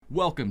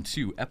Welcome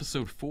to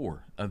episode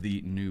 4 of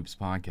the Noobs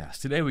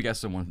Podcast. Today we got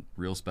someone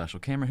real special.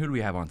 Cameron, who do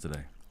we have on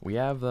today? We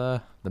have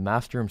the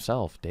master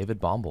himself, David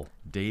Bombal.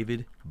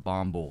 David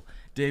Bombal.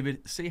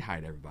 David, say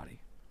hi to everybody.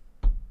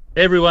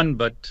 Hey everyone,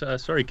 but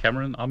sorry,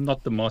 Cameron, I'm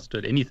not the master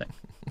at anything.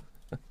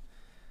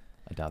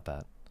 I doubt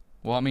that.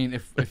 Well, I mean,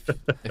 if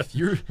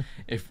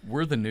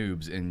we're the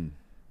noobs and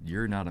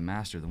you're not a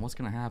master, then what's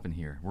going to happen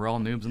here? We're all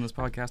noobs in this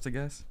podcast, I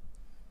guess?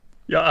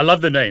 Yeah, I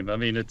love the name. I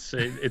mean, it's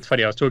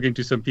funny. I was talking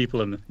to some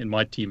people in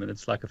my team, and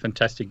it's like a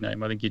fantastic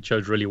name. I think you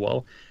chose really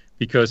well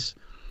because,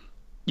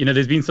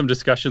 there's been some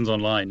discussions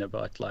online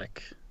about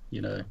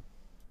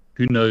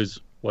who knows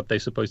what they're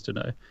supposed to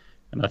know.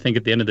 And I think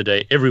at the end of the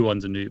day,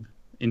 everyone's a noob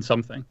in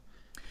something.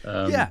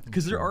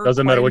 Because there are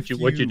doesn't matter what few,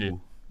 you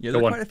do. Yeah,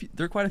 there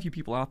are quite a few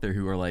people out there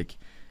who are like,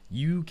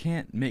 you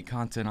can't make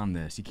content on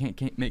this. You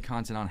can't make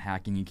content on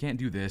hacking. You can't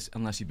do this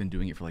unless you've been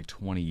doing it for like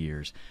 20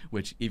 years,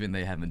 which even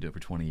they haven't been doing it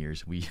for 20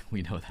 years. We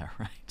know that,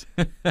 right?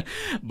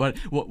 But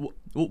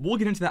we'll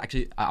get into that.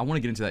 Actually, I want to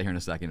get into that here in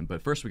a second.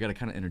 But first, we got to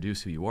kind of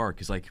introduce who you are,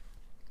 because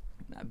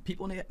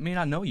people may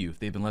not know you if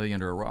they've been living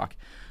under a rock.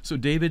 So,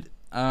 David,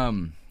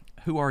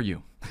 who are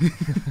you?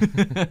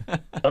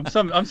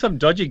 I'm some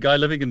dodgy guy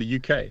living in the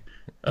UK.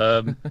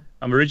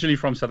 I'm originally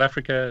from South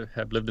Africa.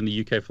 Have lived in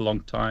the UK for a long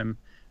time.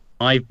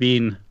 I've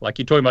been, like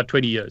you're talking about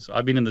 20 years,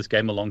 I've been in this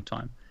game a long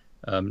time,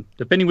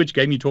 depending which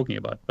game you're talking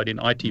about, but in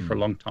IT for a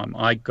long time.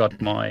 I got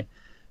my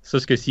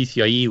Cisco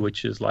CCIE,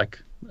 which is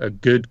like a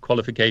good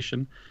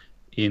qualification,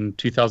 in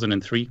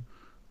 2003.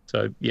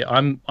 So yeah,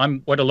 I'm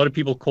what a lot of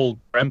people call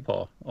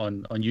grandpa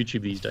on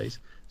YouTube these days.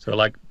 So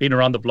like been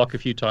around the block a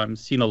few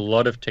times, seen a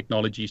lot of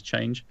technologies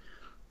change.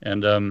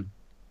 And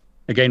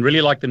again,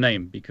 really like the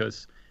name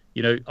because,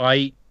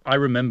 I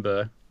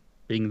remember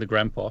being the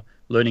grandpa,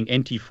 learning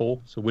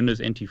NT4, so Windows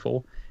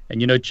NT4.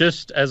 And,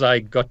 just as I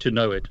got to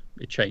know it,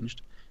 it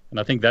changed. And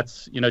I think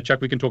that's, Chuck,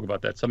 we can talk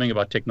about that, something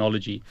about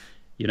technology.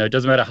 It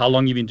doesn't matter how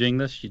long you've been doing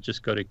this, you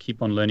just got to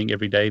keep on learning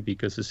every day,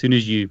 because as soon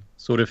as you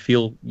sort of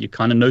feel you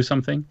kind of know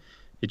something,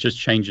 it just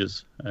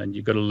changes and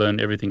you've got to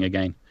learn everything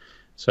again.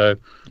 So,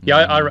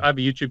 yeah, I have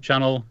a YouTube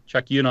channel.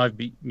 Chuck, you and I have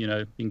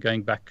been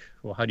going back,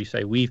 or how do you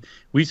say, we've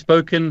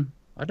spoken,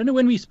 I don't know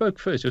when we spoke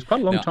first. It was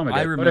quite a long time ago.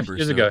 I remember.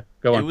 Years ago.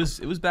 Go on.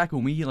 It was back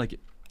when we,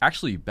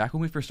 actually, back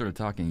when we first started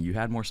talking, you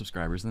had more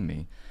subscribers than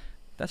me.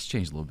 That's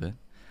changed a little bit.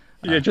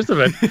 Yeah, just a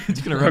bit.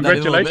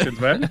 Congratulations,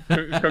 man.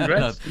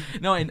 Congrats.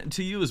 No, and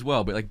to you as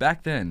well. But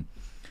back then,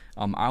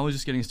 I was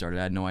just getting started.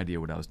 I had no idea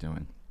what I was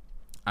doing.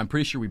 I'm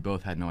pretty sure we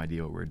both had no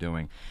idea what we were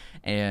doing.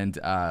 And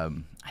I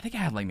think I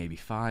had maybe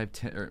 5,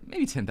 10, or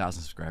maybe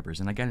 10,000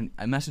 subscribers. And I got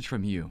a message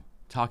from you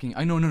talking.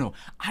 No.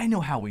 I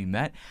know how we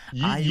met.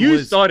 You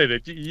started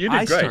it. You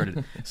did great. I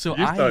started. So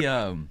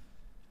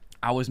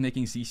I was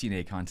making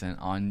CCNA content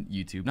on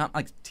YouTube,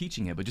 not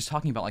teaching it, but just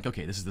talking about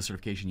okay, this is the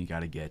certification you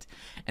got to get.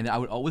 And I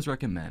would always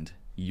recommend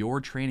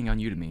your training on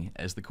Udemy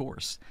as the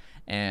course.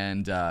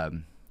 And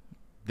then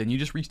you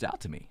just reached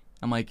out to me.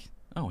 I'm like,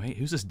 oh, hey,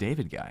 who's this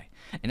David guy?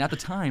 And at the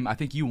time, I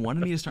think you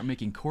wanted me to start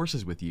making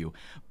courses with you,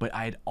 but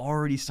I had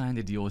already signed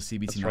a deal with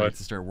CBT Nordic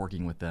to start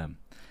working with them.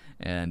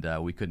 And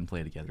we couldn't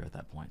play together at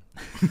that point.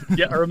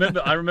 Yeah,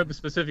 I remember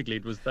specifically.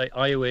 It was the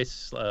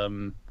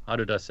iOS, how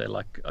did I say,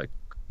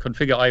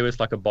 configure iOS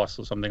like a boss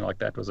or something like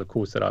that was a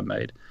course that I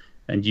made,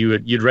 and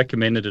you'd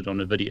recommended it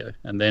on a video,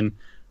 and then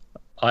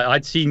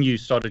I'd seen you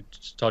start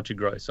to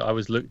grow. So I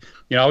was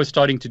I was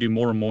starting to do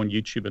more and more on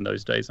YouTube in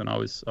those days, and I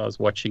was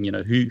watching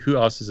who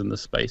else is in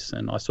this space,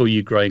 and I saw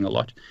you growing a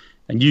lot,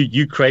 and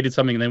you created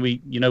something, and then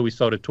we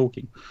started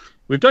talking.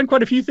 We've done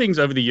quite a few things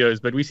over the years,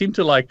 but we seem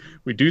to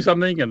we do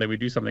something and then we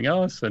do something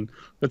else,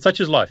 but such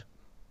is life.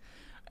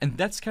 And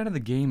that's kind of the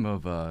game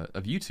of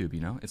YouTube,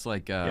 It's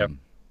Yep.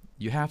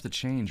 You have to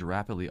change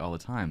rapidly all the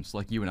time.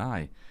 So you and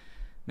I,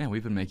 man,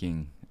 we've been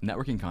making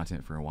networking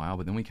content for a while,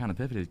 but then we kind of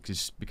pivoted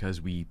just because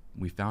we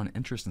found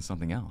interest in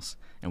something else,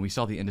 and we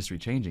saw the industry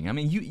changing. I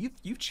mean,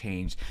 you've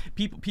changed.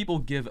 People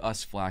give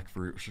us flack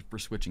for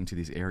switching to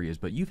these areas,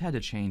 but you've had to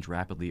change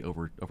rapidly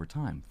over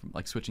time,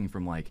 switching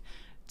from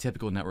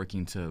typical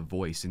networking to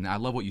voice. And I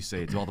love what you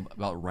say. It's all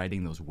about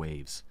riding those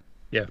waves.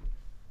 Yeah.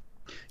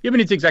 I mean,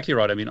 it's exactly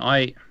right. I mean,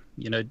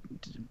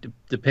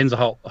 depends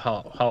how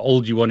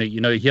old you want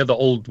to, hear the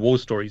old war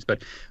stories.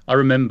 But I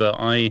remember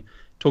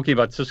talking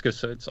about Cisco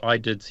certs. I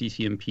did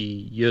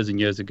CCNP years and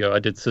years ago. I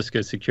did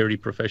Cisco Security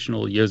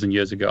Professional years and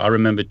years ago. I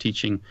remember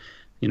teaching,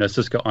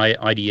 Cisco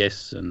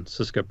IDS and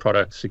Cisco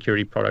products,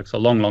 security products a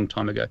long, long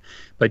time ago.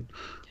 But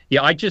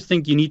yeah, I just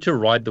think you need to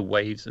ride the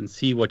waves and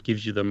see what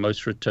gives you the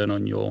most return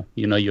on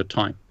your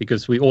time,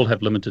 because we all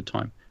have limited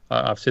time.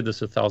 I've said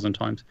this 1,000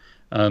 times.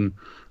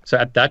 So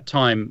at that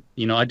time,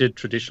 I did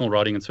traditional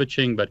routing and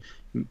switching, but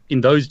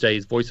in those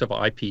days, voice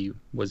over IP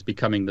was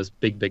becoming this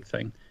big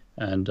thing.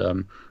 And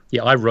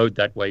I rode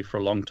that wave for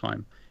a long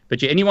time.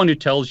 But anyone who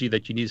tells you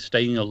that you need to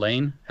stay in your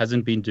lane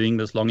hasn't been doing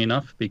this long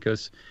enough,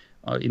 because,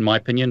 in my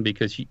opinion,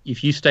 because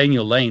if you stay in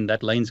your lane,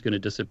 that lane's going to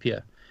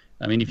disappear.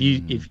 I mean,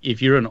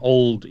 if you're an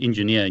old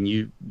engineer and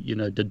you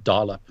did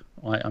dial-up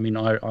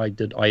I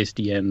did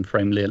ISDN,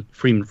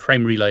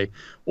 frame relay,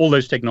 all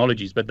those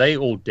technologies, but they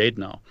all dead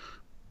now.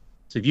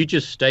 So if you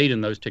just stayed in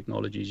those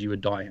technologies, you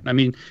would die. I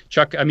mean,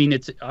 Chuck, I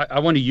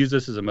want to use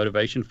this as a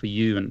motivation for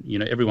you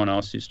and, everyone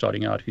else who's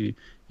starting out who,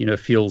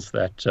 feels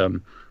that,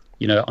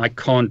 I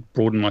can't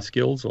broaden my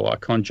skills or I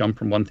can't jump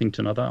from one thing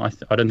to another.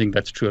 I don't think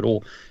that's true at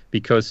all,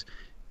 because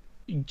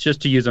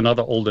just to use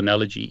another old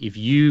analogy, if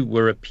you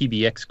were a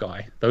PBX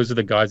guy, those are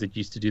the guys that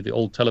used to do the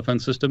old telephone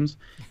systems.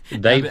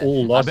 They've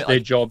all lost their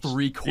jobs.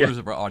 3/4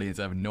 of our audience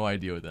have no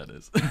idea what that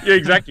is. Yeah,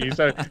 exactly.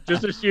 So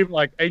just assume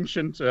like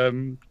ancient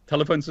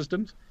telephone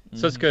systems.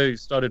 Cisco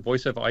started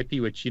voice over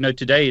IP, which,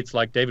 today it's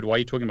like, David, why are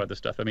you talking about this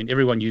stuff? I mean,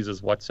 everyone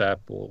uses WhatsApp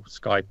or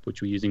Skype,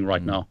 which we're using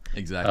right now.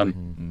 Exactly.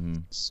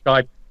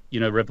 Skype,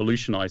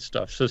 revolutionized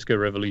stuff. Cisco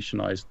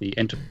revolutionized the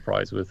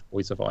enterprise with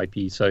voice over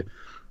IP. So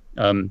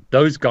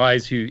those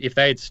guys who, if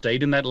they had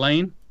stayed in that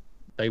lane,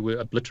 they were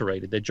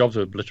obliterated. Their jobs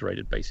were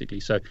obliterated, basically.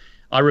 So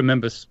I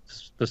remember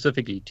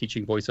specifically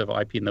teaching voice over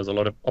IP, and there was a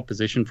lot of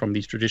opposition from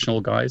these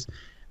traditional guys.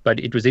 But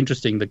it was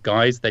interesting. The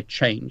guys that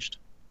changed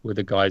were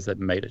the guys that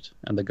made it.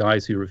 And the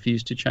guys who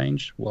refused to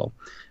change, well,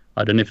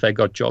 I don't know if they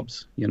got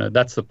jobs.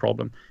 That's the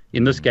problem.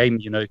 In this game,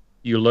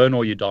 you learn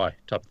or you die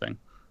type thing.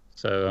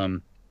 So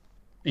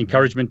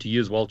encouragement to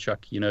you as well,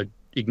 Chuck.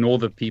 Ignore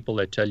the people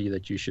that tell you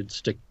that you should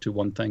stick to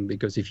one thing,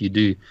 because if you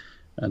do,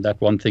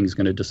 that one thing is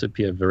going to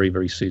disappear very,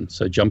 very soon.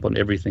 So jump on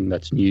everything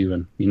that's new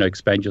and,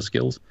 expand your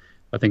skills.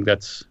 I think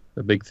that's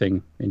a big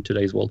thing in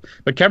today's world.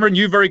 But Cameron,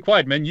 you're very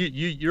quiet, man.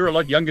 You're a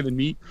lot younger than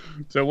me.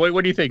 So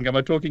what do you think? Am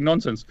I talking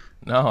nonsense?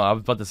 No, I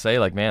was about to say,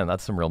 like, man,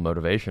 that's some real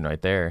motivation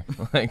right there.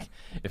 Like,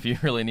 if you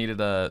really needed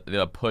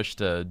a push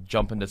to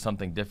jump into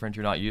something different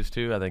you're not used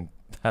to, I think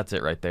that's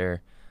it right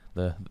there.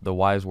 The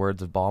wise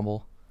words of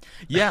Bombal.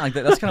 Yeah, like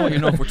that's kind of what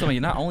you're known for. Tell me,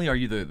 not only are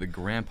you the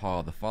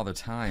grandpa, the father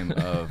time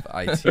of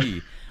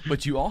IT,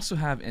 but you also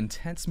have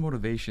intense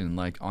motivation,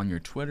 like on your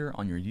Twitter,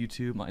 on your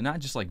YouTube, like, not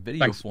just like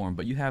video form,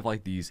 but you have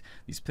like these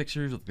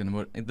pictures with the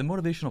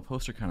motivational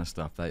poster kind of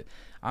stuff. That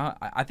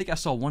I think I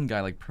saw one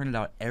guy like printed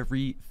out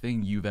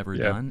everything you've ever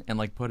done and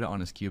like put it on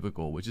his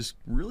cubicle, which is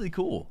really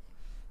cool.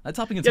 That's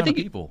helping a ton of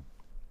people.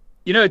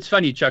 It's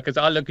funny, Chuck, because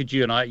I look at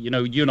you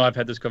and you and I have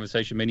had this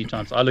conversation many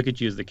times. I look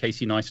at you as the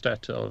Casey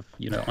Neistat of,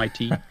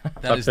 IT.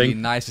 That is the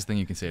nicest thing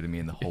you can say to me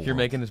in the whole world. You're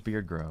making his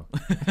beard grow.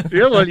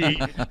 Yeah,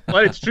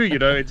 well, it's true,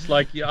 it's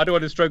like, I don't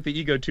want to stroke the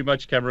ego too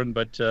much, Cameron,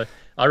 but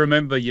I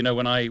remember,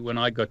 when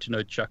I got to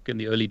know Chuck in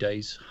the early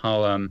days,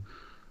 how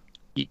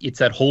it's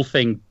that whole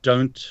thing,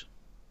 don't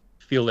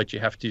feel that you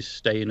have to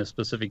stay in a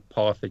specific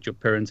path that your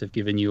parents have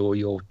given you or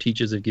your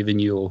teachers have given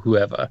you or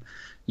whoever.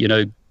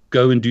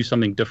 Go and do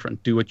something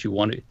different. Do what you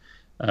want to.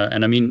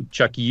 And I mean,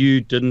 Chuck,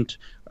 you didn't.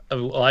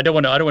 I don't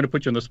want to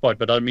put you on the spot,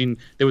 but I mean,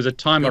 there was a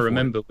time I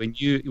remember when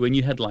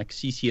you had like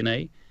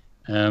CCNA,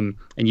 and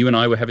you and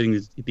I were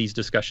having these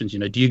discussions.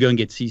 Do you go and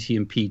get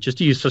CCNP just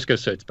to use Cisco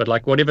certs, but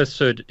like whatever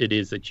cert it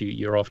is that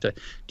you're after,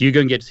 do you go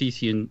and get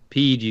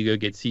CCNP? Do you go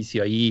get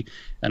CCIE?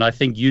 And I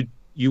think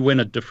you went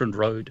a different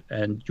road,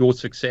 and your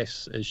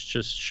success has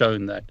just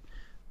shown that.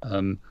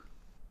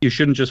 You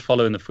shouldn't just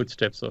follow in the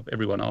footsteps of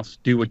everyone else.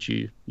 Do what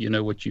you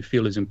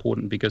feel is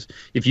important, because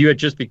if you had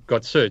just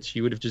got certs,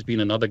 you would have just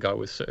been another guy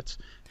with certs.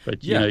 But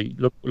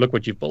look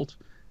what you've built.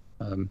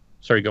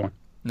 Sorry, go on.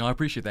 No, I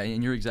appreciate that,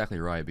 and you're exactly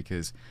right,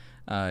 because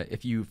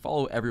if you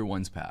follow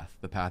everyone's path,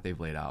 the path they've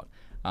laid out,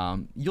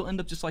 you'll end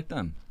up just like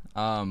them.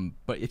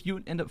 But if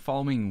you end up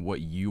following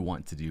what you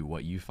want to do,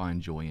 what you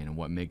find joy in, and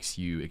what makes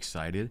you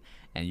excited,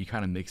 and you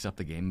kind of mix up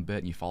the game a bit,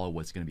 and you follow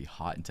what's going to be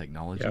hot in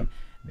technology,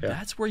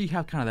 that's where you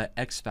have kind of that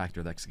X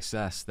factor, that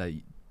success, that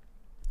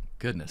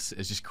goodness,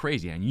 it's just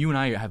crazy. And you and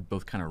I have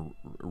both kind of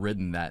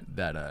ridden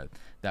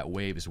that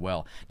wave as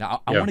well.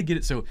 Now, I want to get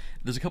it. So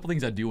there's a couple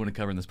things I do want to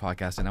cover in this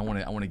podcast, and I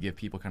want to give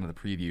people kind of the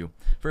preview.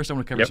 First, I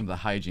want to cover some of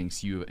the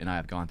hijinks you and I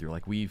have gone through.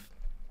 Like we've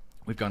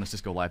gone to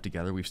Cisco Live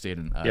together. We've stayed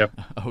in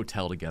a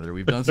hotel together.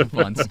 We've done some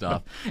fun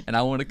stuff, and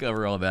I want to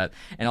cover all that.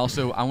 And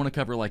also, I want to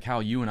cover like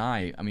how you and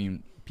I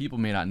mean, people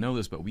may not know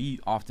this, but we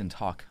often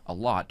talk a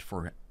lot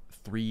for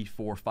 3,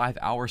 4, 5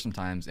 hours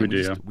sometimes, and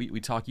we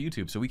talk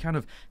YouTube. So we kind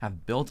of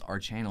have built our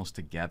channels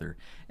together,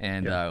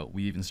 and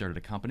we even started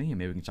a company, and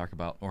maybe we can talk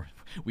about, or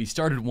we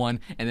started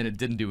one and then it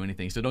didn't do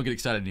anything. So don't get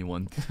excited,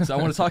 anyone. So I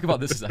want to talk about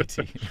This Is IT.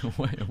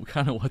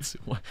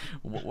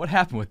 what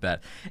happened with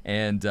that,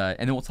 and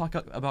then we'll talk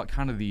about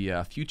kind of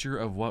the future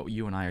of what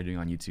you and I are doing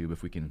on YouTube,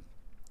 if we can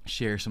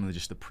share some of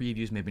just the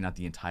previews, maybe not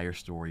the entire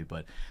story,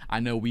 but I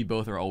know we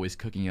both are always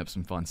cooking up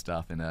some fun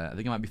stuff, and I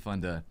think it might be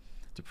fun to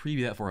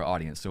preview that for our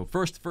audience. So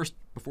first,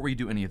 before we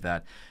do any of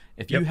that,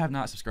 if you have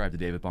not subscribed to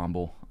David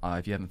Bombal,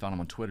 if you haven't found him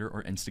on Twitter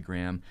or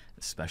Instagram,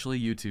 especially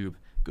YouTube,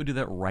 go do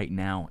that right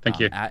now. Thank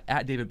you.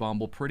 At David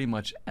Bombal, pretty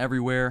much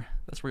everywhere.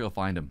 That's where you'll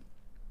find him.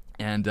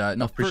 And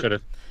appreciate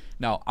it.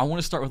 Now, I want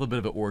to start with a bit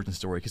of an origin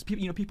story, because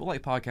people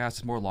like podcasts.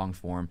 It's more long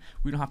form.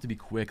 We don't have to be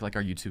quick like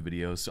our YouTube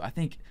videos. So I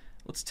think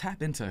let's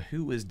tap into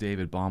who is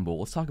David Bombal.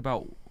 Let's talk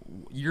about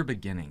your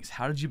beginnings.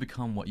 How did you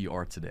become what you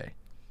are today?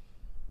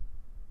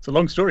 It's a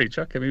long story,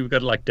 Chuck. I mean, we've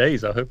got like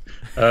days, I hope.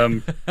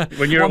 When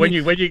you're Well, I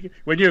mean,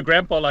 when you're a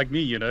grandpa like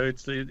me,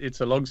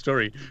 it's a long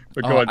story.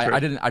 But go oh, on, I sorry.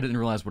 didn't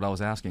realize what I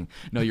was asking.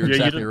 No, you're Yeah,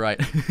 you exactly didn't.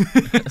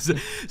 right.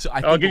 So I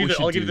think I'll what give you we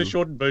should I'll give you the do.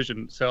 shortened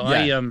version. So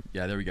Yeah,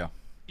 yeah, there we go.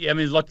 yeah, I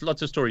mean,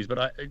 lots of stories, but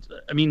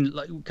I mean,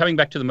 like, coming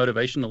back to the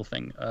motivational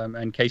thing,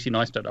 and Casey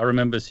Neistat. I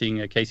remember seeing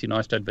a Casey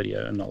Neistat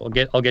video, and I'll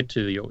get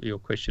to your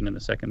question in a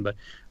second. But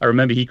I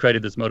remember he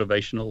created this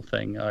motivational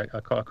thing. I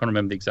can't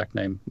remember the exact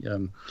name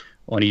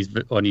on his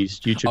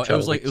YouTube Oh,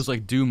 channel. it was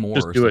like do more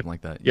Just or do something it.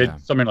 like that. Yeah, Yeah.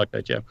 something like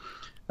that. Yeah,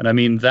 and I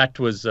mean that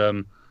was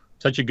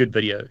such a good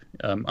video.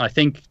 I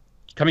think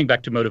coming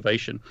back to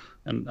motivation,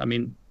 and I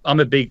mean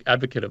I'm a big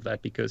advocate of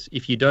that, because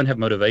if you don't have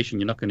motivation,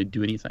 you're not going to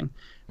do anything.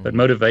 But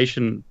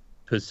motivation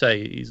per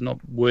se is not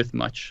worth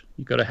much.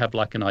 You've got to have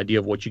like an idea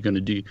of what you're going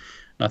to do. And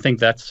I think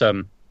that's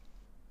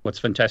what's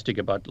fantastic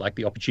about like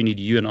the opportunity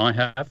you and I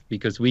have,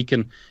 because we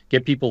can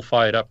get people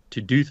fired up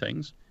to do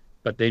things,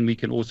 but then we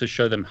can also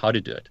show them how to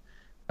do it.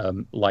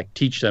 Like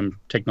teach them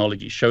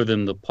technology, show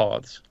them the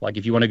paths. Like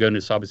if you want to go into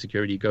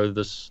cybersecurity, go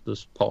this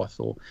path,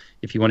 or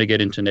if you want to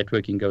get into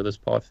networking, go this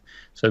path.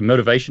 So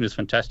motivation is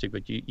fantastic,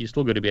 but you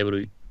still got to be able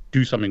to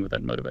do something with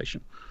that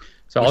motivation.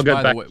 So I'll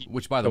go back.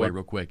 Which, by the way,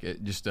 real quick,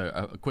 just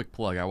a quick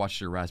plug. I watched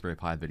your Raspberry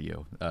Pi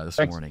video this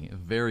Thanks. morning.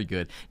 Very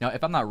good. Now,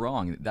 if I'm not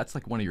wrong, that's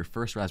like one of your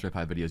first Raspberry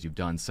Pi videos you've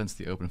done since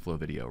the OpenFlow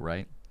video,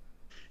 right?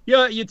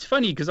 Yeah, it's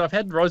funny because I've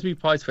had Raspberry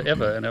Pis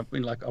forever, and I've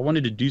been like, I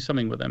wanted to do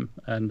something with them.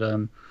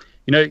 And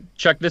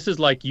Chuck, this is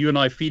like you and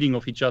I feeding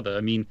off each other.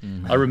 I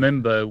mean, I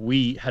remember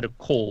we had a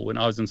call when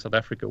I was in South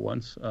Africa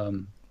once.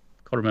 Can't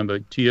remember,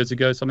 2 years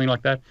ago, something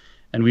like that.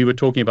 And we were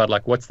talking about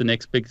like, what's the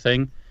next big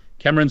thing?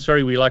 Cameron,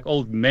 sorry, we like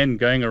old men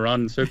going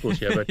around in circles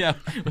here, but Yeah.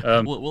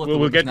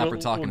 We'll get in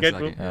a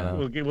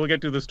second. we'll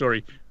get to the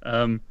story.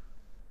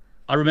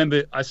 I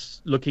remember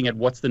us looking at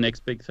what's the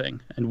next big thing,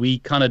 and we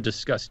kind of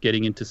discussed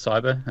getting into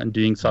cyber and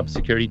doing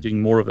cybersecurity,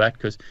 doing more of that,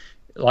 because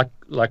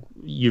like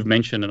you've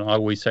mentioned, and I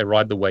always say,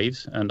 ride the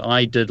waves. And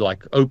I did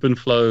like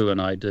OpenFlow,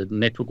 and I did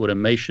network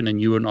automation,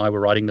 and you and I were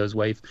riding those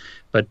waves.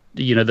 But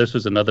this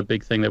was another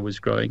big thing that was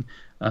growing.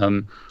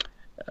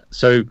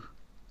 So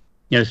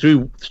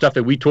through stuff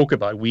that we talk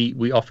about,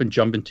 we often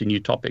jump into new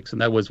topics, and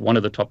that was one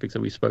of the topics that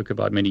we spoke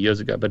about many years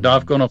ago. But now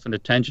I've gone off on a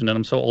tangent, and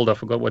I'm so old I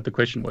forgot what the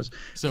question was.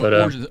 So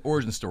but,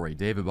 origin story,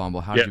 David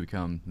Bombal. How did you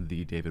become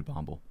the David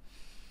Bombal?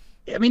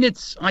 I mean,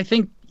 I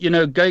think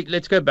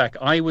let's go back.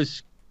 I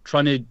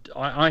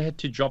had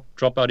to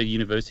drop out of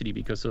university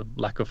because of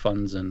lack of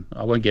funds, and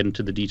I won't get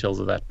into the details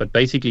of that. But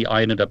basically,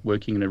 I ended up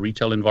working in a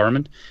retail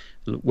environment,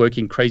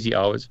 working crazy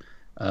hours.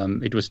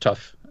 It was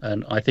tough.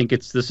 And I think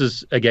this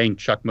is, again,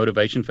 Chuck,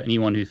 motivation for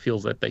anyone who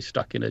feels that they're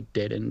stuck in a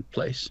dead-end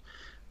place.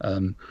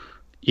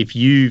 If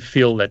you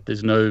feel that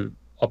there's no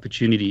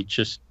opportunity,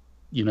 just,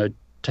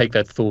 take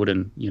that thought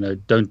and,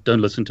 don't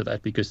listen to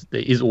that, because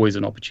there is always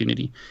an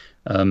opportunity.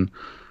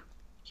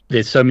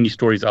 There's so many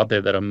stories out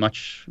there that are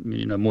much,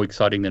 more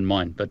exciting than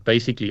mine. But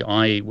basically,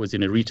 I was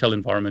in a retail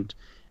environment,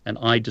 and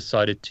I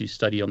decided to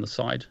study on the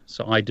side.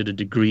 So I did a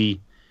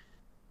degree.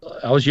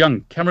 I was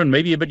young. Cameron,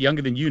 maybe a bit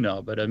younger than you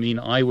now, but I mean,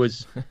 I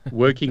was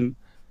working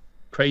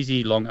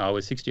crazy long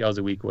hours, 60 hours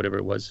a week, whatever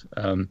it was.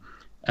 And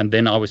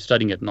then I was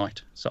studying at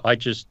night. So I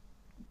just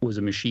was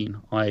a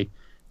machine. I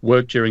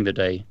worked during the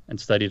day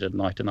and studied at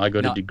night, and I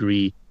got a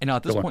degree. And now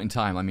at this point in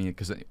time, I mean,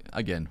 because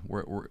again,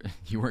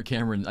 you were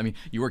Cameron. I mean,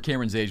 you were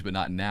Cameron's age, but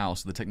not now.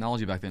 So the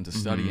technology back then to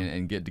study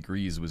and get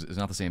degrees is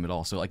not the same at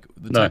all. So like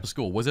the type of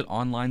school, was it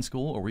online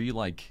school, or were you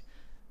like?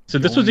 So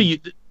this was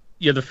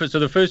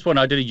the first one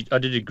I did a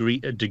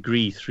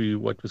degree through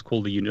what was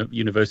called the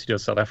University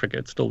of South Africa.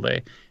 It's still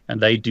there, and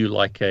they do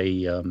like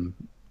a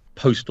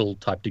postal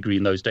type degree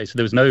in those days. So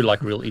there was no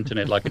like real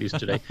internet like it is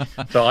today.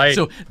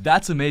 So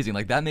that's amazing.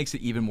 Like that makes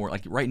it even more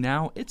like right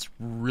now it's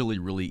really,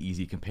 really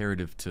easy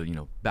comparative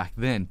to, back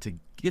then to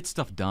get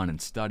stuff done and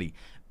study.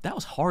 That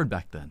was hard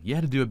back then. You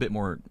had to do a bit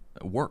more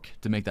work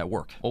to make that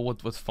work. Well,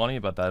 what's funny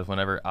about that is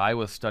whenever I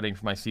was studying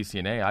for my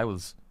CCNA, I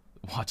was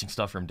watching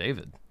stuff from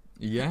David.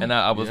 Yeah. And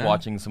I was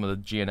watching some of the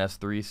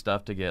GNS3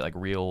 stuff to get like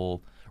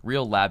real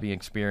labbing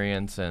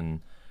experience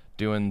and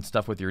doing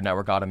stuff with your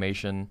network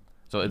automation.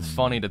 So it's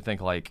funny to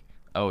think like,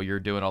 oh, you're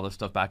doing all this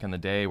stuff back in the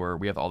day where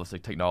we have all this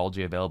like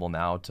technology available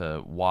now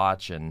to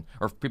watch,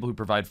 or people who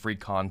provide free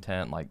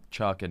content like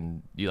Chuck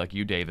and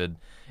you, David.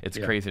 It's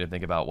crazy to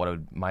think about what it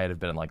might have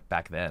been like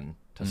back then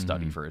to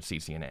study for a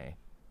CCNA.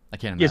 I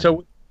can't imagine. Yeah,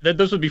 so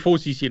this was before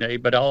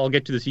CCNA, but I'll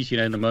get to the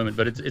CCNA in a moment.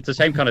 But it's the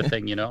same kind of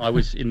thing, I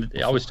was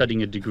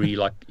studying a degree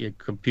like it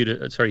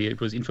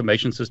was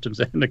information systems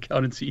and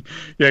accountancy.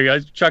 Yeah,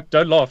 guys, Chuck,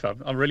 don't laugh.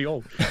 I'm really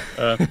old.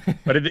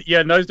 But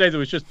in those days it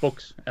was just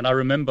books, and I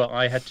remember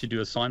I had to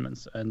do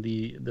assignments, and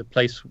the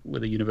place where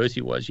the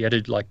university was, you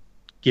had to like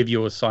give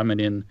your assignment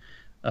in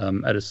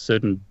at a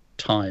certain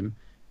time.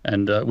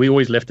 And we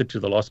always left it to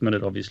the last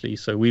minute, obviously.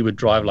 So we would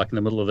drive like in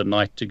the middle of the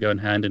night to go and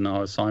hand in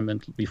our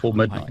assignment before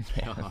midnight.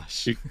 My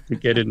gosh. to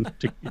get in.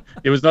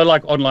 There was no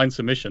like online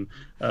submission.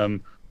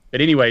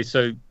 But anyway,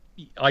 so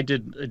I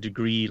did a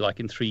degree like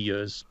in 3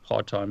 years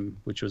part-time,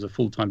 which was a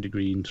full-time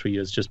degree in 3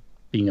 years, just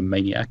being a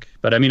maniac.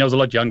 But I mean, I was a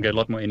lot younger, a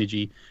lot more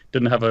energy.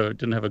 Didn't have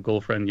a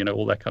girlfriend,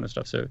 all that kind of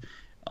stuff. So,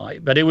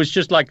 but it was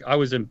just like I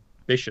was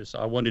ambitious.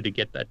 I wanted to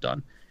get that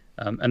done.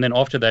 And then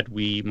after that,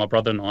 my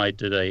brother and I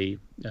did a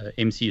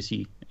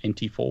MCSE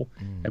NT4,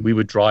 and we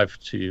would drive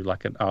to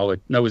like an hour.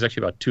 No, it was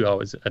actually about 2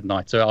 hours at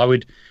night. So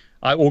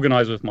I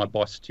organized with my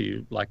boss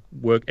to like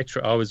work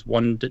extra hours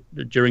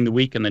during the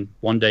week, and then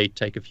one day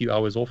take a few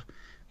hours off.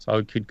 So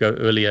I could go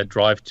earlier,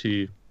 drive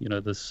to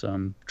this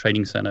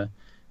training center,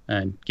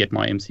 and get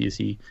my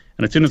MCSE.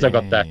 And as soon as I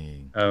got that,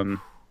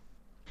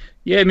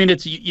 yeah, I mean,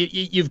 it's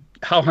you've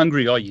how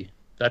hungry are you?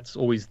 That's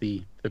always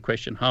the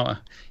question. How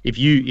if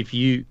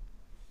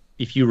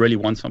you really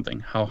want something,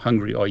 how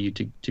hungry are you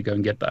to go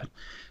and get that?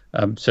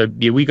 So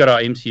yeah, we got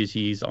our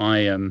MCSEs.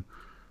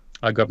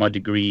 I got my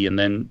degree, and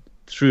then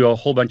through a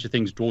whole bunch of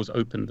things, doors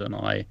opened, and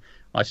I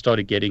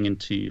started getting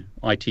into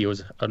IT. I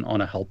was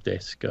on a help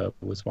desk.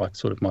 Was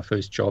sort of my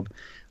first job.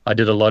 I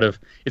did a lot of.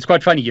 It's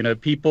quite funny,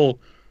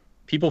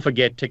 people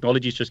forget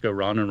technologies just go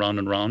round and round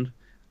and round.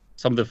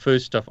 Some of the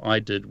first stuff I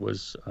did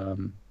was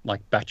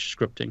like batch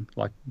scripting,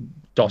 like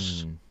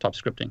DOS type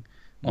scripting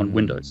on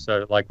Windows.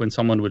 So like when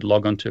someone would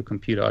log onto a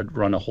computer, I'd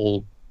run a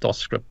whole DOS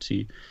script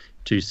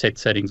to set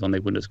settings on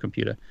their Windows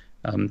computer.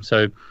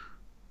 So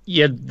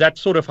yeah,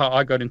 that's sort of how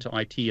I got into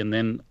IT. And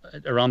then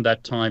around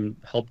that time,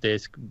 help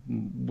desk,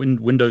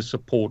 Windows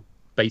support,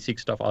 basic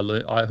stuff.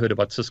 I heard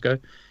about Cisco.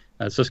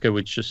 Cisco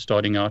was just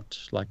starting out,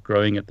 like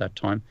growing at that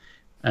time.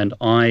 And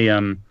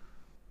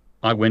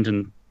I went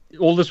and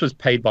all this was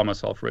paid by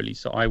myself, really.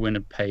 So I went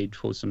and paid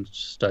for some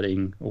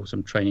studying or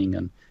some training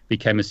and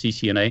became a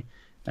CCNA.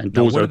 And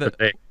doors opened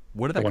there.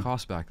 What did that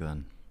cost back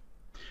then?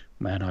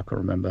 Man, I can't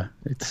remember.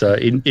 It's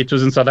it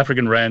was in South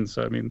African rand,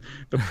 so I mean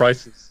the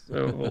prices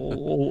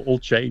all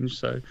changed.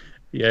 So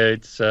yeah,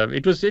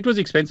 it was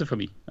expensive for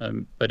me.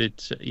 But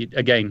it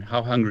again,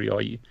 how hungry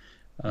are you?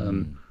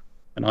 And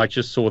I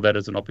just saw that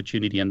as an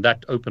opportunity, and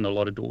that opened a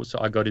lot of doors. So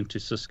I got into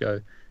Cisco,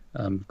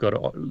 got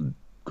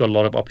a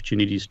lot of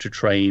opportunities to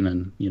train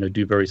and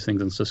do various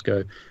things in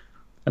Cisco,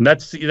 and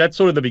that's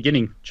sort of the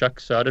beginning, Chuck.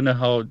 So I don't know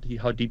how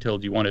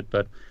detailed you want it,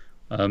 but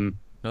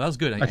no, that was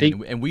good. I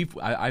think, and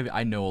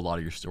I know a lot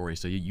of your story,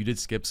 so you did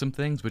skip some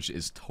things, which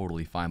is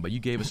totally fine. But you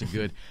gave us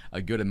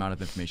a good amount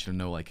of information to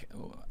know like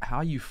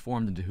how you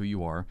formed into who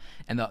you are,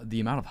 and the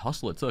amount of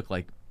hustle it took.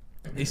 Like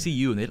they see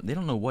you and they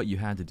don't know what you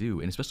had to do,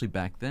 and especially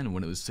back then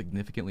when it was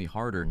significantly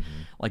harder.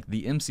 Like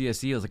the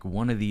MCSE is like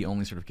one of the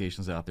only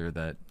certifications out there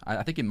that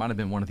I think it might have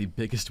been one of the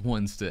biggest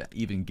ones to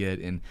even get.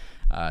 And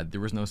there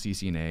was no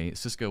CCNA.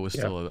 Cisco was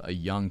still a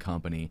young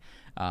company.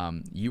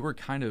 You were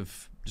kind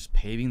of just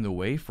paving the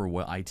way for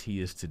what IT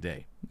is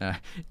today.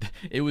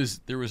 There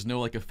was no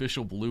like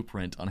official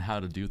blueprint on how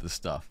to do this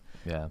stuff.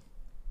 Yeah,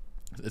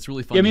 it's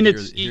really fun to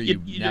hear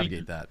you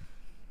navigate that.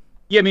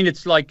 Yeah, I mean,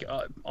 it's like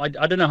I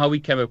don't know how we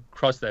came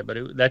across that,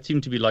 but that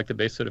seemed to be like the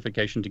best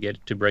certification to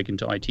get to break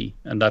into IT,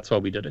 and that's why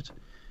we did it.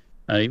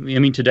 I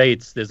mean, today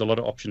there's a lot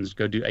of options.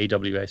 Go do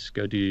AWS,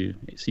 go do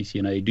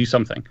CCNA, do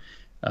something.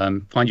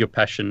 Find your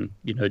passion.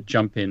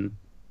 Jump in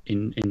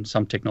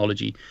some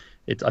technology.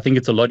 I think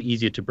it's a lot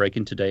easier to break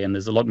in today, and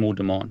there's a lot more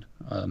demand.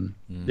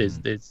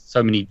 There's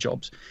so many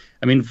jobs.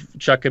 I mean,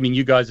 Chuck,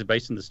 you guys are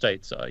based in the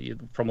States.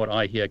 From what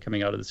I hear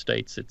coming out of the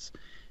States,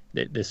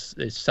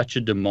 there's such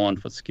a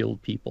demand for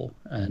skilled people,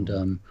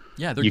 and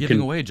they're giving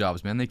away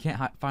jobs, man. They can't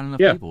find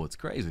enough people. It's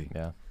crazy.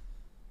 Yeah.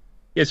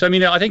 So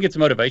I think it's a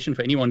motivation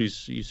for anyone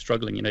who's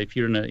struggling. If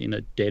you're in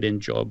a dead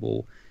end job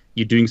or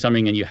you're doing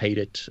something and you hate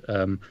it.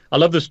 I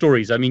love the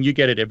stories. I mean, you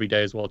get it every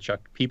day as well,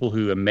 Chuck. People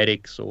who are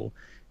medics or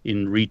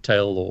in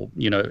retail or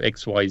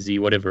XYZ,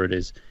 whatever it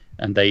is,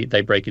 and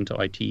they break into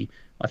IT.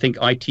 I think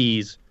IT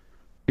is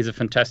a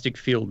fantastic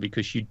field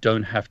because you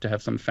don't have to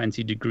have some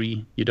fancy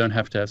degree. You don't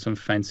have to have some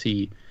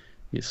fancy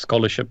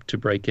scholarship to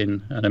break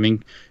in. And I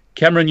mean,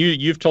 Cameron,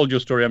 you've told your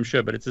story, I'm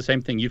sure, but it's the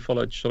same thing. You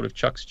followed sort of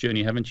Chuck's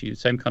journey, haven't you?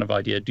 Same kind of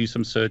idea. Do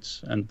some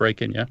certs and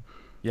break in,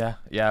 yeah?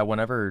 Yeah.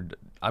 Whenever,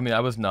 I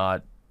was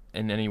not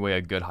in any way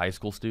a good high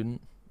school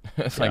student.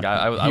 It's like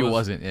he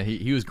wasn't. Yeah,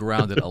 he was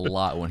grounded a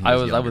lot when he was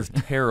younger. I was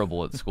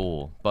terrible at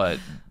school, but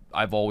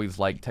I've always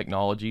liked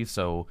technology.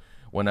 So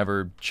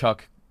whenever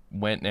Chuck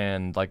went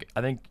and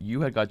I think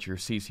you had got your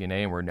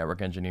CCNA and were a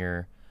network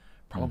engineer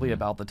probably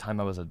about the time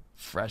I was a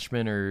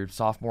freshman or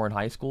sophomore in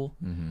high school.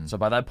 So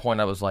by that point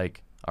I was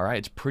like, all right,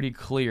 it's pretty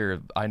clear.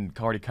 I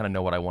already kind of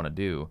know what I want to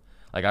do.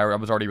 Like I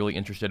was already really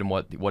interested in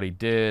what he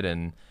did,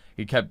 and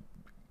he kept.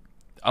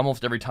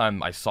 Almost every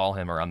time I saw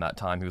him around that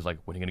time, he was like,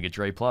 when are you going to get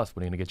your A+? When are you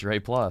going to get your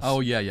A+?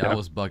 Oh, yeah, I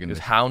was bugging. He was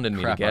hounding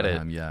me to get it.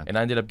 Him, yeah. And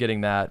I ended up getting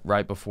that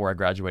right before I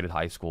graduated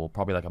high school,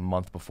 probably like a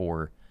month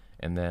before.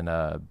 And then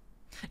and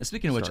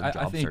speaking of which,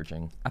 I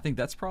think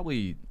that's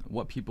probably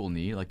what people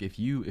need. Like if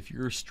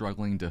you're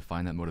struggling to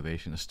find that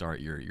motivation to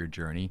start your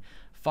journey,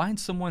 find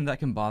someone that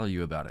can bother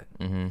you about it.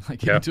 Like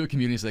get into a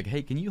community and say, like,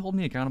 hey, can you hold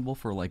me accountable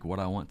for like what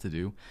I want to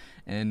do?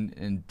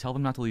 And tell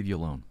them not to leave you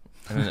alone.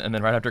 and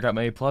then right after I got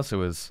my A+, it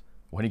was,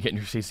 when are you getting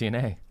your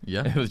CCNA?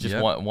 Yeah. It was just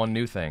one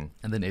new thing.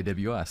 And then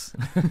AWS.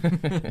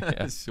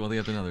 Yeah. One thing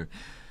after another.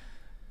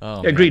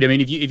 Oh, Agreed. man. I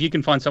mean, if you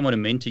can find someone to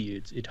mentor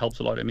you, it helps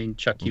a lot. I mean,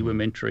 Chuck, you were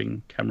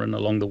mentoring Cameron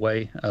along the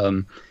way,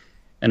 and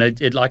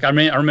it like I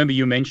remember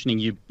you mentioning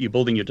you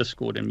building your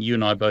Discord, and you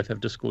and I both have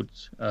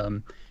Discords.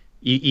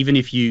 Even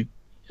if you,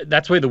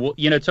 that's where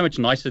it's so much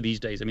nicer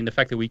these days. I mean, the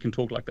fact that we can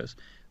talk like this,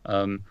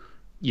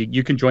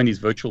 you can join these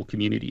virtual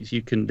communities.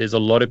 There's a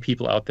lot of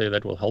people out there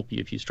that will help you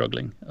if you're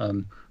struggling,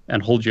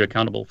 and hold you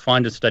accountable.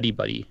 Find a study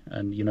buddy,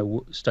 and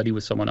study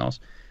with someone else.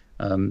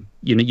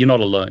 You're not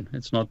alone.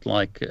 It's not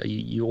like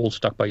you're all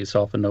stuck by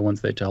yourself and no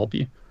one's there to help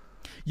you.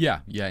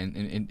 Yeah,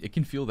 and it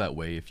can feel that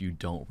way if you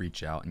don't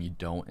reach out and you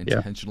don't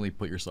intentionally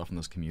put yourself in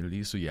those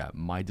communities. So yeah,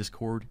 my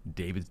Discord,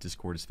 David's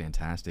Discord is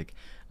fantastic.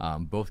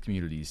 Both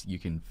communities, you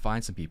can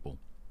find some people.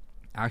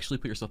 Actually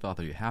put yourself out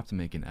there. You have to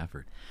make an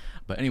effort.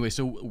 But anyway,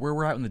 so where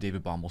we're at in the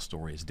David Bombal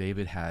story is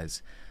David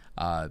has,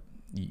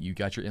 you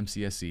got your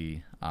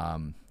MCSE,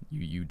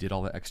 you did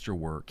all the extra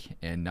work,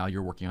 and now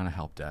you're working on a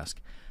help desk.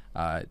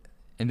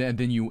 And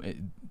then you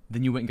went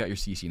and got your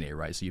CCNA,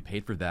 right? So you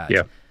paid for that.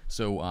 Yeah.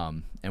 So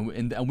and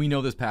we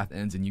know this path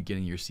ends in you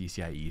getting your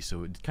CCIE.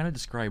 So kind of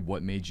describe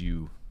what made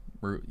you,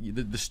 or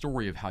the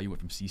story of how you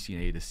went from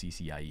CCNA to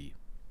CCIE.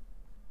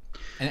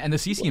 And the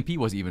CCNP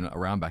wasn't even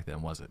around back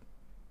then, was it?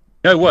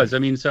 No, it was. I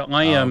mean, so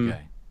Okay.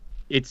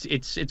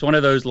 It's one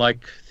of those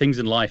like things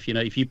in life.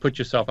 If you put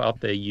yourself out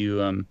there,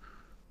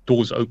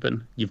 doors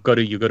open. You've got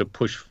to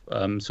push.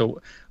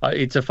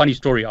 It's a funny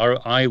story.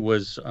 I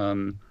was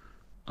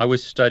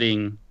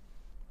studying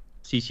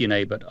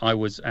CCNA, but I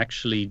was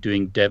actually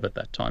doing dev at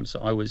that time.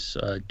 So I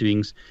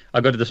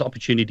got this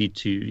opportunity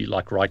to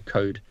like write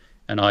code,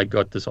 and I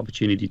got this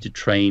opportunity to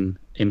train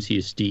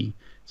MCSD.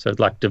 So it's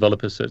like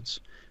developer sits.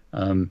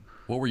 What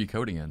were you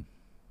coding in?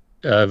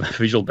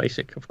 Visual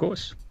Basic, of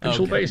course.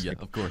 Visual Basic. Yeah,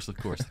 of course.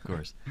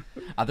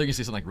 I think you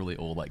say something like really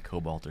old, like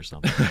Cobalt or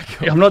something.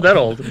 I'm not that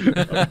old.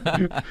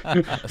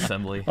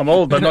 Assembly. I'm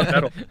old, but not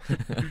that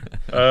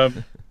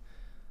old.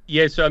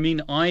 Yeah, so I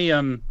mean,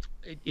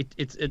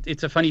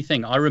 it's a funny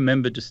thing. I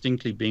remember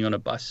distinctly being on a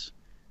bus,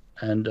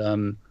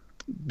 and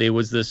there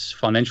was this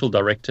financial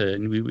director,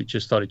 and we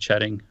just started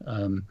chatting.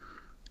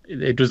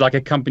 It was like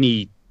a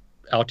company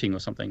outing or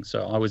something.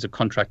 So I was a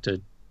contractor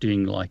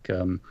doing like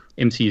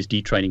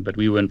MCSD training, but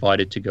we were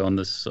invited to go on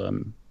this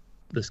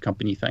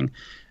company thing,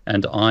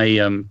 and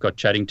I got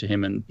chatting to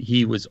him, and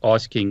he was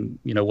asking,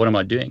 what am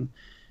I doing?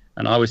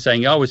 And I was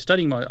saying, I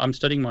did my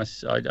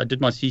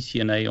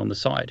CCNA on the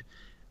side.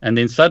 And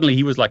then suddenly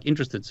he was like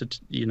interested, so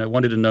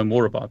wanted to know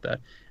more about that.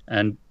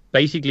 And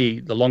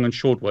basically, the long and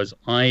short was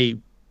I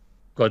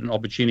got an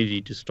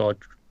opportunity to start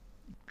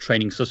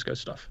training Cisco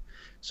stuff.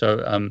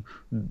 So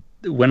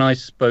when I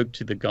spoke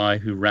to the guy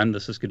who ran the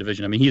Cisco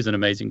division, I mean, he's an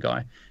amazing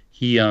guy.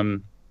 He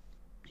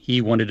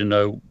wanted to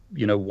know,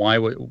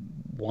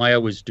 why I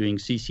was doing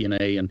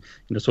CCNA and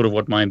sort of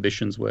what my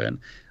ambitions were. And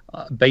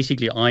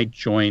basically, I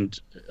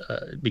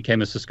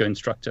became a Cisco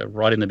instructor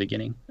right in the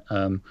beginning.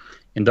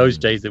 In those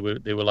days, there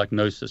were like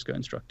no Cisco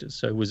instructors,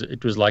 so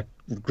it was like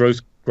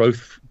growth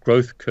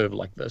curve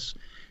like this.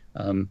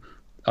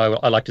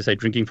 I like to say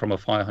drinking from a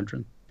fire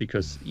hydrant,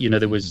 because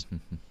there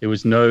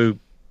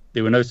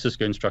were no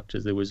Cisco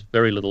instructors. There was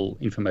very little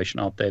information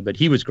out there, but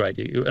he was great,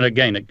 and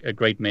again a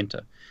great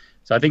mentor.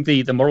 So I think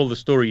the moral of the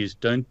story is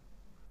don't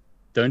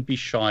be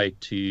shy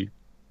to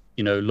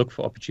look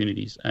for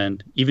opportunities,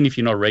 and even if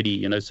you're not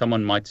ready,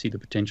 someone might see the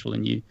potential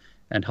in you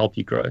and help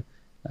you grow.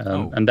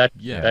 And that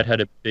had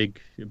a big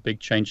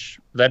change.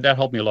 That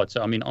helped me a lot.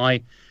 So I mean,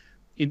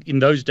 in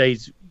those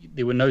days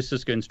there were no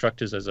Cisco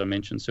instructors, as I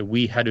mentioned. So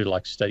we had to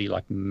like study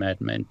like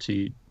madmen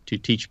to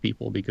teach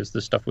people, because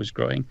this stuff was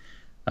growing.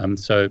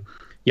 So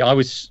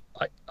yeah,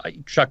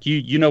 Chuck,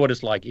 you know what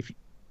it's like. If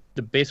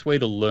the best way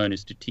to learn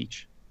is to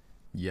teach.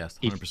 Yes,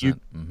 100%.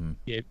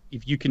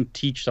 If you can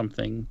teach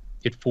something,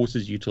 it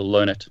forces you to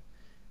learn it,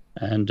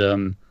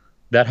 and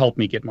that helped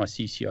me get my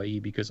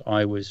CCIE, because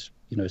I was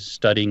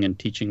studying and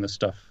teaching the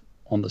stuff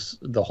on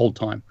the whole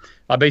time.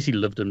 I basically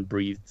lived and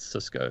breathed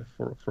Cisco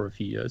for a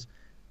few years,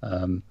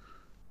 and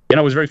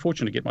I was very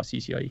fortunate to get my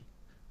CCIE.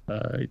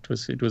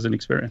 It was an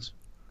experience.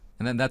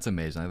 And then that's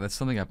amazing. That's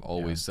something I've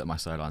always set my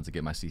sight on, to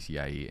get my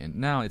CCIE. And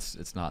now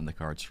it's not in the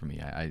cards for me.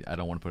 I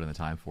don't want to put in the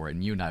time for it.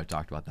 And you and I have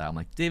talked about that. I'm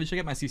like, David, should I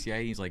get my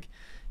CCIE? He's like,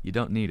 you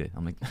don't need it.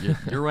 I'm like,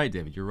 you're right,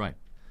 David. You're right.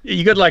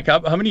 You got like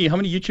how many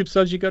YouTube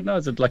subs you got now?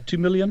 Is it like 2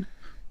 million?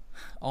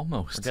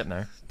 Almost. We're getting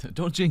there.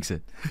 Don't jinx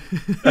it.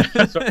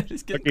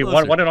 Okay,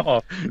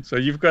 1.5. So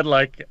you've got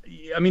like,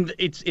 I mean,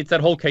 it's that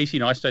whole Casey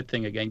Neistat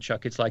thing again,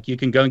 Chuck. It's like you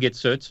can go and get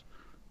certs,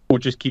 or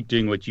just keep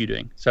doing what you're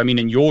doing. So I mean,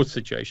 in your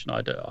situation,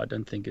 I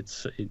don't think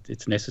it's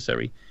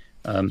necessary.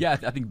 I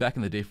think back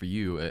in the day for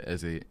you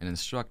as an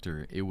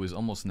instructor, it was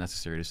almost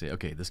necessary to say,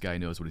 okay, this guy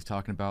knows what he's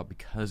talking about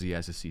because he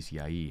has a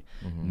CCIE.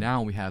 Mm-hmm.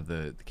 Now we have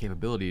the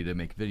capability to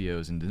make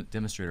videos and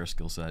demonstrate our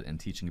skill set and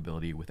teaching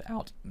ability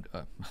without,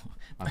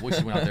 my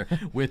voice went out there,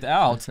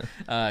 without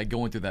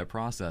going through that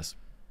process.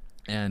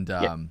 And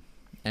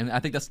I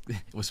think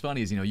what's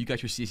funny is, you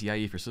got your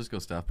CCIE for Cisco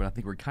stuff, but I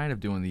think you're kind of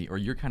doing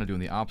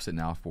the opposite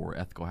now for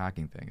ethical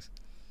hacking things.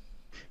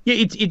 Yeah,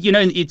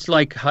 it's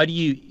like, how do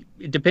you,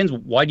 it depends,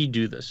 why do you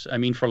do this? I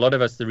mean, for a lot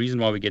of us, the reason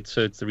why we get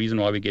certs, the reason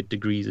why we get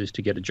degrees is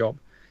to get a job.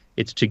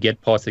 It's to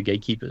get past the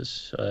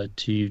gatekeepers,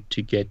 to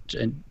get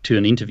to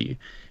an interview.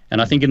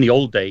 And I think in the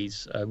old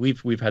days,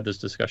 we've had this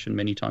discussion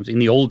many times. In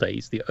the old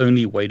days, the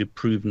only way to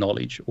prove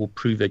knowledge or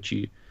prove that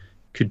you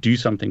could do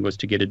something was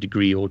to get a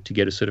degree or to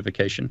get a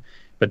certification.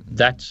 But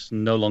that's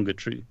no longer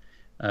true.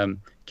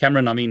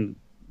 Cameron, I mean,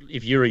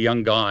 if you're a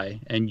young guy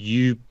and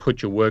you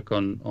put your work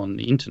on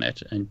the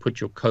internet and put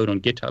your code on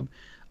GitHub,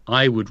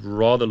 I would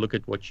rather look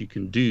at what you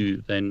can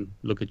do than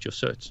look at your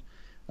certs.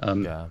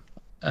 Yeah.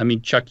 I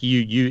mean, Chuck,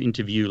 you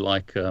interview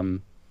like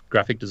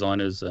graphic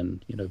designers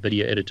and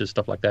video editors,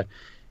 stuff like that.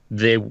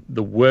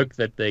 The work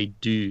that they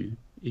do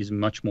is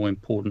much more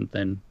important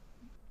than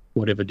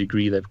whatever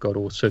degree they've got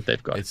or cert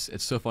they've got.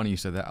 It's so funny you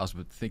said that. I was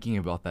thinking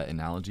about that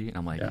analogy, and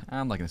I'm like, Yeah.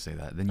 I'm not going to say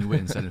that. Then you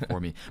went and said it for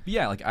me. But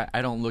yeah, like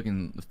I don't look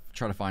and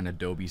try to find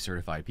Adobe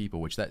certified people,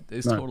 which that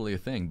is No. totally a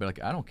thing. But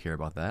like I don't care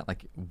about that.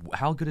 Like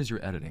how good is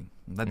your editing?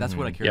 That's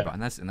what I care Yeah. about,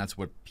 and that's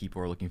what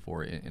people are looking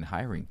for in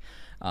hiring,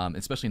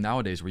 especially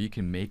nowadays where you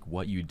can make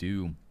what you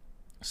do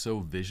so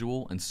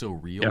visual and so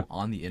real Yeah.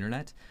 on the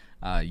internet.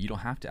 You don't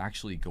have to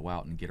actually go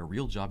out and get a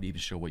real job to even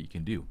show what you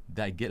can do.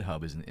 That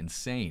GitHub is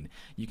insane.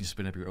 You can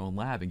spin up your own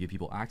lab and give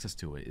people access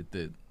to it.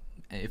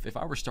 If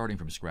I were starting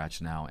from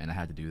scratch now and I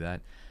had to do that,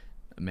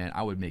 man,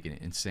 I would make an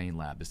insane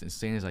lab, as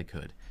insane as I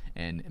could,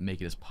 and make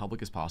it as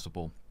public as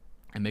possible,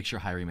 and make sure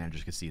hiring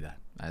managers could see that.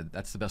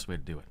 That's the best way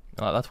to do it.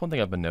 That's one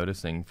thing I've been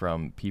noticing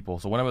from people.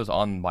 So when I was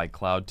on my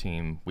cloud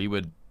team,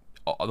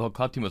 the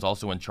cloud team was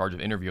also in charge of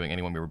interviewing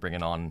anyone we were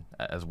bringing on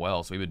as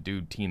well. So we would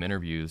do team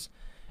interviews.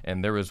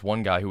 And there was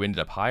one guy who ended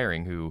up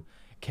hiring who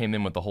came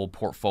in with the whole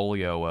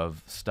portfolio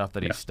of stuff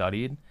that he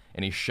studied.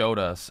 And he showed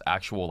us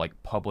actual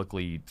like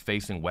publicly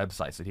facing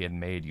websites that he had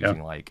made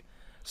using like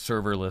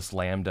serverless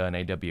Lambda and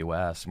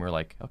AWS. And we were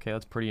like, okay,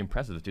 that's pretty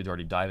impressive. This dude's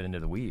already diving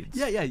into the weeds.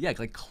 Yeah.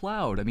 Like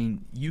cloud. I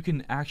mean, you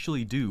can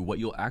actually do what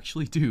you'll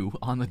actually do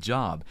on the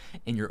job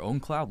in your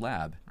own cloud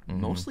lab,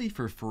 mostly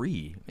for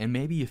free, and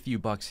maybe a few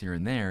bucks here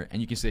and there.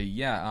 And you can say,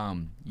 yeah,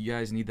 you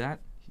guys need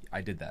that?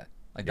 I did that.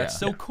 Like that's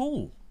so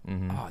cool.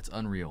 Oh, it's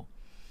unreal.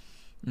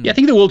 Yeah, I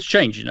think the world's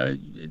changed.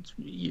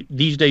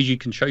 These days you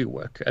can show your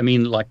work. I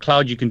mean, like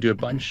cloud, you can do a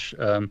bunch.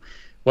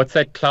 What's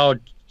that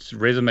cloud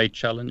resume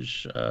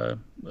challenge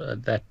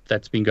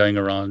that's been going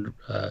around?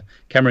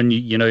 Cameron,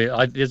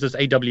 there's this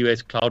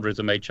AWS cloud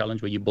resume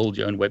challenge where you build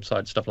your own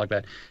website, stuff like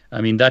that.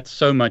 I mean, that's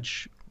so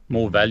much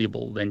more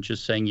valuable than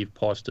just saying you've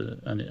passed a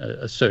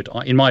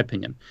cert, in my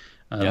opinion.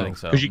 Yeah, I think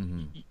so.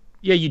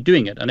 Yeah, you're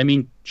doing it. And I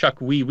mean,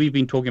 Chuck, we've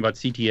been talking about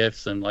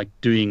CTFs and like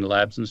doing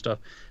labs and stuff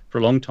for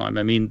a long time.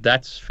 I mean,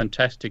 that's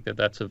fantastic that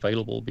that's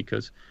available,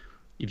 because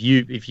if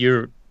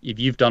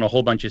you've done a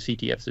whole bunch of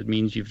CTFs, it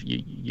means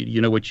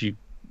you know what you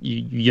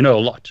know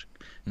a lot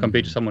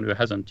compared to someone who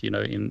hasn't, in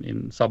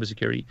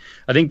cybersecurity.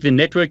 I think the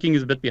networking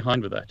is a bit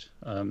behind with that.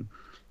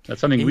 That's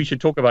something we should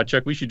talk about,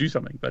 Chuck. We should do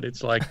something, but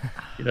it's like,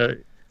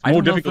 it's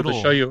more difficult to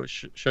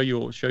show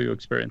your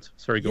experience.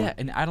 Sorry, go on. Yeah,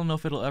 and I don't know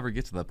if it'll ever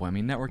get to that point. I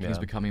mean, networking is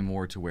becoming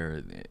more to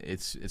where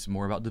it's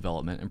more about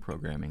development and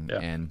programming,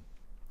 and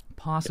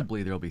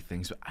possibly there'll be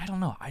things, but I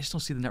don't know. I just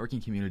don't see the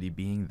networking community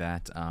being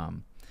that.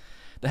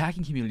 The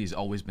hacking community has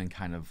always been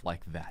kind of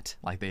like that.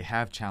 Like they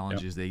have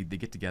challenges, they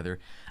get together.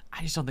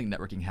 I just don't think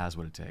networking has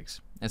what it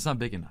takes. And it's not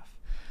big enough.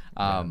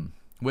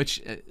 Which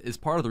is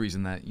part of the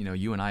reason that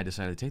you and I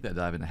decided to take that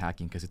dive into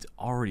hacking, because it's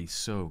already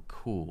so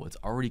cool. It's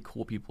already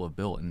cool people have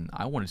built, and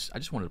I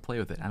just wanted to play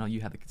with it. I know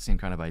you had the same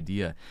kind of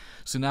idea.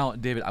 So now,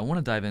 David, I want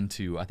to dive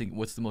into, I think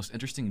what's the most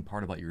interesting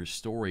part about your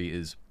story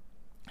is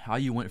how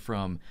you went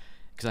from,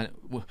 because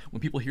when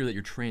people hear that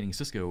you're training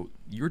Cisco,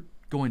 you're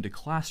going to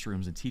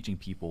classrooms and teaching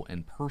people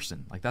in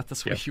person. Like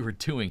that's what you were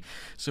doing.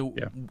 So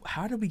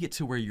how did we get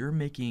to where you're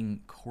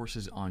making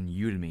courses on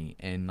Udemy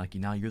and like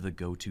now you're the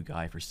go-to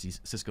guy for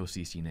Cisco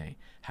CCNA?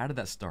 How did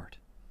that start?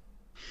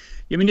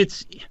 I mean,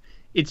 it's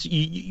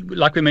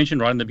like we mentioned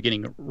right in the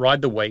beginning,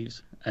 ride the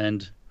waves.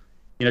 And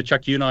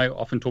Chuck, you and I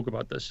often talk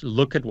about this.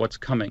 Look at what's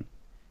coming.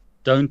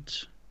 Don't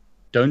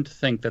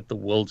think that the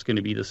world's going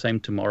to be the same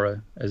tomorrow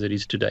as it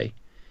is today.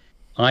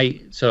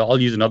 So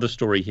I'll use another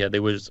story here.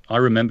 I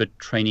remember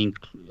training.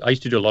 I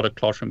used to do a lot of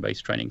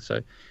classroom-based training.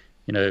 So,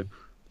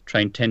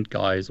 train 10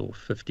 guys or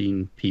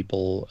 15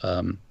 people,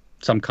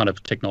 some kind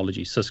of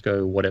technology,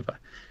 Cisco, whatever.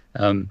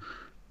 And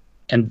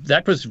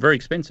that was very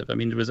expensive. I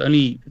mean, it was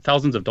only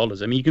thousands of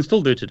dollars. I mean, you can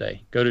still do it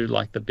today. Go to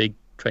like the big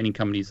training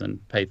companies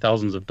and pay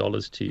thousands of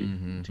dollars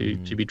to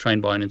be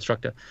trained by an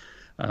instructor.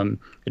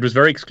 It was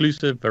very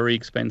exclusive, very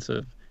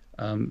expensive.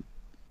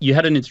 You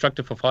had an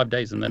instructor for 5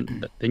 days, and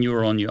then you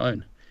were on your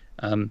own.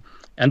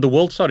 And the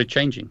world started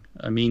changing.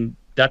 I mean,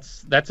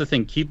 that's the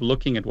thing. Keep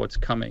looking at what's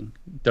coming.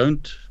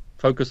 Don't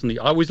focus on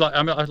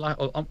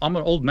I'm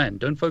an old man.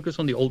 Don't focus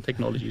on the old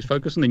technologies.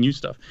 Focus on the new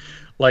stuff.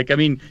 Like, I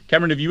mean,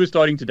 Cameron, if you were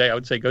starting today, I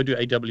would say go do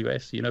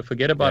AWS.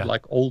 Forget about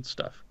like old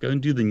stuff. Go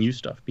and do the new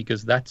stuff,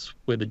 because that's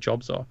where the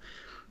jobs are.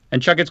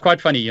 And Chuck, it's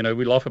quite funny.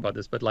 We laugh about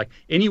this, but like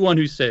anyone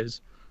who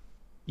says,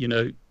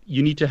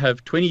 you need to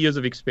have 20 years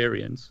of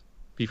experience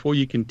before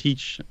you can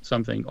teach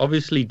something,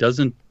 obviously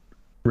doesn't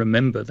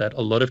remember that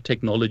a lot of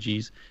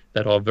technologies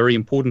that are very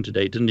important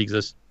today didn't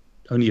exist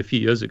only a few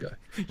years ago.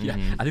 Yeah,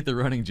 I think the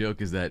running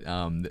joke is that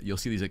you'll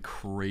see these like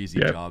crazy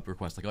job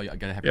requests, like, oh, you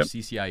gotta have your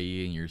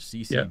CCIE and your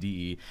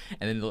CCDE,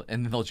 and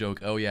then they'll joke,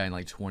 oh yeah, and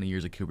like 20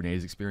 years of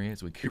Kubernetes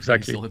experience, with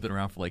Kubernetes still have been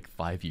around for like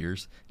 5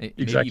 years,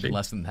 maybe even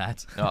less than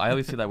that. No, I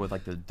always see that with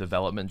like the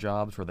development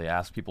jobs where they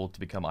ask people to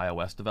become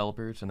iOS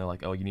developers, and they're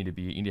like, oh, you need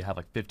to have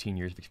like 15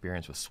 years of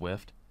experience with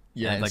Swift.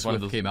 Yeah, and like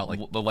Swift came out like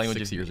the language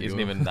 6 years isn't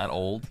ago. even that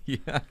old.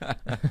 Yeah.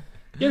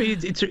 Yeah,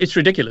 it's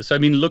ridiculous. I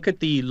mean, look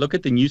at the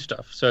new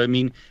stuff. So I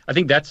mean, I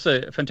think that's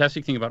a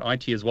fantastic thing about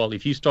IT as well.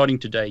 If you're starting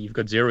today, you've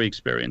got zero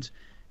experience.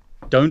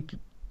 Don't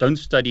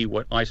study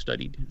what I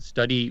studied.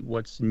 Study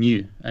what's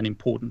new and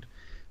important.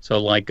 So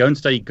like, go and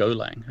study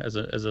Golang as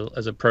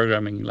a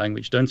programming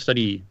language. Don't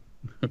study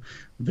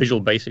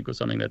Visual Basic or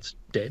something that's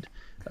dead.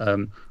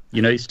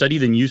 Study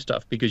the new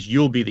stuff, because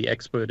you'll be the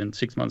expert in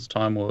 6 months'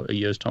 time, or a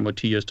year's time, or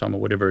 2 years' time, or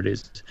whatever it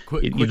is.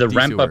 The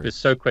ramp up is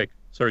so quick.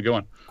 Sorry, go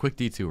on. Quick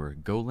detour.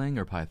 Golang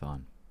or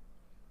Python?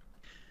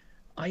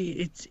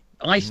 I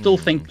still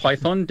think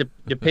Python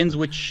depends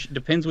which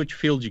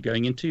field you're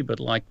going into, but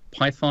like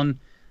Python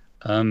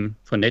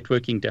for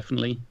networking,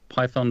 definitely.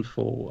 Python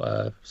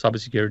for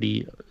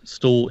cybersecurity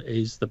still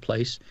is the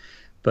place.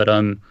 But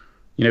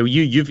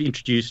you've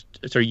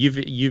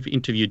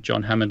interviewed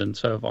John Hammond, and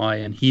so have I,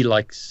 and he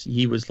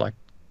was like,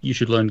 you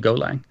should learn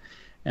Golang,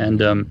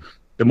 and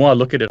the more I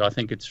look at it, I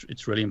think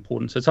it's really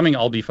important. So it's something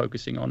I'll be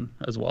focusing on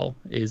as well.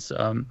 Is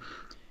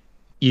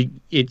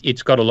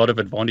it's got a lot of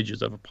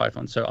advantages over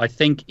Python. So I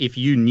think if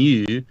you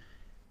knew,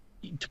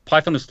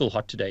 Python is still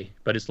hot today,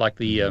 but it's like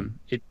the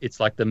it's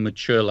like the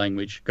mature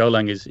language.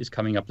 Golang is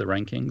coming up the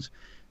rankings.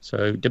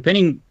 So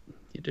depending,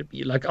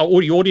 like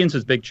your audience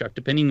is big, Chuck.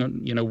 Depending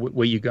on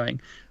where you're going.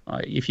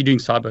 If you're doing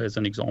cyber as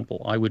an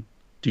example, I would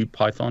do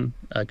Python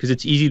because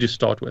it's easy to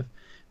start with,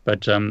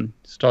 but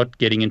start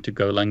getting into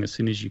Golang as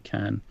soon as you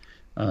can.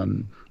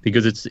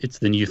 Because it's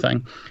the new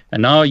thing.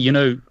 And now,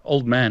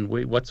 old man,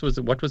 what was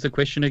the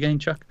question again,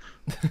 Chuck?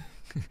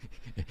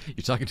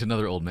 You're talking to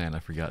another old man. I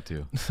forgot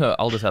to.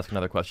 I'll just ask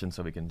another question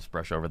so we can just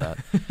brush over that.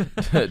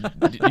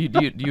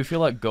 Do you feel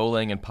like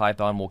Golang and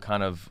Python will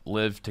kind of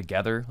live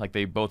together? Like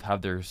they both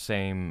have their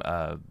same,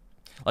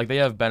 like they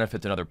have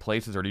benefits in other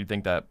places, or do you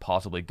think that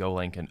possibly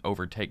Golang can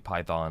overtake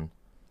Python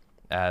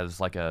as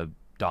like a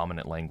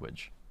dominant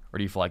language? Or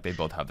do you feel like they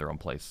both have their own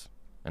place?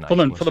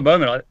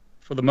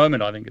 For the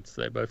moment, I think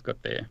they both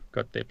got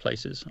their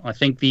places. I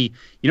think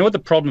what the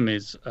problem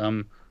is,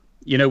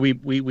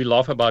 we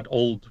laugh about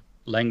old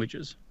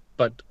languages,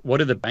 but what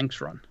do the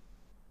banks run?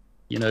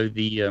 You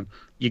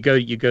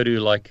go to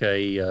like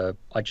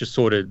I just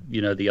saw it,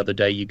 the other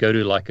day, you go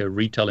to like a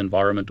retail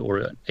environment or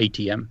an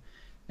ATM,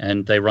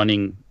 and they're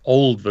running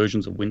old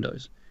versions of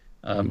Windows.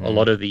 A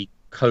lot of the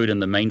code in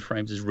the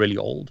mainframes is really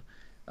old.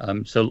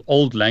 So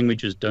old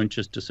languages don't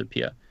just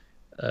disappear.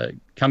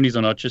 Companies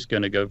are not just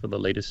going to go for the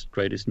latest,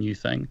 greatest new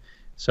thing.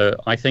 So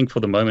I think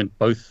for the moment,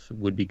 both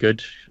would be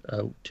good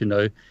to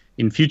know.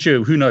 In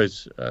future, who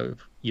knows?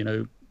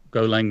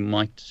 Golang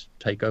might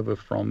take over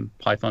from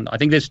Python. I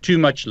think there's too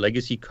much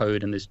legacy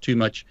code, and there's too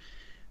much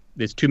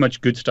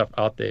good stuff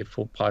out there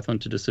for Python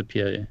to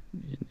disappear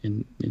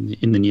in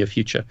the near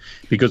future,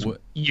 because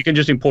you can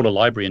just import a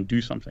library and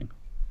do something.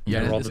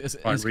 Yeah, it's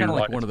kind of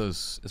like one of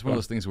those. It's one of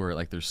those things where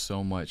like there's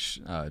so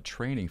much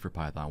training for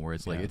Python, where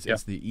it's like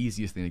it's the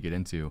easiest thing to get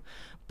into.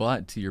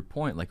 But to your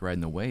point, like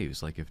riding the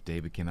waves, like if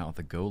David came out with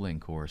a Golang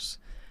course,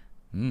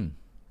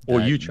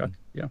 or you, Chuck,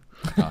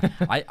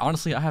 I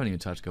honestly haven't even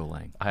touched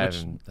Golang. I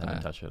haven't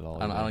touched it at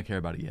all. I don't care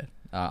about it yet.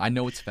 I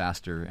know it's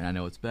faster and I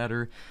know it's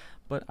better,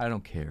 but I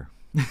don't care.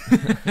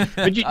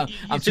 But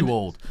I'm too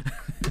old.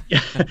 Yeah,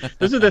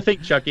 this is the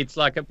thing, Chuck. It's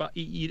like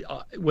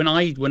when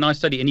I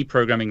study any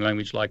programming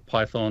language like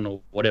Python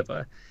or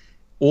whatever,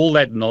 all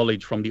that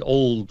knowledge from the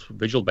old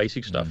Visual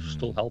Basic stuff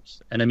still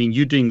helps. And I mean,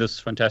 you're doing this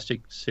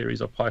fantastic series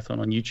of Python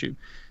on YouTube.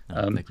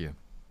 Thank you.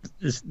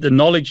 The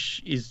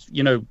knowledge is,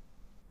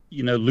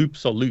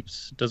 loops are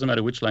loops. It doesn't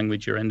matter which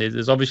language you're in.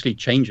 There's obviously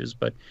changes,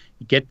 but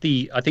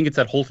I think it's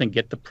that whole thing.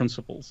 Get the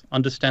principles.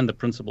 Understand the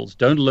principles.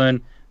 Don't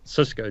learn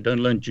Cisco, don't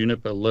learn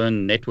Juniper,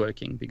 learn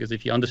networking, because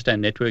if you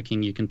understand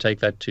networking, you can take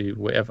that to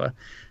wherever.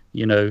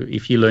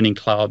 If you're learning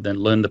cloud, then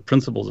learn the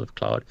principles of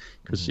cloud,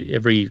 because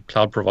every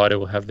cloud provider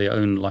will have their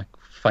own like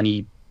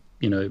funny,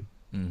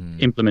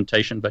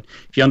 implementation. But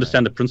if you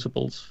understand the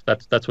principles,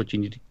 that's what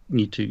you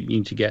need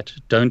to get.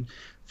 Don't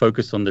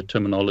focus on the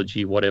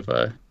terminology,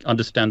 whatever.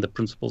 Understand the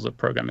principles of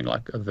programming,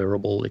 like a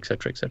variable,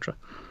 etc., etc.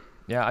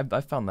 Yeah,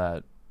 I found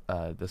that.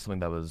 That's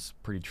something that was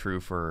pretty true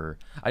for.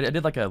 I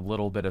did like a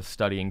little bit of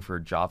studying for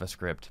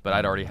JavaScript, but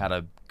I'd already had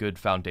a good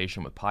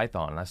foundation with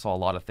Python, and I saw a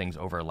lot of things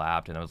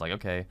overlapped, and I was like,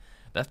 okay,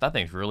 that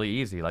thing's really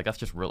easy. Like that's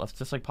just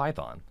like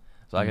Python.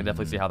 So I can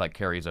definitely see how that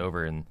carries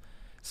over, and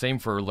same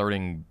for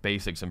learning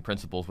basics and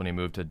principles when you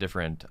move to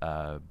different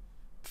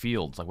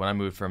fields. Like when I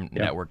moved from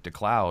network to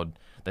cloud,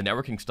 the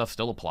networking stuff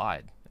still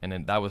applied, and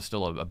then that was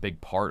still a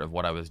big part of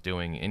what I was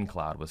doing in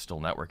cloud was still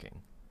networking,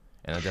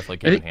 and it definitely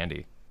came in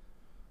handy.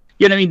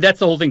 Yeah, I mean, that's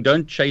the whole thing.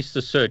 Don't chase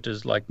the cert,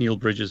 as like Neil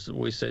Bridges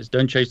always says.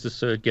 Don't chase the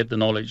cert, get the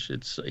knowledge.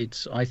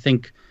 It's. I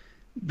think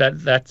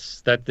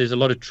that there's a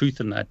lot of truth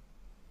in that.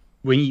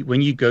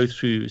 When you go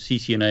through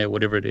CCNA or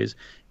whatever it is,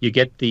 you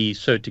get the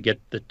cert to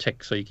get the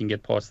tech, so you can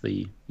get past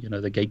the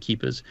the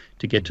gatekeepers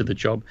to get to the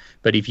job.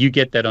 But if you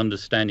get that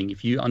understanding,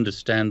 if you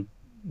understand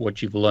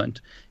what you've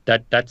learned,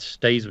 that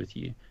stays with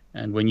you.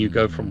 And when you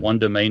go from one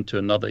domain to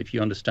another, if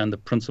you understand the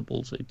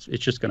principles, it's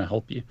just going to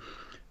help you.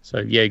 So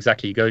yeah,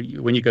 exactly.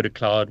 When you go to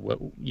cloud,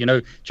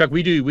 Chuck,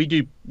 we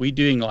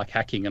doing like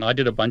hacking, and I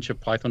did a bunch of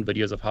Python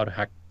videos of how to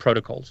hack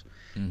protocols.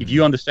 If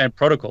you understand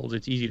protocols,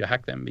 it's easy to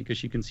hack them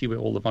because you can see where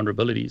all the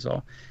vulnerabilities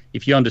are.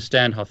 If you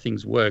understand how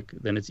things work,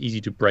 then it's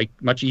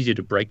much easier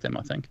to break them,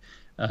 I think.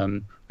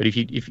 But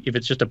if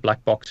it's just a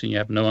black box and you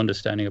have no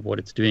understanding of what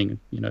it's doing,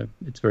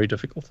 it's very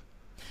difficult.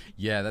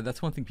 Yeah,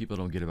 that's one thing people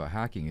don't get about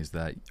hacking is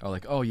that are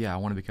like, oh yeah, I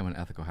want to become an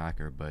ethical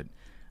hacker, but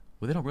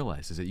what they don't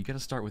realize is that you got to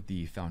start with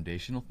the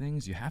foundational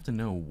things. You have to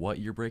know what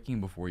you're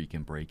breaking before you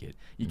can break it.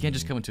 You can't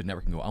just come into a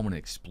network and go, I'm going to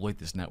exploit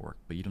this network,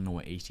 but you don't know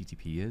what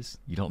HTTP is.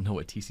 You don't know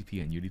what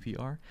TCP and UDP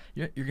are.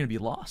 You're going to be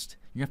lost.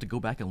 You have to go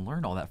back and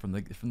learn all that from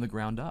the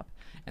ground up,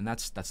 and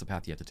that's the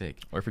path you have to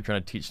take. Or if you're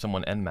trying to teach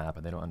someone Nmap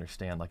and they don't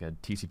understand like a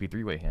TCP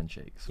three-way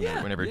handshake, so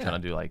whenever you're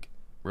trying to do like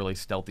really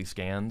stealthy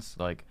scans,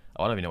 like,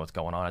 oh, I don't even know what's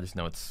going on. I just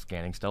know it's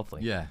scanning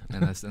stealthily. Yeah,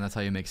 and that's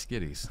how you make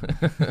skitties.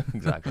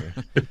 Exactly.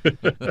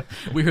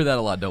 We hear that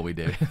a lot, don't we,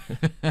 David?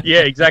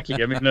 Yeah, exactly.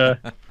 I mean,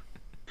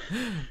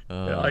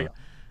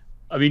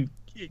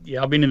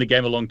 I've been in the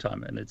game a long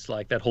time, and it's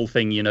like that whole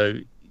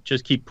thing.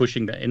 Just keep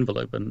pushing the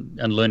envelope and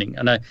learning.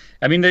 And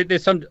I mean,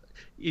 there's some.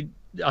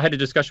 I had a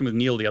discussion with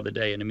Neil the other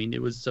day, and I mean,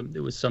 there was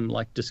some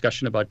like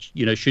discussion about,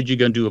 should you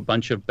go and do a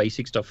bunch of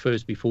basic stuff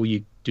first before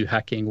you do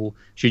hacking, or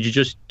should you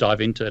just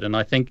dive into it? And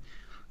I think,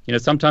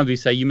 sometimes we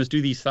say you must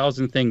do these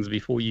 1,000 things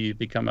before you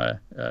become a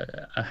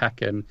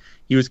hacker. And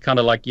he was kind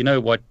of like,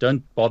 what?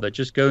 Don't bother.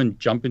 Just go and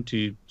jump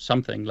into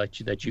something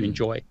that you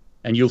enjoy,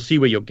 and you'll see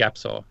where your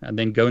gaps are, and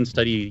then go and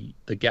study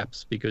the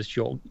gaps, because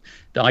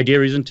the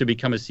idea isn't to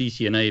become a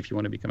CCNA if you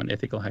want to become an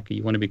ethical hacker.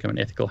 You want to become an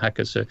ethical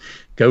hacker. So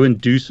go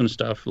and do some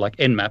stuff like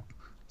Nmap,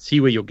 see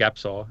where your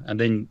gaps are, and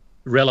then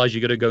realize you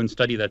got to go and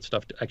study that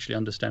stuff to actually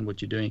understand what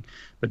you're doing.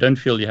 But don't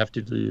feel you have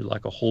to do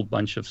like a whole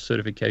bunch of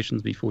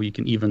certifications before you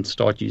can even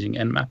start using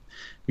Nmap,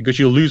 because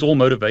you'll lose all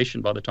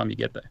motivation by the time you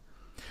get there.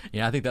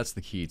 Yeah, I think that's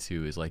the key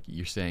too, is like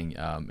you're saying,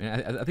 and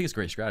I think it's a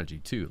great strategy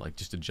too, like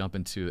just to jump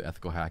into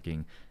ethical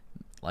hacking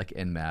like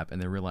Nmap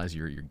and then realize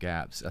your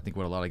gaps. I think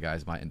what a lot of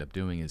guys might end up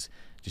doing is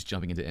just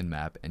jumping into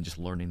Nmap and just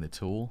learning the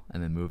tool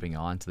and then moving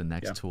on to the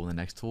next tool and the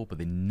next tool, but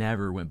they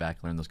never went back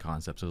and learned those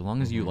concepts. So as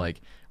long as you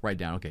like write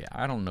down, okay,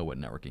 I don't know what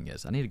networking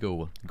is, I need to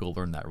go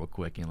learn that real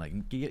quick and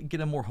like get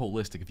a more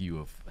holistic view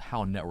of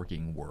how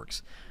networking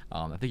works.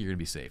 I think you're gonna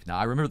be safe. Now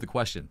I remember the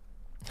question.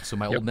 So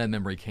my old man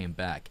memory came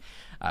back.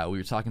 We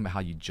were talking about how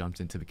you jumped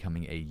into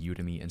becoming a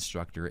Udemy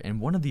instructor, and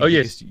one of the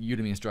biggest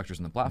Udemy instructors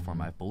on the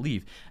platform, I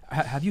believe.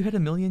 Have you hit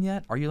 1 million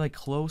yet? Are you like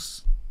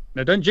close?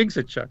 No, don't jinx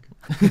it, Chuck.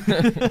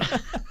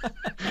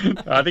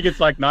 I think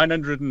it's like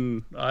 900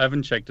 and I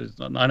haven't checked. It's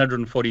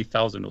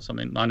 940,000 or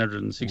something,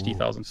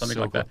 960,000, something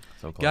so like that.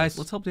 So close. Guys,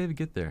 let's help David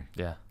get there.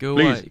 Yeah, go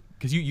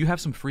because you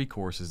have some free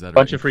courses that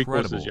bunch are of free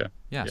incredible. courses,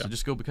 yeah. So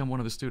just go become one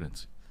of the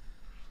students.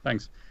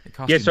 Thanks.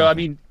 Yeah, so nothing. I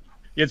mean.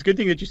 Yeah, it's a good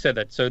thing that you said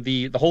that. So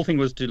the whole thing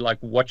was to like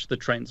watch the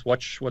trends,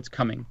 watch what's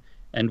coming.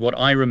 And what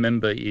I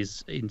remember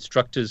is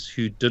instructors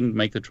who didn't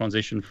make the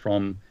transition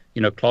from,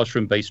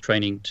 classroom-based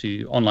training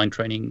to online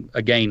training,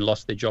 again,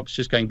 lost their jobs.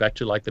 Just going back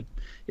to like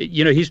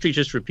history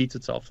just repeats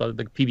itself. So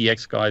the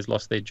PBX guys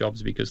lost their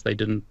jobs because they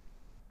didn't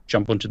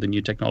jump onto the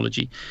new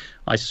technology.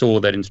 I saw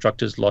that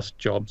instructors lost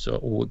jobs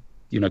or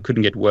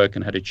couldn't get work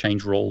and had to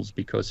change roles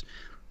because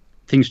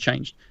things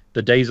changed.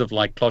 The days of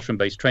like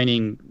classroom-based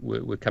training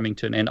were coming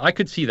to an end. I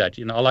could see that.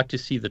 I like to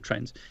see the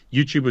trends.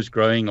 YouTube was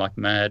growing like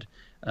mad.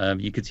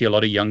 You could see a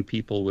lot of young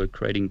people were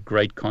creating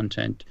great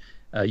content.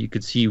 You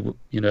could see,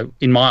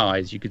 in my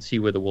eyes, you could see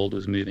where the world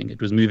was moving.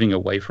 It was moving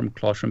away from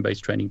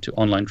classroom-based training to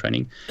online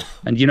training.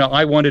 And,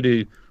 I wanted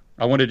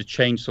to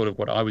change sort of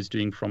what I was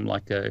doing from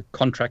like a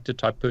contractor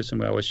type person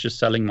where I was just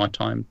selling my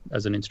time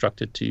as an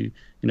instructor to,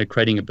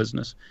 creating a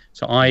business.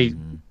 So I,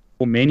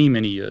 for many,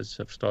 many years,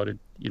 have started,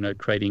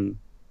 creating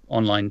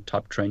online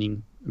type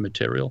training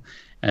material.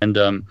 And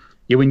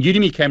when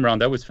Udemy came around,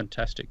 that was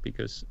fantastic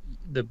because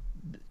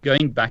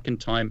going back in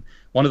time,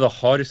 one of the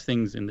hardest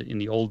things in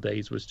the old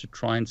days was to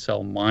try and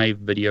sell my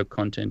video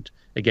content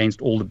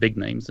against all the big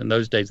names. In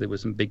those days, there were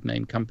some big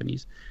name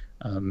companies.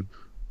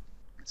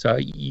 So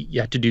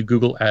you had to do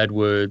Google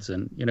AdWords,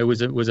 and it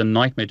was a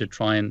nightmare to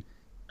try and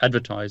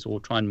advertise or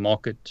try and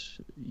market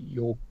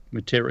your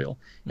material.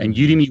 And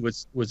Udemy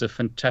was a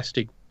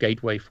fantastic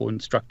gateway for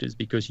instructors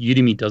because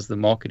Udemy does the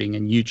marketing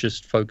and you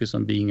just focus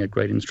on being a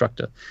great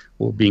instructor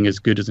or being as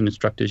good as an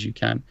instructor as you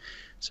can.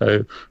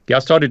 So I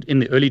started in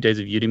the early days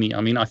of Udemy.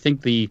 I mean, I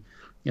think the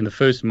In the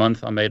first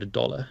month, I made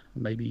 $1,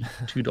 maybe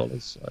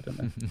 $2. I don't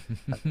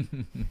know.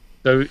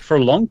 So for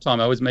a long time,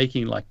 I was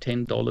making like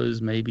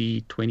 $10,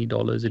 maybe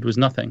 $20. It was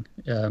nothing,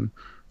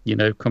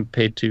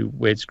 compared to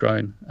where it's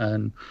grown.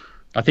 And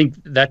I think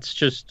that's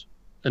just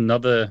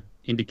another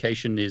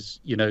indication is,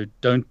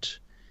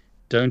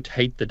 don't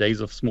hate the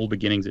days of small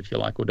beginnings, if you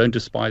like, or don't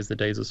despise the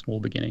days of small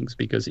beginnings,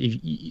 because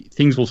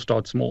things will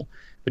start small,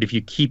 but if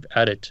you keep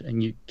at it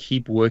and you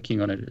keep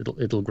working on it,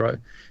 it'll grow.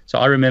 So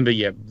I remember,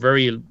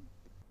 very,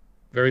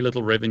 very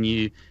little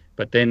revenue,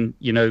 but then,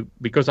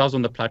 because I was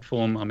on the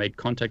platform, I made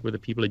contact with the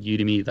people at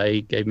Udemy.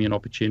 They gave me an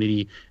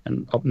opportunity,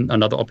 and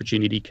another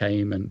opportunity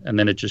came, and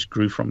then it just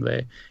grew from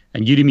there.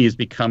 And Udemy has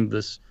become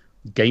this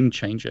game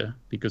changer,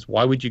 because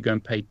why would you go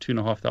and pay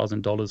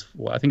 $2,500?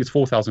 Well, I think it's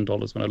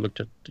 $4,000 when I looked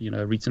at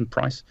a recent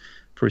price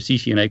for a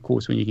CCNA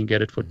course when you can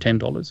get it for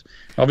 $10.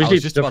 Obviously, I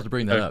was just about to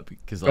bring that up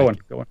because go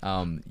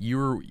on.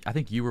 I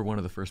think you were one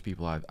of the first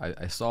people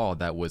I saw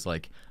that was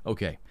like,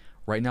 okay,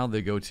 right now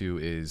the go-to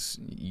is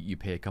you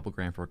pay a couple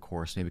grand for a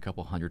course, maybe a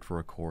couple hundred for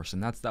a course,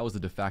 and that was the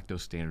de facto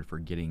standard for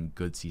getting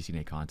good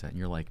CCNA content. And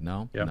you're like,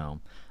 no,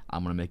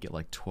 I'm gonna make it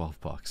like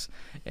 $12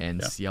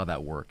 and see how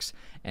that works.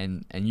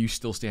 And you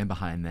still stand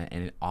behind that,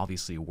 and it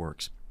obviously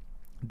works.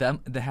 That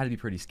had to be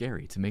pretty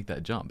scary to make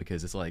that jump,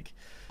 because it's like,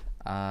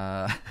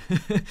 and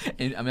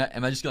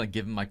am I just gonna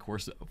give him my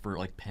course for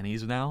like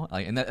pennies now?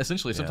 Like, and that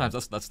essentially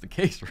sometimes that's the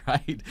case,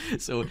 right?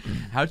 So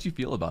how did you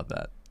feel about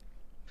that?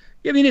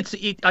 Yeah, I mean,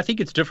 I think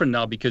it's different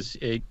now because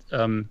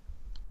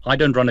I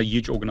don't run a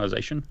huge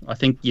organization. I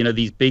think,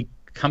 these big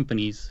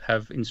companies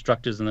have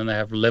instructors, and then they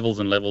have levels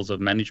and levels of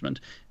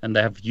management, and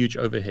they have huge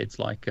overheads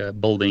like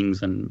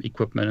buildings and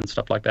equipment and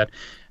stuff like that.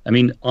 I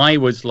mean, I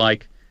was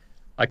like,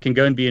 I can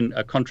go and be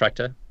a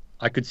contractor.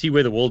 I could see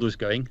where the world was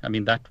going. I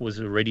mean, that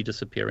was already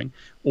disappearing.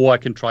 Or I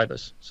can try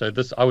this. So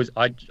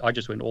I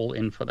just went all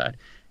in for that.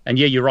 And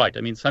yeah, you're right.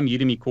 I mean, some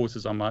Udemy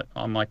courses I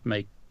might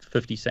make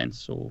 50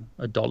 cents or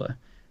 $1.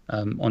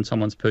 On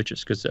someone's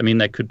purchase, because I mean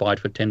they could buy it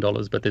for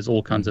 $10, but there's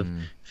all kinds of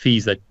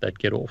fees that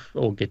get off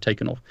or get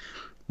taken off.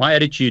 My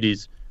attitude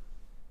is,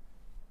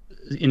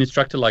 an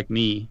instructor like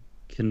me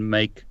can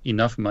make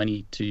enough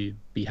money to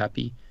be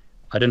happy.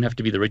 I don't have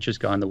to be the richest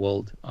guy in the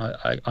world.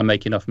 I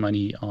make enough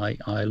money.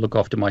 I look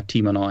after my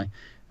team, and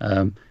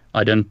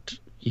I don't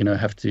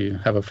have to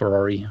have a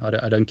Ferrari.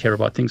 I don't care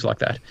about things like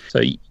that.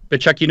 So, but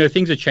Chuck,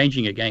 things are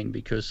changing again,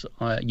 because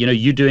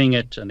you're doing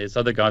it, and there's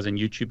other guys on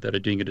YouTube that are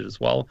doing it as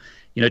well.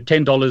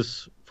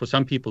 $10 for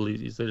some people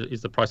is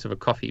the price of a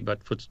coffee, but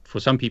for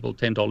some people,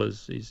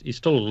 $10 is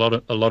still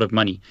a lot of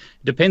money.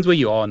 It depends where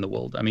you are in the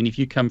world. I mean, if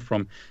you come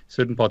from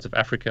certain parts of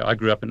Africa, I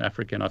grew up in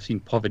Africa, and I've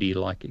seen poverty,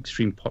 like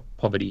extreme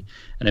poverty,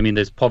 and I mean,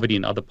 there's poverty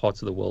in other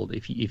parts of the world.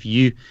 If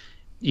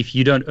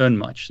you don't earn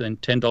much, then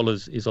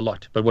 $10 is a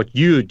lot. But what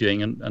you're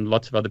doing, and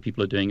lots of other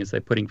people are doing, is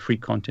they're putting free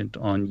content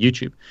on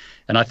YouTube.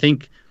 And I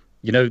think,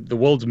 the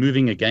world's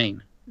moving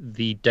again.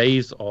 The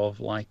days of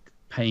like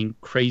paying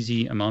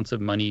crazy amounts of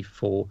money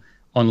for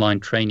online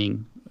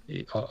training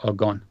are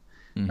gone.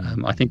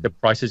 I think the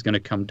price is going to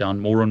come down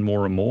more and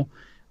more and more.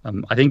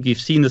 I think you've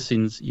seen this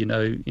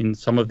in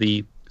some of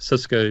the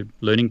Cisco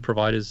learning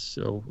providers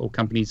or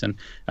companies. And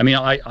I mean,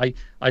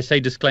 I say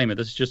disclaimer,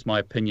 this is just my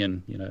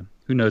opinion.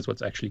 Who knows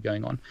what's actually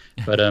going on.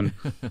 But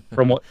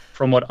from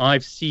what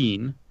I've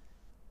seen,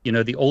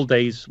 the old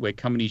days where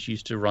companies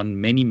used to run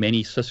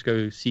many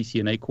Cisco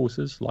CCNA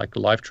courses, like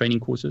live training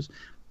courses,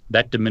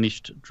 that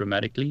diminished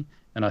dramatically.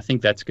 And I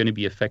think that's going to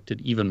be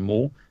affected even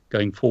more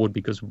going forward,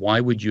 because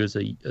why would you, as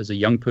a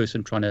young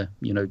person trying to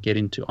get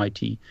into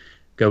IT,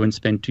 go and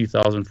spend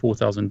 $2,000,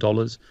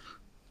 $4,000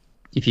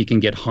 if you can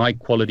get high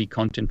quality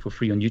content for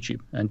free on YouTube?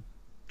 And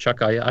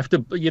Chuck, I have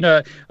to,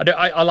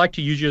 I like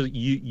to use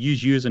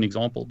you as an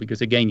example,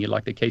 because again, you're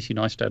like the Casey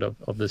Neistat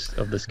of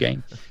this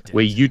game,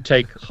 where you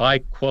take high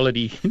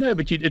quality,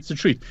 but it's the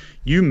truth.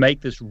 You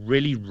make this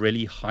really,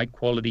 really high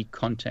quality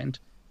content,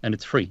 and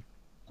it's free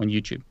on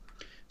YouTube.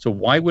 So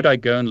why would I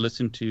go and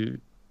listen to,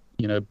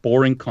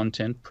 boring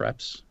content,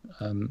 perhaps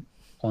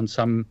on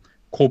some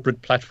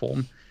corporate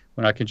platform,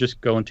 when I can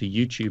just go onto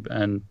YouTube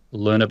and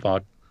learn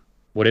about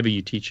whatever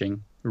you're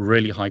teaching,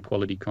 really high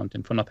quality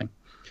content for nothing?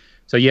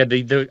 So yeah,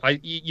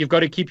 you've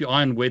got to keep your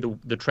eye on where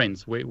the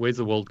trends, where's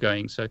the world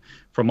going. So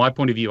from my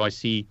point of view, I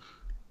see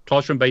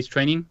classroom-based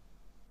training,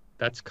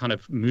 that's kind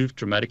of moved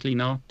dramatically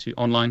now to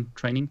online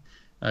training.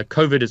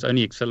 COVID has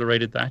only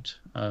accelerated that.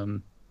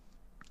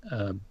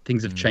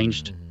 Things have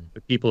changed.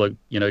 People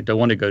are, don't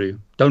want to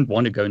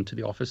go into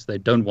the office. They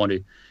don't want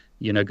to,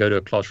 go to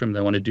a classroom.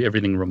 They want to do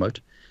everything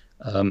remote.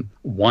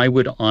 Why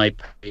would I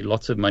pay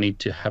lots of money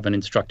to have an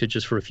instructor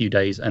just for a few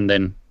days, and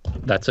then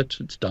that's it,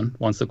 it's done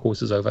once the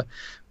course is over?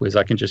 Whereas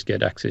I can just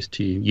get access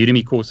to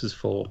Udemy courses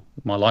for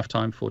my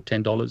lifetime for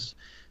 $10,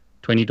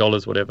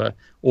 $20, whatever.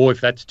 Or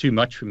if that's too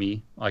much for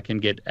me, I can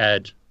get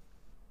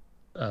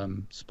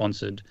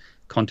sponsored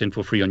content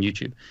for free on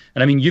YouTube.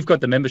 And I mean, you've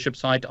got the membership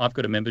site, I've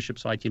got a membership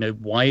site.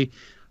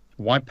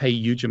 Why pay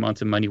huge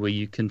amounts of money where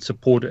you can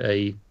support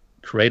a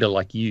creator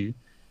like you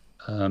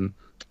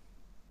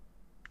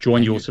join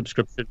And your you-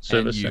 subscription And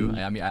service. you,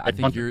 I mean, I get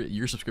think content.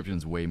 your subscription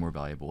is way more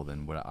valuable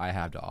than what I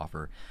have to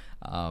offer.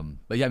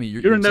 But yeah, I mean,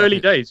 You're in the early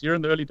exactly- days. You're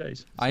in the early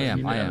days. I So, am.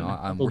 you know, I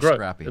am. It'll We're grow.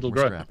 scrappy. It'll We're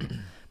grow. scrappy.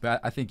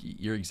 But I think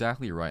you're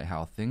exactly right.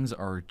 How things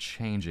are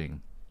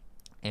changing,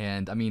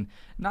 and I mean,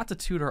 not to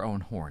toot our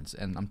own horns,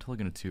 and I'm totally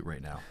going to toot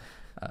right now.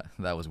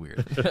 That was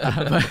weird.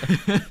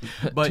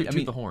 But Toot I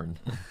mean, the horn.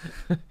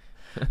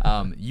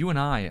 you and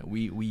I,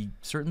 we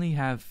certainly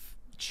have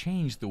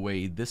changed the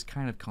way this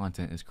kind of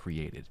content is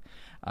created.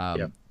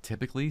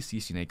 Typically,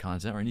 CCNA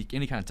content or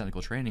any kind of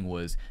technical training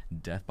was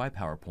death by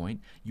PowerPoint.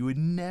 You would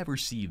never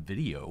see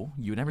video.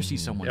 You would never see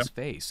someone's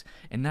face.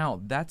 And now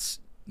that's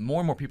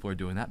more and more people are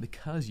doing that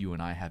because you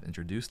and I have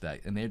introduced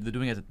that, and they're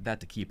doing that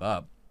to keep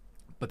up.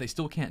 But they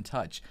still can't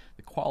touch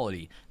the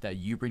quality that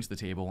you bring to the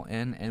table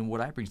and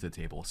what I bring to the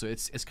table. So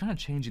it's kind of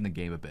changing the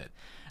game a bit.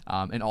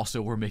 And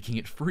also we're making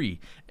it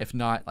free, if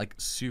not like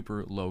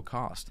super low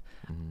cost.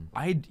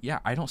 I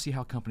don't see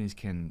how companies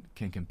can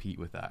compete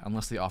with that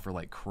unless they offer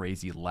like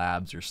crazy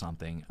labs or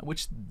something.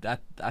 Which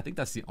I think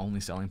that's the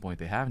only selling point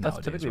they have nowadays.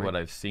 That's typically right? what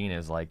I've seen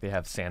is like they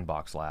have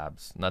sandbox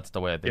labs, and that's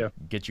the way they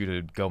get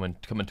you to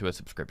come into a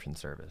subscription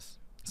service.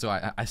 So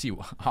I see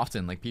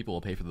often like people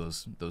will pay for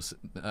those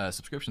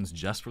subscriptions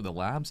just for the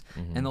labs,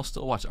 and they'll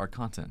still watch our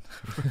content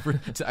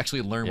to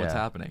actually learn what's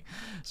happening.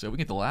 So if we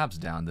get the labs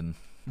down, then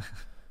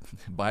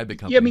buy a big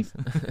company. Yeah,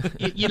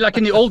 I mean, you like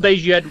in the old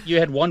days, you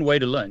had one way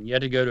to learn. You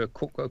had to go to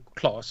a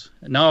class.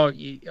 Now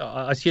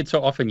I see it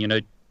so often. You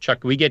know,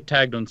 Chuck, we get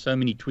tagged on so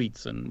many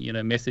tweets and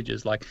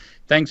messages like,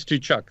 "Thanks to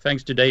Chuck,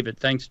 thanks to David,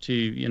 thanks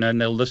to,"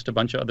 and they'll list a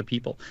bunch of other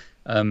people.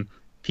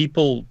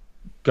 People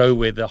go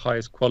where the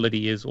highest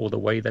quality is or the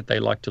way that they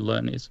like to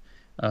learn is.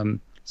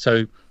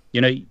 So,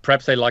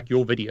 perhaps they like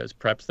your videos,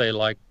 perhaps they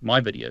like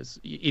my videos.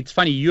 It's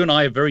funny, you and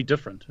I are very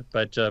different,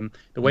 but the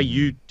way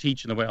you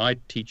teach and the way I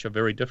teach are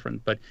very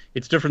different, but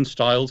it's different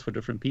styles for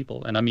different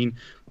people. And I mean,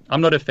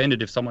 I'm not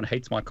offended if someone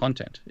hates my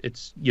content.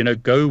 It's,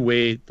 go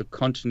where the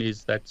content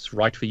is that's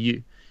right for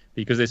you,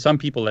 because there's some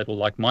people that will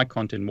like my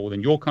content more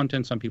than your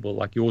content. Some people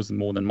like yours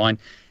more than mine.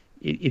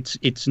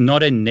 It's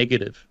not a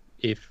negative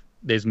if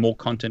there's more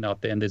content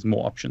out there and there's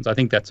more options. I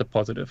think that's a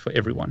positive for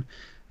everyone.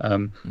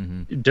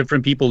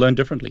 Different people learn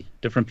differently.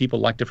 Different people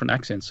like different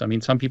accents. I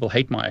mean, some people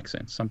hate my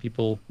accents. Some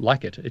people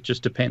like it. It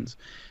just depends.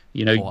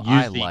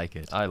 I like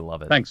it. I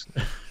love it. Thanks.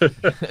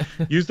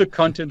 Use the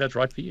content that's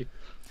right for you.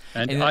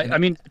 And I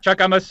mean, Chuck,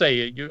 I must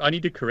say, I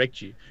need to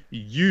correct you.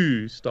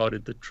 You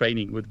started the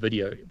training with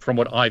video, from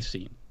what I've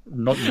seen,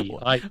 not me.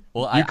 I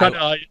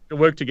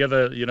worked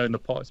together, in the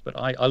past, but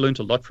I learned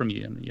a lot from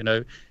you,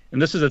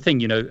 and this is the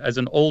thing, as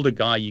an older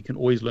guy, you can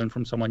always learn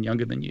from someone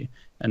younger than you.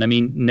 And I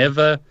mean,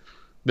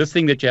 this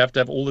thing that you have to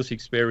have all this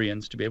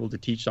experience to be able to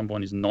teach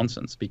someone is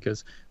nonsense,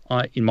 because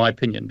in my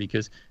opinion,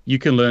 because you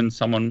can learn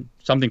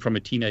something from a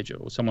teenager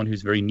or someone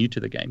who's very new to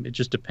the game. It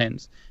just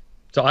depends.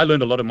 So I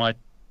learned a lot of my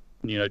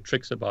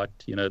tricks about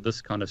this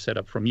kind of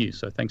setup from you,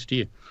 so thanks to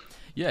you.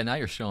 Yeah, now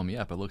you're showing me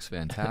up. It looks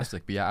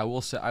fantastic. But yeah, I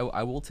will say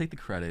I will take the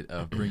credit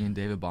of bringing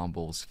David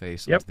Bombal's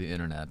face onto the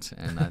internet,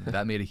 and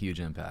that made a huge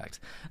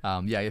impact.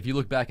 If you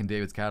look back in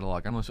David's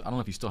catalog, I don't know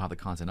if you still have the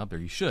content up there.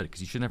 You should,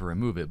 because you should never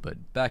remove it.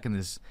 But back in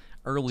his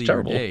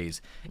earlier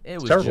days, it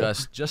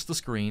was just the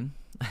screen.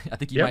 I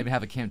think you might even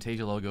have a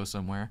Camtasia logo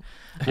somewhere.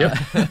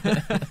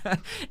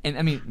 And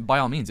I mean, by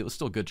all means, it was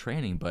still good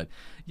training, but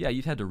yeah,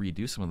 you've had to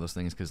redo some of those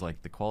things because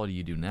like the quality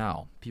you do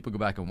now, people go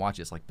back and watch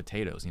it, it's like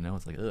potatoes,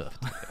 it's like ugh.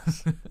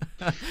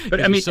 But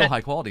I mean, it's so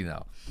high quality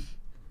now.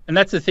 And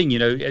that's the thing,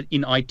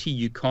 in IT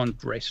you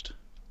can't rest.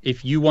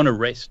 If you want to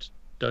rest,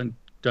 don't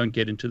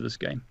get into this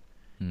game.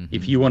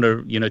 If you want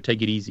to,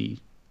 take it easy,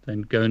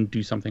 then go and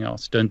do something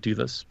else. Don't do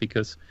this,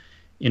 because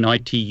in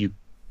IT you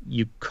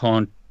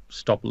can't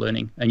stop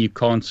learning and you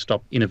can't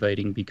stop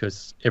innovating,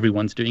 because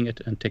everyone's doing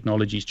it and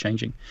technology is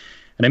changing.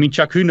 And I mean,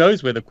 Chuck, who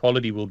knows where the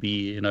quality will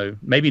be?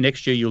 Maybe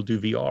next year you'll do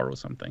VR or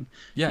something.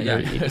 Yeah.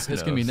 It's going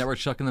to be Network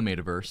Chuck in the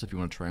Metaverse. If you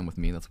want to train with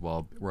me, that's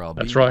where I'll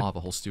be. That's right. I'll have a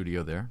whole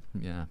studio there.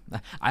 Yeah.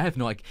 I have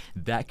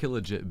that could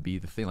legit be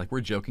the thing. Like,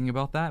 we're joking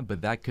about that,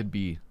 but that could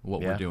be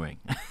what we're doing.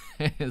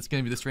 It's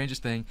going to be the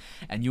strangest thing,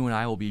 and you and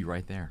I will be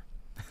right there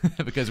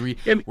because we're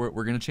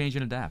going to change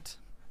and adapt.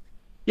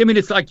 Yeah, I mean,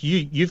 it's like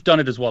you've done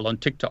it as well on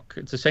TikTok.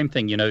 It's the same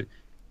thing,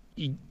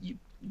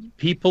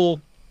 people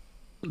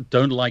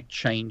don't like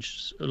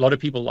change. A lot of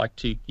people like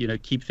to,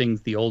 keep things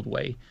the old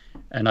way.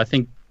 And I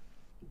think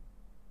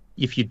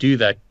if you do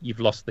that, you've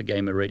lost the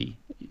game already.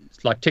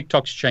 It's like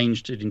TikTok's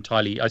changed it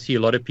entirely. I see a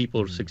lot of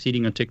people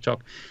succeeding on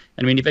TikTok.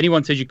 And I mean, if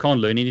anyone says you can't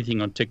learn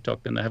anything on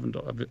TikTok, then they haven't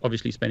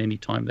obviously spent any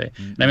time there.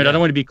 And I mean, I don't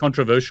want to be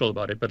controversial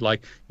about it, but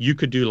like you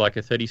could do like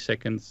a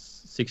 30-second,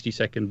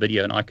 60-second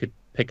video, and I could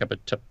pick up a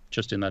tip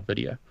just in that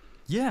video.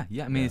 Yeah.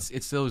 I mean,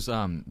 it's those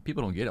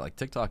people don't get it. Like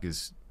TikTok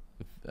is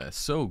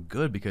so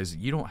good because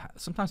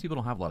sometimes people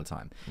don't have a lot of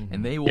time,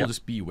 and they will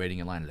just be waiting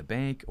in line at a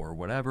bank or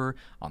whatever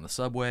on the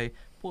subway.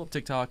 Pull up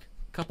TikTok,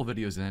 a couple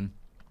videos in.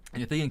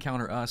 And if they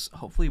encounter us,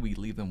 hopefully we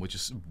leave them with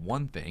just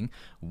one thing,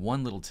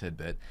 one little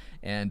tidbit.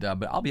 And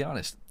but I'll be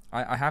honest,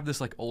 I have this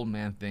like old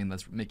man thing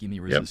that's making me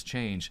resist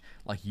change,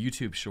 like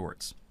YouTube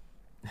Shorts.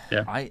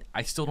 Yeah.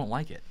 I still don't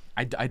like it.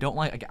 I don't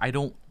like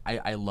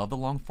I love the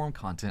long form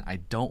content. I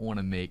don't want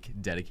to make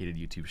dedicated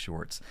YouTube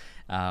Shorts,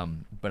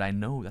 but I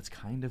know that's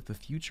kind of the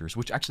future.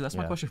 Which actually, that's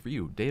my question for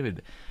you,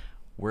 David.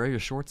 Where are your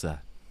shorts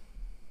at?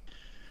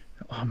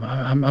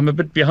 I'm a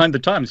bit behind the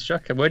times,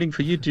 Chuck. I'm waiting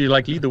for you to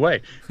like lead the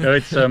way. No,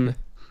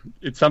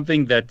 it's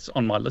something that's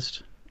on my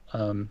list.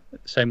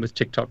 Same with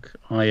TikTok.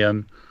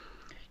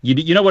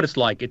 You know what it's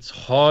like. It's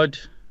hard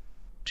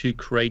to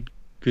create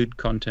good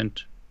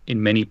content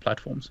in many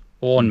platforms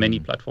or on many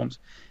platforms,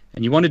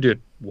 and you want to do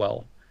it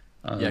well.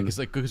 Because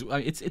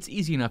it's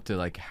easy enough to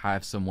like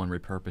have someone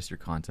repurpose your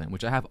content,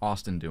 which I have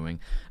Austin doing,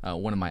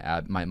 one of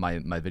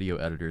my video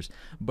editors.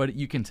 But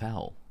you can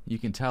tell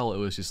it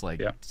was just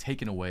like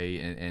taken away,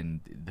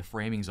 and the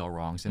framing's all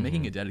wrong. So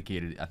making it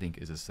dedicated, I think,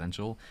 is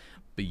essential.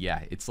 But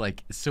yeah, it's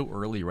like it's so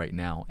early right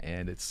now,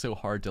 and it's so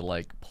hard to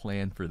like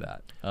plan for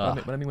that.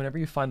 But I mean, whenever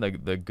you find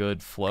the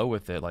good flow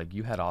with it, like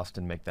you had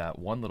Austin make that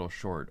one little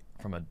short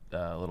from a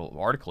little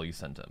article you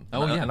sent him.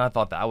 And I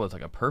thought that was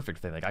like a perfect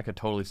thing. Like I could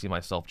totally see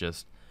myself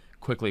just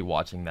quickly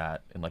watching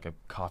that in like a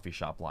coffee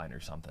shop line or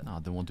something. Oh,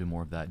 then we'll do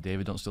more of that.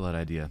 David, don't steal that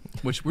idea.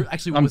 Which we're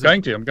actually I'm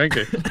going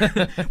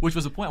to. Which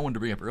was a point I wanted to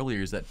bring up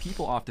earlier, is that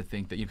people often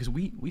think that, because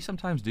we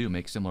sometimes do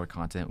make similar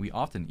content. We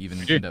often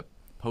even end up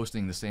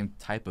posting the same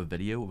type of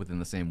video within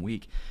the same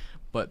week.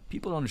 But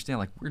people don't understand,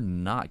 like, we're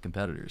not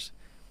competitors.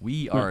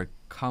 We are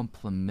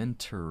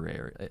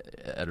complementary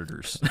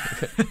editors.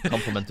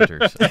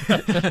 Complementators.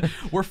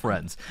 We're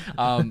friends.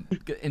 And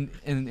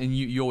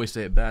you always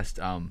say it best.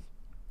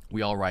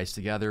 We all rise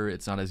together.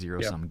 It's not a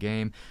zero-sum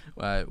game.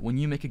 When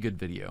you make a good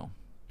video,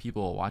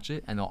 people will watch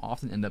it, and they'll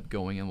often end up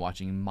going and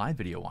watching my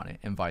video on it,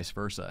 and vice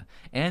versa.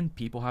 And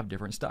people have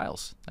different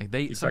styles. Like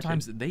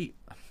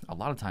a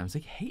lot of times they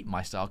hate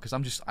my style because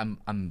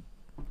I'm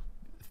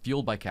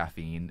fueled by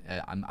caffeine.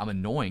 I'm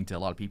annoying to a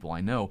lot of people I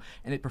know,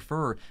 and they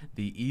prefer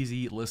the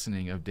easy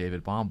listening of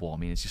David Bombal. I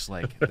mean, it's just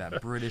like that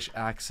British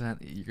accent.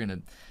 You're gonna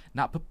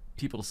not put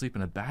people to sleep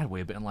in a bad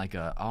way, but in like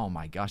oh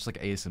my gosh,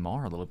 like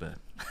ASMR a little bit.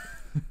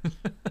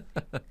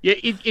 Yeah,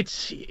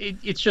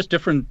 it's just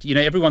different. You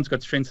know, everyone's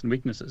got strengths and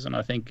weaknesses, and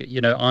I think,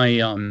 you know,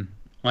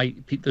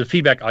 the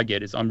feedback I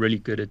get is I'm really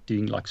good at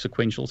doing like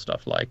sequential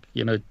stuff, like,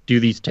 you know, do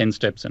these 10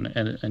 steps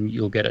and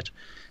you'll get it.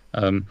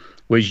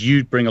 Whereas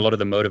you bring a lot of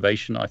the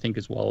motivation, I think,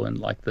 as well, and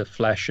like the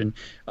flash. And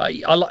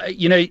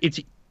you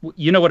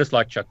know what it's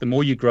like, Chuck. The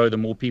more you grow, the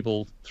more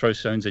people throw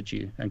stones at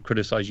you and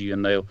criticize you,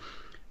 and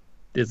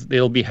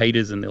there'll be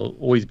haters, and there'll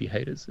always be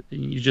haters.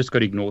 You just got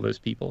to ignore those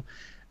people.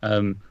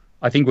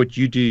 I think what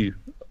you do,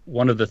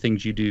 one of the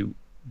things you do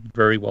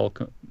very well,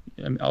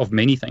 of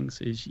many things,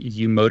 is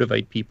you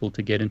motivate people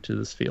to get into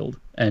this field.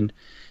 And,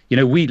 you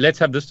know, let's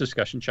have this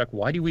discussion, Chuck.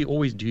 Why do we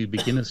always do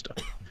beginner stuff?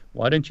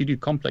 Why don't you do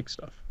complex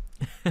stuff?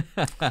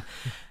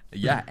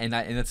 Yeah, and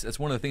that's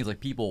one of the things, like,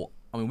 people,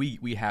 I mean,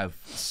 we have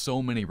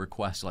so many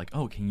requests, like,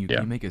 oh, can you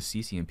make a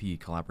CCNP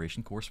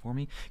collaboration course for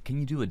me? Can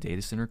you do a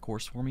data center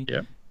course for me?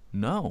 Yeah.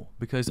 No,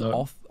 because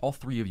all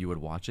three of you would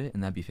watch it,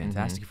 and that'd be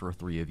fantastic for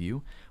three of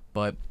you.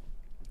 But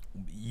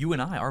you and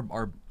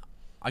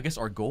I guess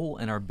our goal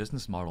and our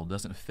business model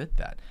doesn't fit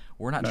that.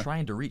 We're not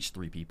trying to reach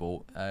three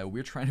people.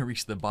 We're trying to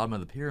reach the bottom of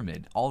the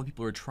pyramid. All the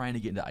people are trying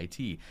to get into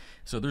IT.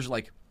 So there's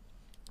like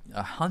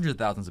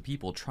 100,000 of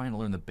people trying to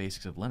learn the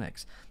basics of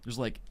Linux. There's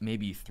like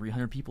maybe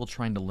 300 people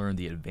trying to learn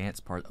the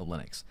advanced part of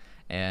Linux.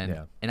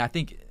 And I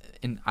think,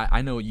 and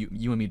I know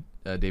you and me,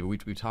 David,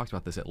 we talked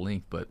about this at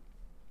length, but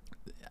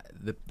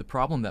the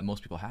problem that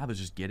most people have is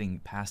just getting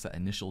past that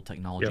initial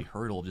technology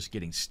hurdle of just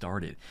getting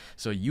started.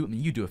 So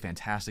you do a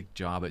fantastic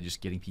job at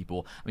just getting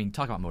people. I mean,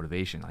 talk about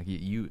motivation. Like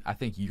I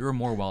think you're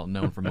more well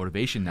known for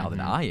motivation now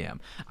than I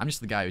am. I'm just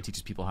the guy who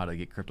teaches people how to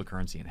get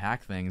cryptocurrency and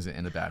hack things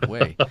in a bad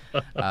way.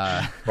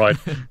 Right.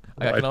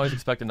 I can always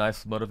expect a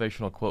nice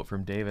motivational quote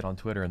from David on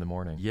Twitter in the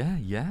morning.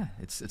 Yeah.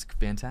 It's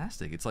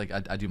fantastic. It's like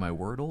I do my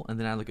Wordle, and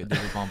then I look at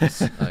David Bombal's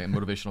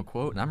motivational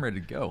quote, and I'm ready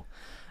to go.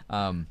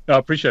 I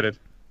appreciate it.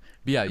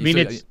 But yeah, I mean,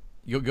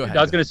 go ahead.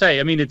 I was going to say,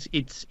 I mean,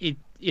 it's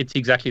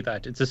exactly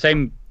that. It's the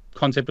same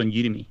concept on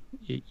Udemy.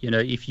 You know,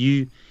 if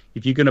you're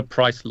going to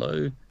price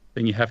low,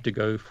 then you have to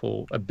go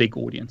for a big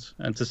audience.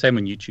 And it's the same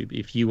on YouTube.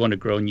 If you want to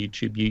grow on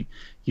YouTube,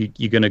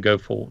 you're going to go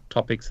for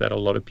topics that a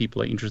lot of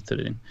people are interested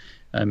in.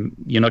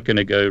 You're not going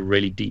to go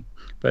really deep.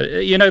 But,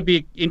 you know, it'd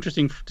be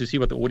interesting to see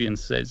what the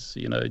audience says.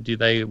 You know, do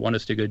they want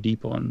us to go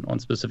deep on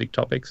specific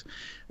topics?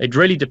 It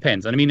really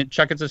depends. And I mean,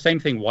 Chuck, it's the same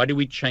thing. Why do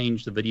we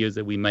change the videos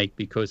that we make?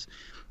 Because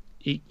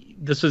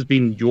this has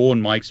been your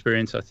and my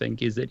experience, I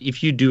think, is that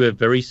if you do a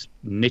very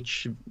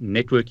niche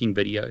networking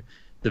video,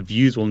 the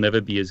views will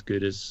never be as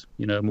good as,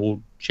 you know, a more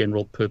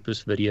general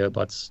purpose video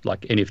about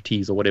like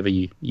NFTs or whatever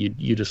you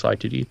decide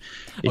to do.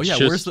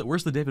 It's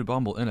where's the David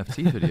Bombal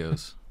NFT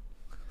videos?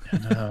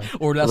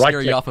 Or did I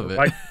scare you off of it?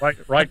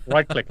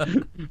 Right click.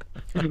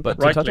 But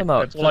to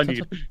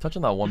touch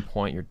on that one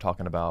point you're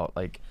talking about,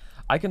 like,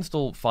 I can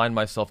still find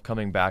myself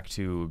coming back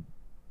to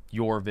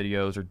your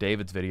videos or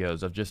David's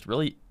videos of just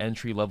really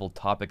entry-level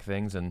topic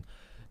things, and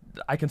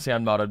I can say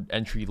I'm not an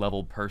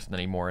entry-level person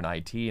anymore in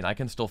IT, and I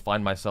can still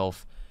find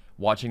myself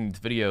watching these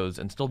videos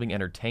and still being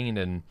entertained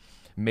and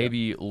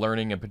maybe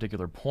learning a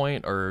particular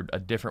point or a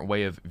different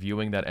way of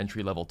viewing that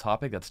entry-level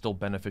topic that's still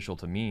beneficial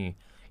to me,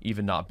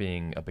 even not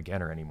being a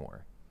beginner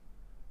anymore.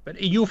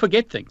 But you'll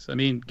forget things. I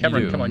mean,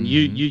 Cameron, come on,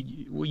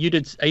 you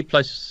did A+,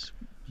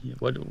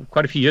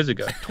 quite a few years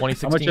ago.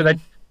 2016. How much of that?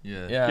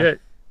 Yeah.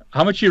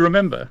 How much you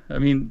remember? I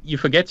mean, you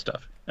forget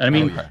stuff. I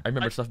mean, I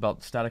remember stuff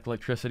about static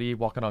electricity,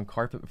 walking on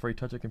carpet before you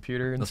touch a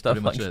computer, and That's stuff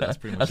pretty like much it.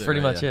 that. That's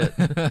pretty much it.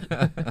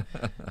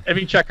 I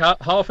mean, Chuck, how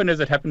often has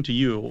it happened to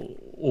you,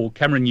 or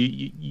Cameron,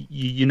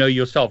 you know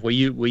yourself, where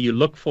you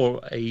look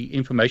for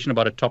information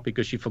about a topic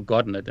because you've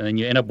forgotten it, and then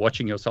you end up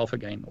watching yourself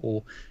again,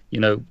 or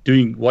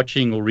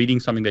watching or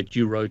reading something that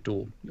you wrote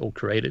or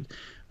created,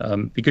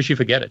 because you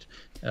forget it.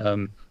 I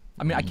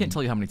mean, I can't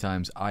tell you how many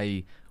times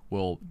I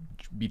will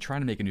be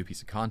trying to make a new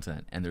piece of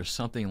content, and there's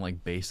something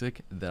like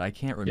basic that I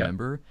can't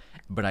remember,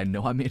 but I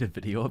know I made a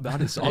video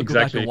about it, so I'll go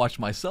back and watch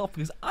myself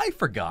because I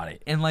forgot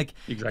it. And like,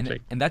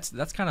 and that's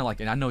kind of like,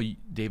 and I know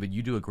David,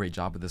 you do a great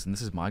job with this, and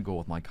this is my goal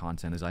with my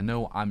content is I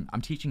know I'm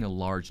teaching a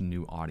large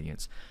new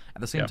audience.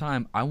 At the same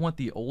time, I want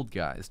the old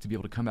guys to be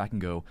able to come back and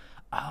go,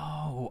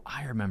 oh,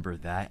 I remember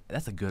that.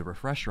 That's a good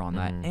refresher on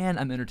that, and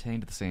I'm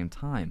entertained at the same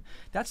time.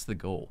 That's the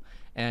goal.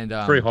 And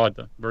very hard,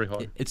 though. Very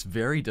hard. It's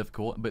very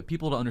difficult, but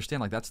people to understand,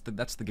 like that's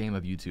the game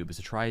of YouTube, is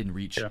to try and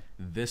reach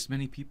this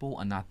many people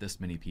and not this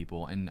many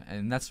people,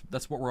 and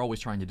that's what we're always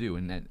trying to do.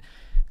 And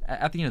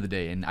at the end of the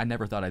day, and I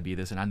never thought I'd be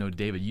this, and I know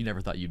David, you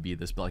never thought you'd be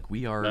this, but like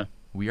we are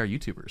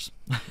YouTubers,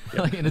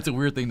 like, and it's a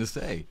weird thing to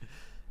say.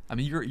 I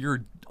mean,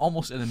 you're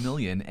almost at 1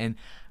 million, and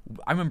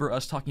I remember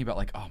us talking about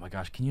like, oh my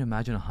gosh, can you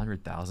imagine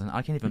 100,000?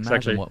 I can't even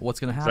imagine what's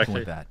going to happen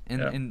with that.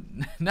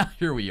 And now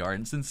here we are,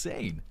 and it's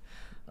insane.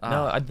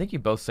 No, I think you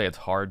both say it's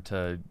hard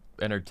to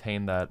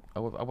entertain that.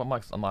 I'm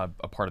not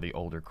a part of the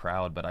older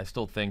crowd, but I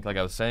still think, like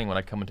I was saying, when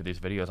I come into these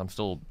videos, I'm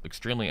still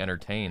extremely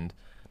entertained.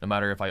 No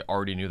matter if I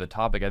already knew the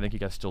topic, I think you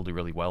guys still do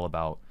really well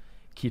about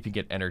keeping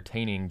it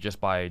entertaining just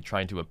by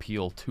trying to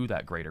appeal to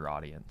that greater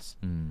audience.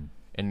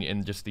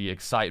 And just the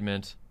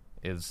excitement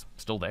is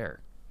still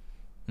there.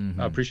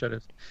 I appreciate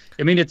it.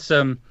 I mean, it's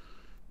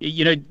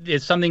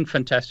there's something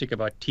fantastic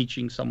about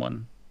teaching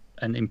someone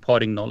and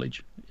imparting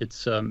knowledge.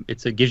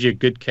 It gives you a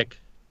good kick.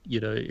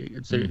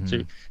 It's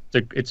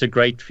a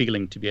great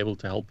feeling to be able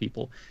to help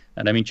people.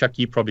 And I mean, Chuck,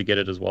 you probably get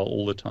it as well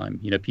all the time.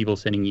 People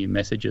sending you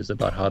messages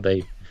about how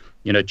they,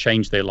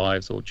 change their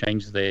lives or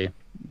change the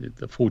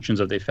fortunes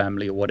of their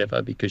family or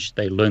whatever because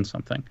they learned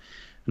something.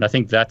 And I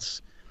think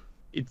that's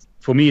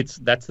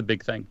the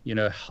big thing.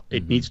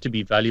 It needs to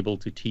be valuable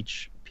to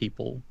teach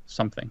people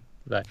something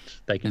that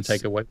they can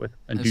take away with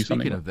and do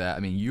something. Speaking of that, I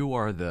mean,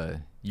 you're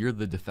the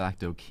de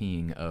facto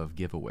king of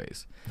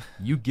giveaways.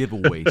 You give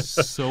away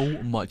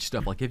so much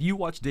stuff. Like if you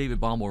watch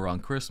David Bombal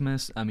around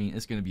Christmas, I mean,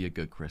 it's going to be a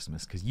good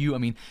Christmas because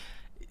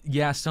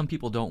some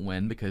people don't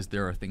win because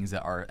there are things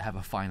that have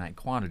a finite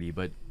quantity,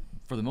 but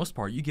for the most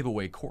part, you give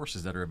away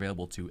courses that are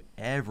available to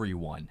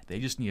everyone. They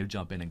just need to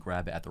jump in and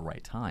grab it at the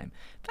right time.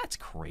 That's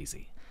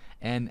crazy.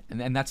 And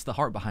that's the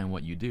heart behind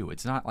what you do.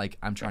 It's not like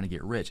I'm trying to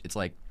get rich. It's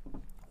like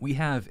we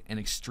have an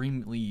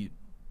extremely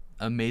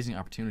amazing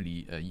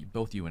opportunity,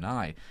 both you and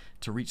I,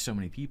 to reach so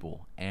many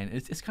people, and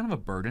it's kind of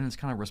a burden, it's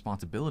kind of a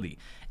responsibility,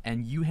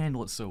 and you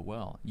handle it so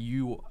well.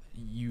 You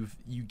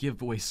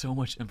give away so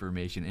much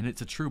information, and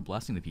it's a true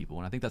blessing to people.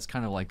 And I think that's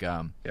kind of like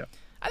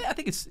I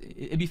think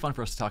it'd be fun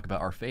for us to talk about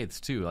our faiths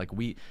too. Like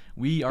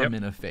we are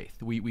men of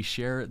faith. We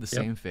share the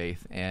same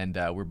faith, and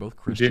we're both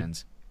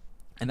Christians.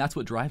 And that's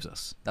what drives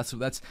us.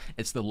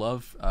 It's the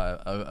love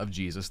of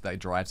Jesus that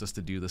drives us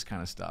to do this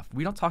kind of stuff.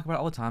 We don't talk about it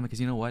all the time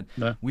because you know what?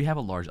 No. We have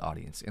a large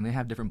audience, and they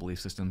have different belief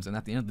systems. And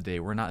at the end of the day,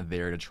 we're not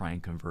there to try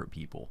and convert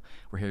people.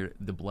 We're here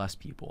to bless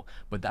people.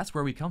 But that's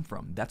where we come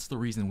from. That's the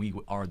reason we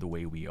are the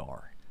way we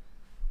are.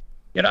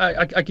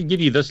 I can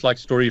give you this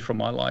story from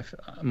my life.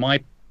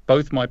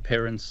 Both my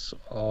parents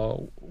are,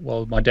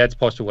 my dad's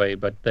passed away,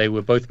 but they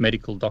were both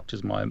medical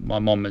doctors. My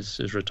mom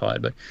is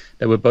retired, but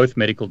they were both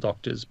medical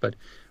doctors. But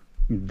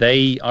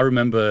I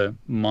remember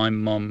my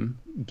mom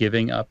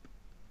giving up,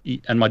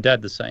 and my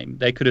dad the same.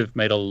 They could have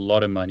made a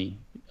lot of money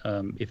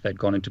if they'd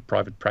gone into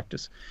private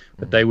practice,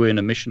 but they were in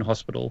a mission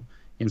hospital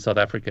in South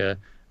Africa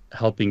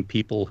helping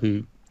people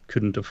who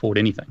couldn't afford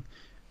anything.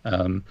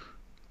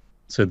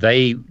 So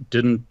they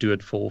didn't do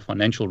it for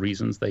financial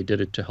reasons. They did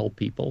it to help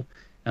people.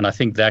 And I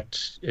think that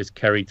is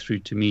carried through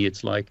to me.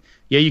 It's like,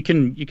 you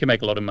can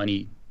make a lot of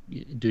money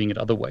doing it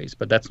other ways,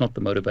 but that's not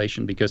the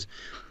motivation, because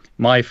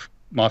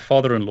my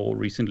father-in-law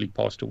recently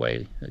passed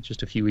away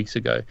just a few weeks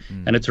ago.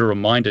 And it's a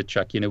reminder,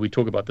 Chuck, we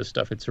talk about this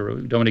stuff. We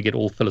don't want to get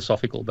all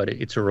philosophical, but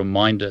it's a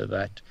reminder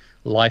that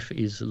life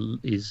is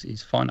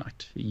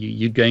finite.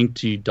 You're going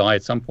to die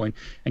at some point.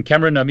 And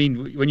Cameron, I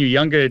mean, when you're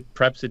younger,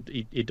 perhaps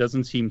it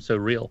doesn't seem so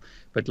real,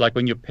 but like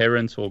when your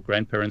parents or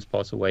grandparents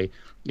pass away,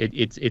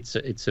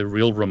 it's a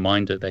real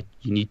reminder that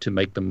you need to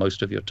make the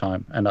most of your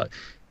time. And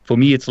for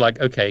me, it's like,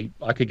 okay,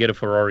 I could get a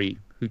Ferrari,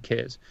 who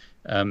cares?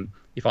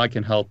 If I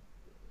can help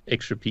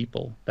extra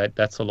people,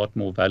 that's a lot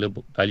more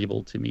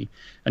valuable to me.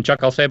 And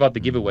Chuck, I'll say about the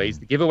giveaways.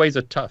 The giveaways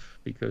are tough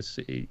because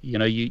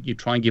you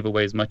try and give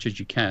away as much as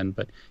you can,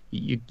 but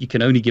you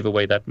can only give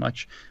away that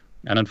much.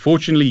 And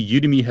unfortunately,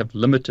 Udemy have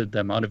limited the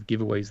amount of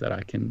giveaways that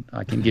I can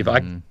give.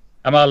 Am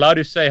I allowed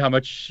to say how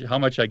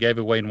much I gave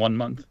away in 1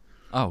 month?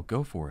 Oh,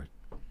 go for it.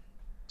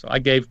 So I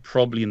gave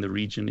probably in the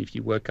region, if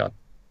you work out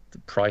the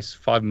price,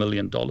 $5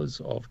 million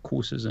of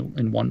courses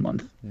in 1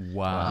 month.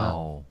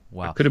 Wow.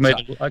 I could have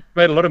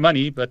made a lot of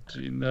money, but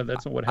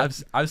that's not what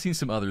happened. I've seen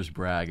some others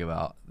brag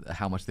about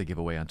how much they give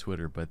away on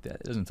Twitter, but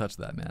it doesn't touch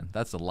that, man.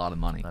 That's a lot of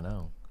money. I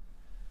know.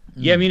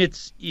 Yeah, I mean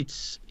it's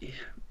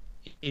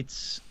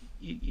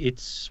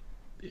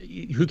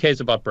who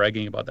cares about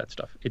bragging about that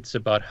stuff? It's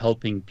about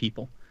helping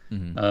people.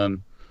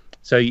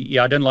 So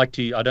yeah, I don't like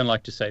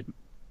to say it,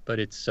 but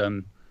it's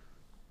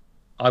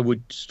I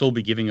would still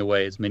be giving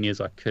away as many as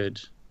I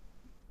could,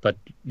 but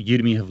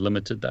Udemy have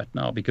limited that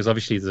now because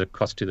obviously there's a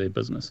cost to their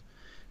business.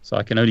 So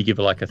I can only give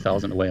like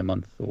 1,000 away a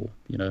month, or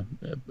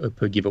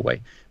per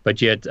giveaway. But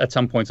yeah, at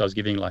some points I was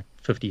giving like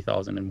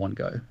 50,000 in one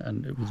go,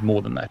 and it was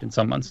more than that in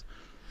some months.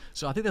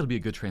 So I think that'll be a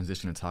good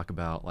transition to talk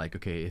about, like,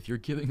 okay, if you're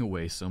giving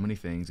away so many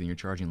things and you're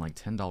charging like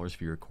 $10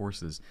 for your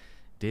courses,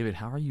 David,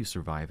 how are you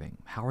surviving?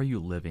 How are you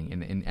living?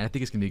 And I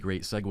think it's going to be a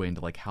great segue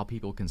into like how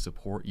people can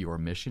support your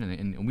mission.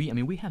 And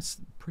we have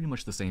pretty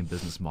much the same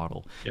business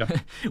model. Yeah.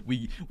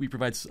 we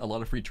provide a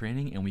lot of free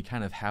training, and we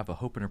kind of have a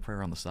hope and a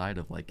prayer on the side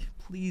of like,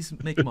 please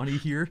make money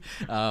here.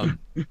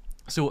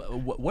 So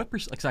what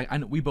percent? Like, I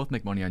know we both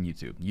make money on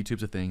YouTube.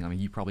 YouTube's a thing. I mean,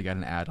 you probably got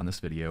an ad on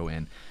this video,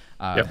 and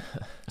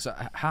so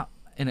how?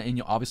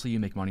 And obviously you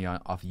make money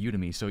off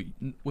Udemy. So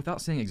without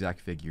saying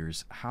exact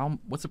figures,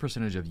 what's the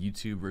percentage of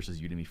YouTube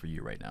versus Udemy for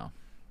you right now?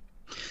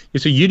 Yeah,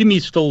 so Udemy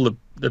is still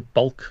the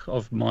bulk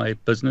of my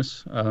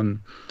business.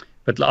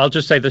 But I'll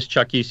just say this,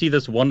 Chuck. You see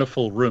this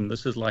wonderful room.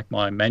 This is like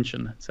my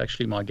mansion. It's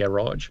actually my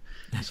garage.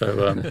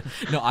 So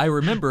no, I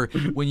remember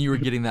when you were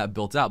getting that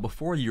built out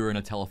before you were in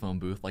a telephone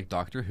booth like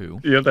Doctor Who.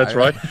 Yeah, that's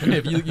right.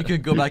 If you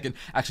can go back and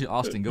actually,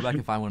 Austin, go back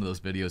and find one of those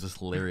videos. It's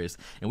hilarious.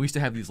 And we used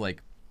to have these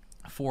like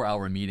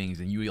 4-hour meetings,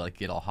 and you like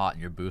get all hot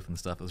in your booth and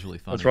stuff. It was really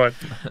funny. That's right.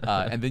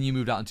 And then you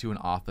moved out into an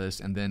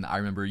office, and then I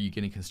remember you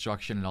getting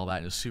construction and all that,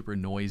 and it was super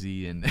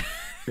noisy, and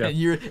and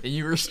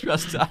you were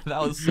stressed out.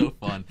 That was so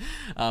fun.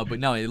 But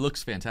no, it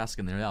looks fantastic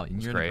in there now.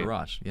 And you're in the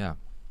garage. Yeah.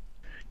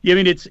 Yeah, I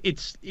mean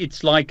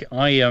it's like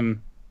I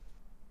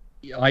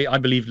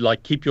believe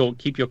like keep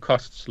your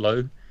costs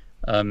low,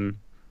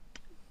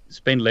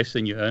 spend less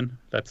than you earn.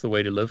 That's the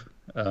way to live.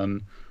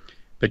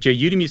 But yeah,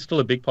 Udemy is still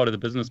a big part of the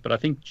business, but I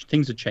think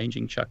things are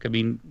changing, Chuck. I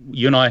mean,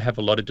 you and I have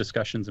a lot of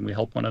discussions and we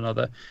help one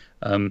another.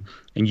 And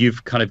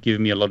you've kind of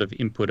given me a lot of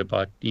input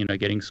about,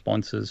 getting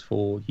sponsors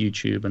for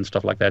YouTube and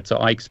stuff like that. So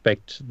I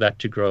expect that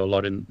to grow a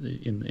lot in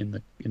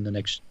the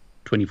next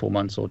 24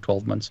 months or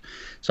 12 months.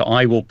 So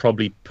I will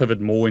probably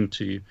pivot more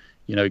into,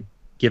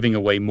 giving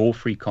away more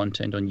free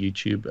content on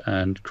YouTube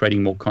and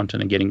creating more content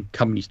and getting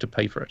companies to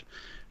pay for it.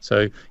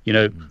 So,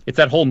 it's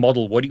that whole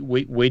model.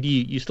 Where do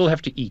you still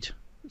have to eat?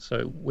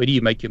 So where do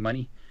you make your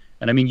money?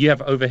 And I mean, you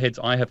have overheads,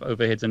 I have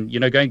overheads. And,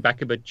 going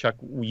back a bit, Chuck,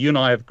 you and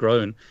I have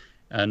grown.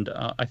 And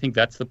I think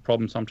that's the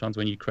problem sometimes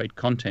when you create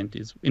content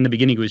is in the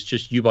beginning, it was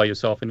just you by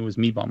yourself and it was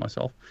me by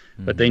myself.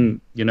 Mm-hmm. But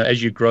then,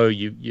 as you grow,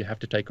 you have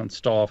to take on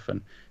staff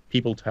and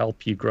people to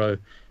help you grow.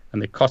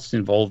 And the costs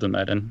involved in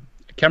that. And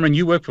Cameron,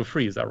 you work for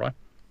free, is that right?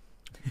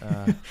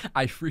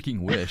 I freaking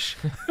wish.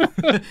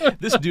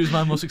 This dude's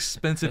my most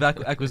expensive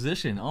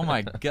acquisition. Oh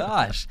my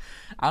gosh,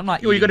 I'm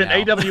not. Well, you got an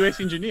AWS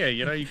engineer.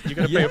 You got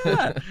to pay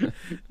for it.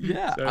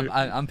 Yeah, so.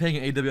 I'm paying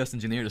an AWS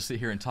engineer to sit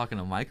here and talk in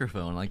a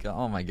microphone. Like,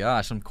 oh my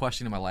gosh, I'm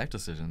questioning my life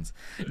decisions.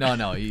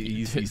 No,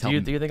 he's do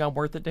you think I'm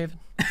worth it, David?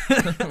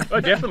 Oh,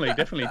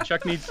 definitely.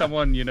 Chuck needs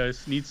someone,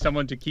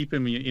 to keep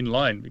him in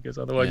line because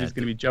otherwise he's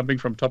going to be jumping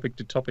from topic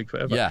to topic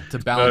forever. Yeah, to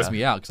balance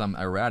me out because I'm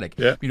erratic.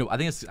 Yeah. I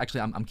think it's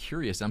actually I'm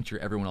curious. I'm sure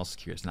everyone else is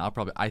curious. Now,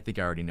 I think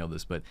I already know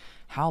this, but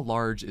how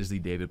large is the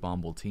David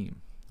Bombal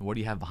team? What do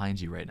you have behind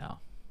you right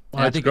now?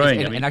 Well, it's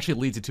growing. And actually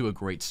leads into a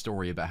great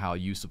story about how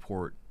you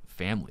support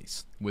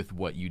families with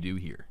what you do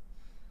here.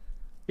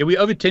 Yeah, we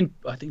over 10.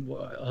 I think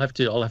I'll have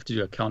to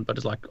do a count, but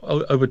it's like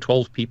over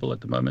 12 people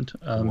at the moment.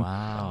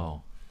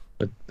 Wow.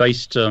 But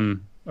based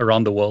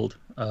around the world.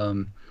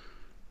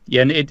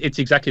 Yeah, and it's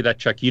exactly that,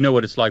 Chuck. You know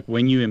what it's like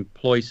when you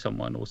employ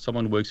someone or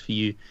someone works for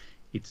you.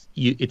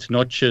 It's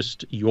not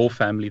just your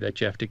family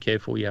that you have to care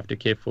for. You have to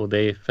care for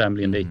their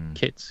family and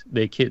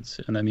their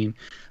kids. And I mean,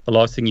 the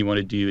last thing you want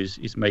to do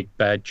is make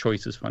bad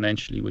choices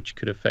financially, which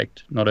could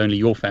affect not only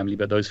your family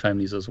but those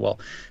families as well.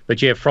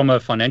 But yeah, from a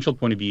financial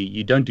point of view,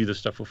 you don't do this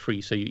stuff for free.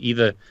 So you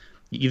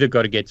either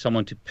got to get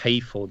someone to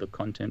pay for the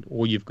content,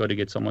 or you've got to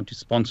get someone to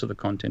sponsor the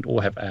content,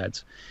 or have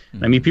ads.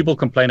 I mean, people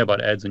complain about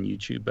ads on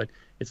YouTube, but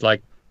it's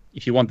like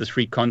if you want this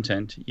free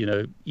content,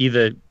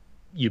 either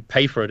you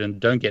pay for it and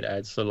don't get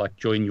ads, so like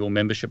join your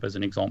membership as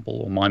an example,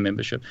 or my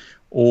membership,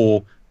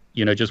 or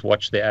just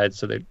watch the ads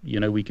so that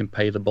we can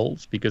pay the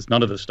bills, because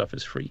none of this stuff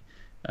is free.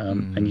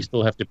 and you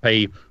still have to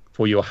pay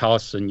for your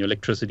house and your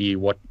electricity,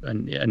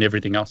 and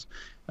everything else.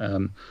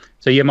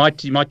 So yeah, my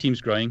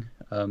team's growing,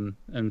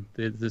 and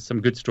there's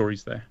some good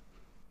stories there.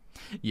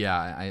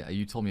 Yeah,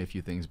 you told me a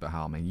few things about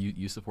how, man,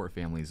 you support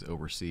families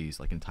overseas,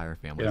 like entire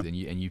families, and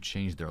you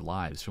changed their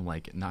lives from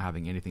like not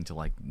having anything to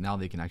like now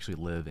they can actually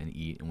live and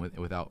eat and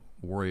without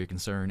worry or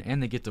concern,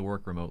 and they get to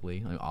work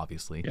remotely,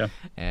 obviously,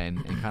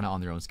 and kind of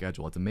on their own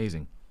schedule. It's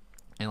amazing.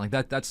 And like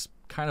that's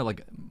kind of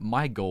like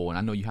my goal, and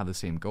I know you have the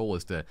same goal,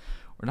 is to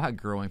we're not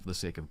growing for the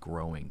sake of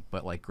growing,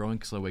 but like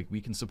growing so like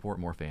we can support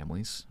more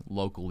families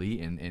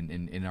locally and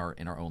in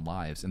our own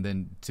lives, and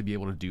then to be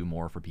able to do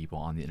more for people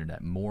on the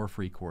internet, more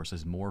free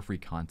courses, more free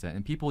content.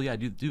 And people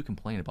do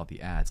complain about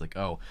the ads, like,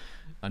 oh,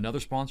 another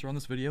sponsor on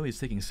this video, he's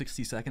taking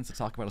 60 seconds to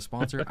talk about a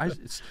sponsor.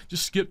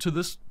 Just skip to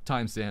this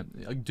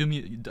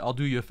timestamp. I'll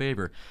do you a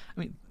favor. I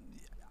mean,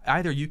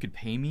 either you could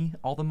pay me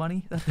all the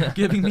money that they're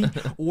giving me,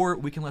 or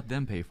we can let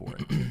them pay for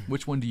it.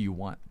 Which one do you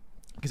want?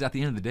 Because at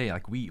the end of the day,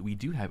 like we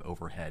do have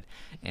overhead,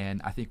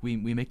 and I think we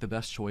make the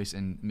best choice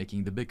in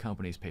making the big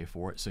companies pay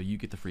for it, so you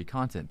get the free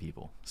content,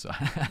 people. So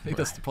I think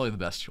that's probably the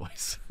best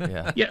choice.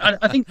 Yeah.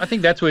 I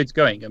think that's where it's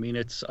going. I mean,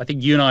 I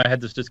think you and I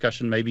had this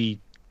discussion maybe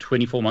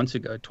 12 months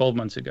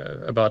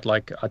ago about,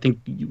 like, I think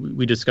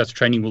we discussed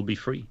training will be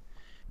free,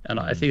 and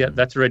I think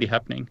that's already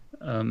happening.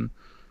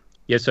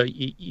 So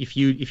if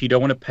you don't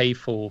want to pay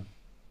for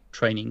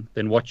training,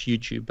 then watch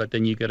YouTube, but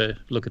then you got to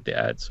look at the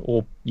ads,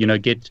 or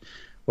get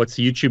what's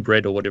YouTube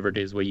Red or whatever it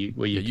is, where you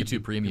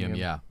YouTube Premium,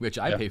 which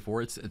I pay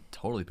for. It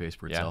totally pays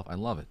for itself. I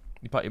love it.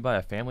 You buy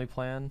a family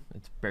plan.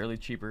 It's barely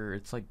cheaper.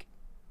 It's like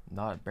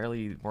not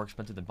barely more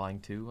expensive than buying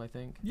two, I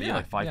think. But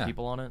like 5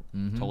 people on it.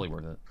 Totally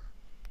worth it.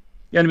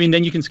 Yeah, I mean,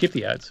 then you can skip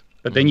the ads,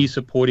 but then you're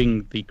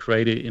supporting the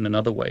creator in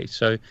another way.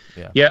 So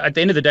at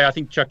the end of the day, I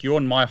think, Chuck, you're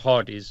on my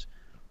heart is,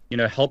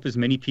 help as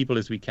many people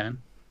as we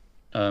can.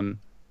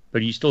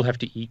 But you still have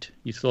to eat.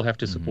 You still have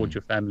to support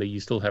your family. You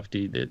still have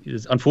to.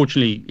 There's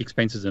unfortunately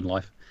expenses in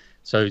life,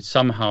 so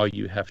somehow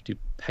you have to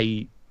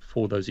pay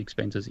for those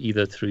expenses,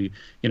 either through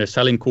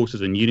selling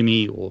courses on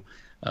Udemy, or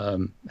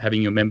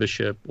having your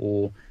membership,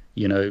 or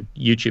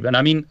YouTube. And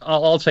I mean,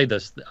 I'll say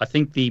this: I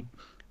think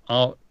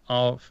our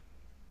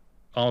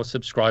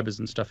subscribers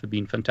and stuff have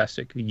been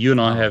fantastic. You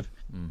and I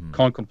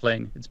can't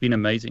complain. It's been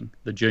amazing,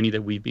 the journey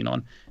that we've been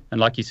on. And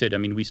like you said, I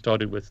mean, we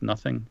started with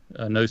nothing,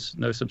 no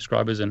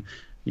subscribers, and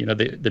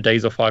the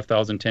days of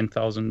 5,000,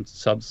 10,000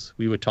 subs,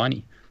 we were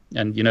tiny.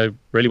 And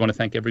really want to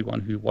thank everyone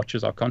who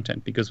watches our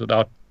content, because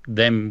without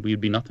them, we'd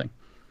be nothing.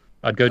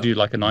 I'd go do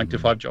like a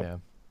 9-to-5 job. Yeah.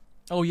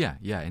 Oh yeah,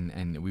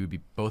 and we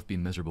would both be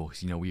miserable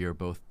because we are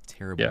both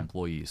terrible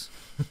employees.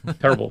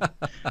 Terrible.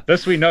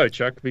 This we know,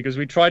 Chuck, because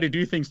we try to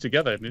do things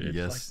together.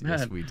 Yes,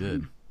 we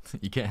did.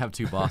 You can't have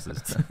two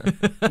bosses.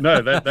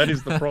 No, that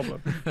is the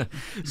problem.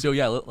 So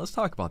yeah, let's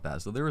talk about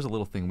that. So there was a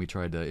little thing we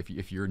tried to.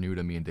 If you're new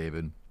to me and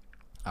David,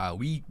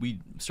 we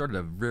started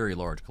a very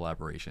large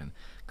collaboration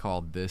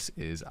called This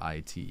Is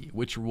IT,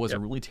 which was a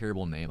really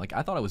terrible name. Like,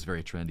 I thought it was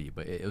very trendy,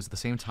 but it was at the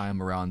same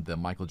time around the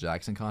Michael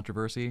Jackson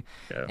controversy,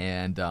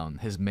 and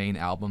his main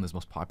album, his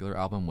most popular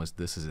album, was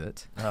This Is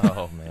It.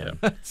 Oh man!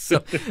 so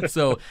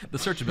the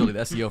searchability, the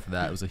SEO for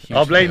that was a huge.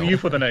 I'll blame fail. you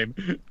for the name.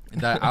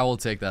 I will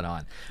take that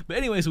on. But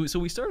anyways, so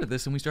we started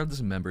this, and we started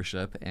this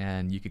membership,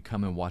 and you could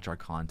come and watch our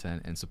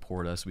content and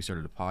support us. We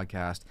started a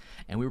podcast,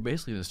 and we were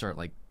basically going to start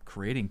like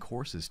creating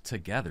courses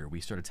together.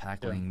 We started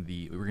tackling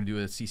we were going to do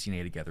a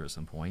CCNA together at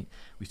some point.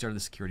 We started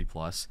the Security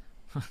Plus.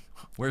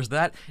 Where's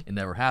that? It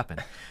never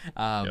happened.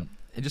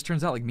 It just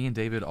turns out like me and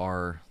David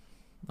are,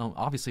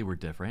 obviously we're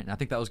different, and I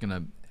think that was going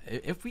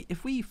to,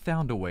 if we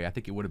found a way, I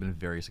think it would have been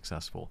very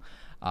successful.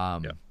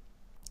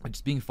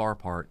 Just being far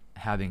apart,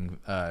 having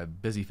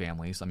busy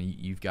families. I mean,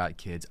 you've got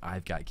kids,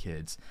 I've got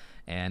kids,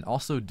 and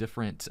also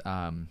different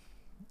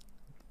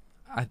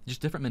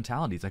just different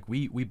mentalities. Like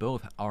we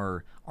both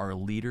are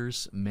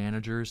leaders,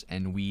 managers,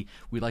 and we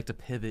like to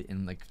pivot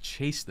and like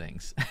chase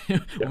things.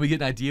 When we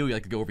get an idea, we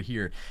like to go over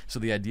here. So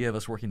the idea of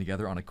us working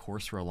together on a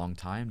course for a long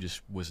time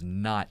just was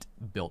not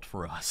built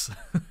for us.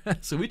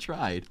 So we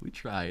tried,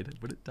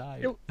 but it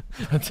died.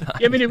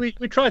 I mean, we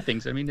tried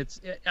things. I mean,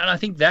 and I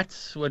think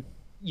that's what,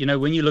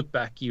 when you look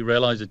back, you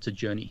realize it's a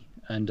journey.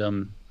 And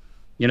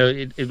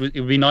it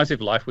would be nice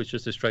if life was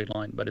just a straight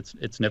line, but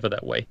it's never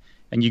that way.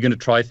 And you're going to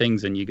try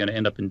things, and you're going to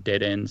end up in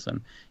dead ends.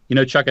 And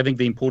Chuck, I think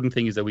the important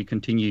thing is that we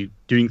continue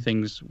doing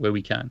things where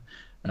we can.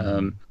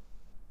 And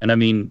I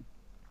mean,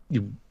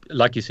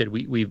 like you said,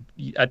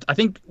 I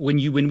think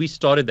when we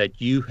started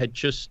that, you had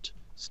just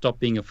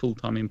stopped being a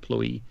full-time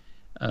employee,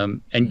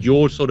 and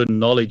your sort of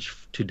knowledge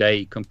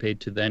today compared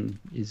to then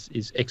is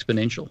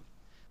exponential.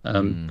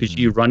 Because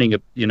you're running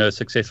a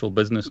successful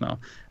business now.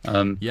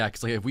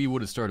 Because like if we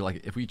would have started,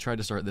 like if we tried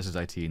to start This Is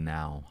IT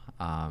now,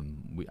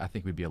 I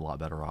think we'd be a lot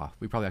better off.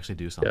 We'd probably actually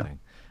do something.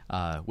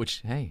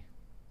 Which, hey,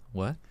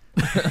 what?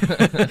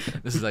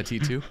 This is IT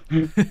too.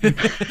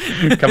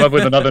 Come up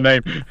with another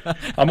name.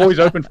 I'm always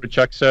open for it,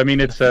 Chuck. So I mean,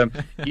 it's.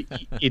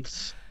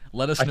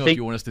 Let us know if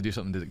you want us to do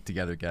something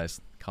together, guys.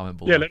 Comment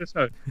below. Yeah, let us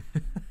know.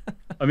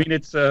 I mean,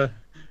 it's.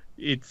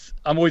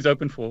 I'm always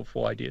open for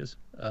ideas.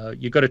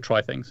 You got to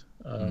try things,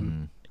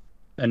 and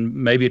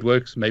maybe it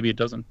works, maybe it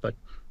doesn't. But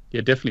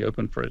yeah, definitely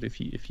open for it if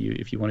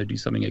you want to do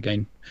something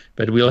again.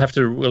 But we'll have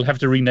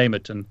to rename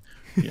it, and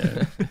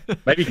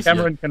maybe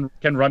Cameron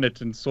can run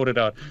it and sort it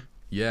out.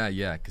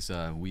 Yeah, because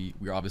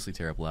we're obviously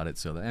terrible at it.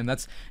 So and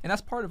that's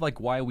part of like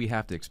why we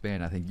have to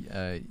expand. I think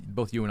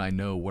both you and I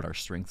know what our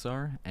strengths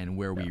are and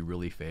where we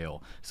really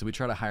fail. So we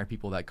try to hire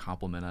people that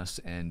complement us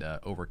and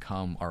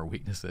overcome our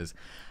weaknesses.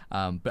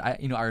 But I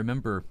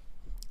remember.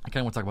 I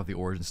kind of want to talk about the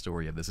origin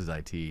story of This Is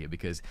IT,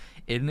 because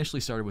it initially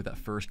started with that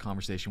first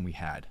conversation we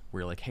had.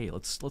 Where you're like, hey,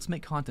 let's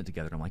make content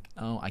together. And I'm like,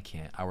 oh, I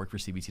can't. I work for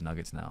CBT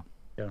Nuggets now.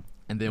 Yeah.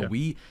 And then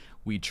we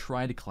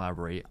tried to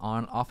collaborate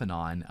off and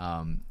on,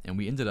 and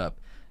we ended up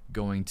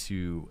going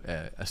to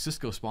a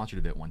Cisco sponsored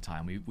event one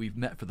time. We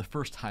met for the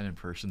first time in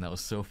person. That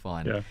was so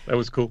fun. Yeah, that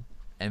was cool.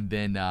 And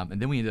then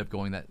we ended up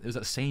going. It was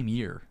that same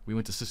year we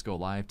went to Cisco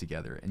Live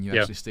together, and you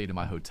actually stayed in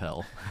my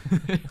hotel,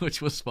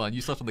 which was fun.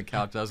 You slept on the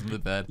couch, I was in the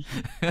bed.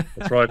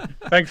 That's right.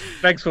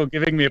 Thanks for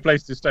giving me a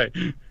place to stay.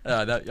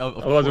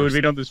 Otherwise, it would have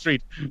been on the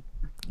street.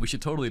 We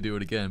should totally do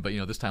it again, but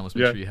this time let's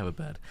make sure you have a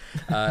bed.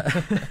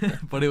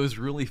 But it was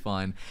really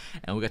fun,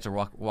 and we got to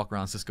walk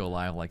around Cisco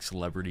Live like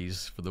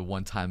celebrities for the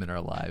one time in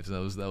our lives. That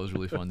was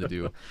really fun to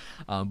do.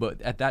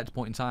 But at that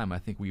point in time, I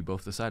think we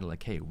both decided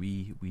like, hey,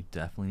 we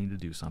definitely need to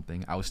do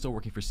something. I was still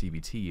working for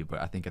CBT,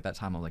 but I think at that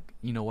time I'm like,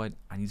 you know what,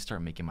 I need to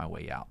start making my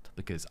way out,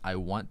 because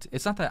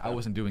it's not that I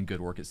wasn't doing good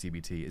work at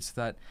CBT. It's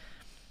that.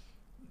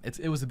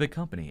 It was a big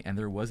company, and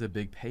there was a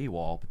big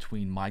paywall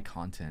between my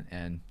content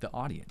and the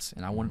audience,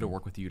 and I wanted to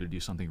work with you to do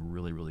something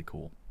really, really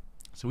cool.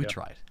 So we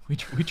tried. We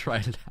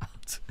tried it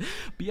out.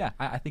 But yeah,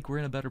 I think we're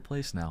in a better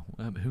place now.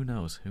 Who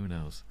knows?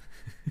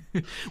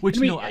 Which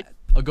go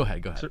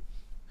ahead. So,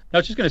 I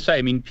was just going to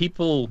say,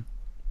 people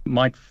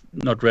might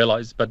not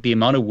realize, but the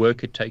amount of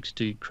work it takes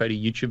to create a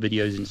YouTube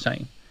video is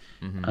insane.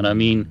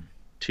 And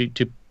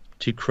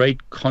to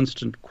create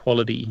constant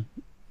quality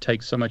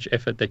takes so much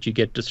effort that you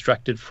get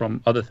distracted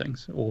from other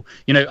things, or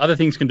other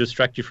things can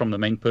distract you from the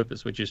main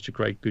purpose, which is to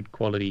create good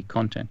quality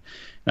content.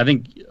 And I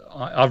think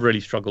I've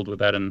really struggled with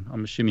that, and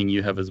I'm assuming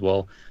you have as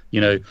well.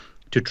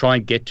 To try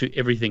and get to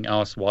everything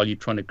else while you're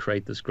trying to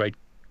create this great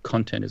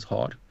content is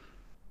hard.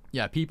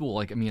 Yeah, people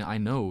I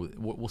know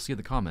we'll see in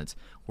the comments,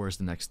 where's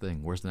the next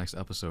thing? Where's the next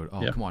episode?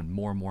 Oh, come on,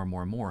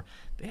 more.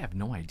 They have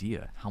no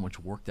idea how much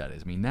work that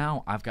is.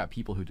 now I've got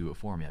people who do it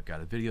for me. I've got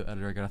a video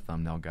editor, I've got a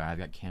thumbnail guy, I've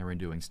got Cameron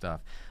doing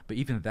stuff. But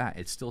even that,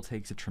 it still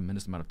takes a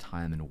tremendous amount of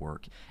time and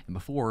work. And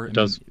before,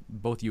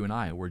 both you and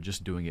I were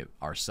just doing it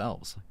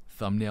ourselves,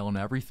 thumbnail and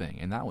everything,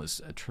 and that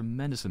was a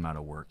tremendous amount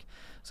of work.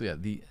 So yeah,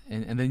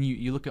 and then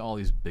you look at all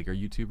these bigger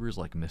YouTubers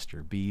like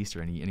Mr. Beast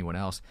or anyone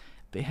else,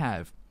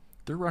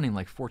 they're running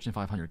like Fortune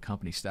 500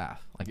 company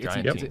staff. Like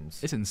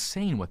it's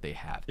insane what they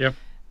have. Yep.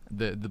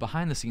 The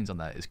behind the scenes on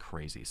that is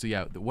crazy. So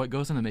yeah, what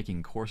goes into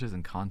making courses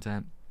and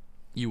content,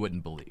 you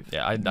wouldn't believe.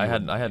 Yeah, I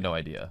had no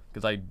idea,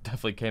 because I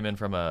definitely came in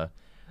from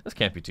this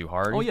can't be too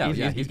hard. Oh yeah,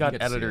 he's got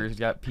editors, he's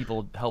got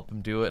people help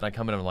him do it, and I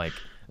come in and I'm like,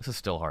 this is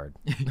still hard.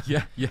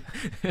 yeah.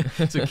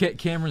 So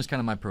Cameron's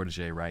kind of my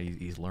protege, right?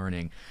 He's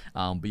learning,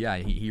 but yeah,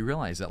 he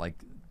realized that like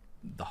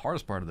the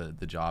hardest part of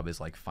the job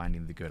is like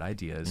finding the good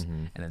ideas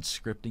and then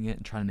scripting it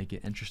and trying to make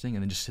it interesting,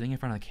 and then just sitting in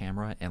front of the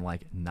camera and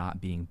like not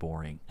being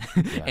boring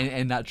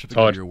and not tripping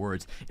over your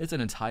words. It's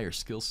an entire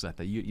skill set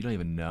that you don't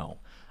even know.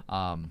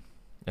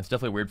 It's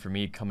definitely weird for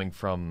me coming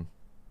from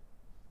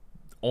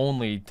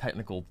only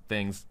technical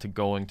things to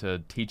going to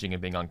teaching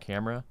and being on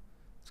camera.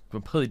 It's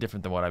completely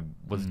different than what I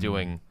was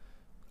doing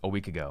a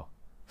week ago.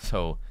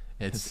 So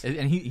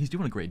and he's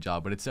doing a great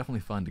job, but it's definitely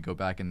fun to go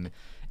back and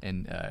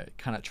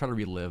kind of try to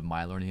relive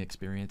my learning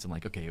experience and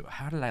like, okay,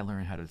 how did I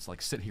learn how to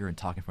like sit here and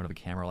talk in front of a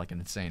camera like an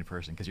insane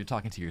person, because you're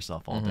talking to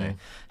yourself all day.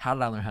 How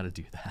did I learn how to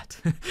do that?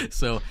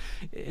 So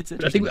it's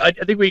interesting. I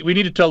think we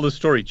need to tell the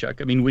story, Chuck.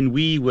 When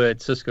we were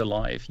at Cisco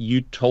Live,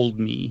 you told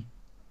me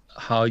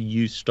how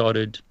you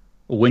started,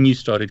 or when you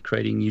started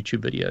creating YouTube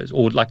videos,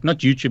 or like not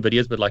YouTube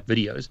videos, but like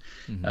videos.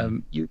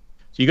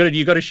 So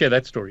you got to share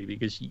that story,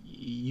 because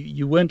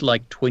you weren't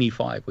like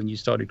 25 when you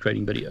started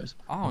creating videos.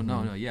 Oh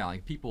no, yeah,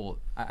 like people.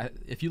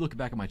 If you look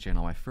back at my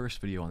channel, my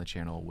first video on the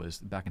channel was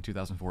back in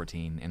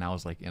 2014, and I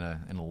was like in a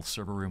little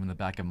server room in the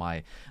back of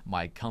my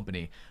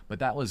company. But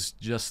that was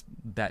just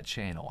that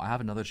channel. I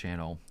have another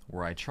channel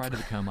where I try to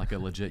become like a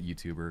legit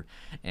YouTuber,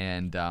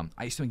 and I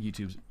used to make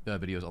YouTube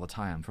videos all the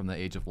time from the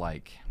age of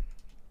like.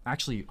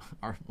 Actually,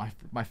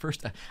 my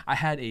first, I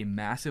had a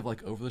massive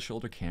like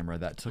over-the-shoulder camera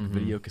that took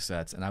video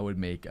cassettes, and I would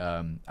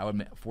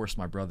force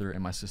my brother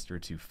and my sister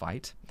to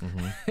fight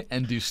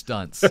and do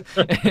stunts.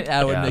 And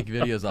I would make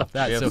videos off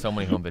that. We have so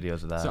many home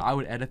videos of that. So I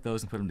would edit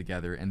those and put them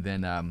together, and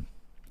then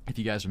if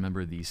you guys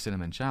remember the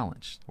cinnamon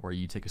challenge, where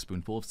you take a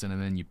spoonful of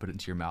cinnamon, you put it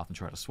into your mouth and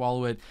try to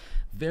swallow it.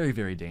 Very,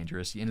 very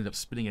dangerous. You ended up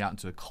spitting it out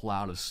into a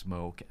cloud of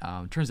smoke.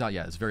 Turns out,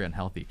 yeah, it's very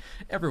unhealthy.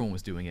 Everyone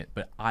was doing it,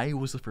 but I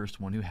was the first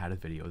one who had a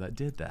video that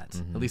did that.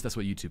 At least that's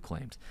what YouTube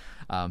claimed.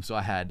 So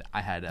I had.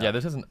 Yeah,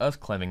 this isn't us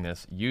claiming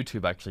this.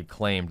 YouTube actually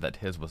claimed that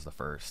his was the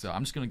first. So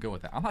I'm just gonna go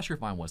with that. I'm not sure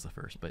if mine was the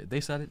first, but they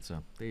said it,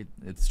 so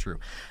it's true.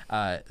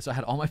 So I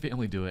had all my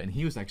family do it, and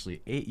he was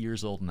actually 8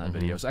 years old in that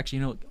video. So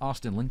actually,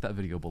 Austin, link that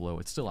video below.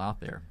 It's still out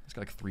there. It's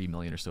got like 3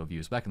 million or so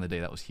views. Back in the day,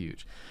 that was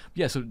huge. But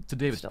yeah, so to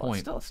David's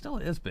point, still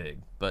is big.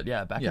 But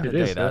yeah, back in the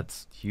day,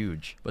 that's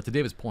huge. But to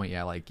David's point,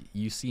 yeah, like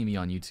you see me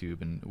on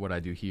YouTube and what I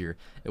do here,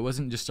 it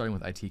wasn't just starting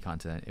with IT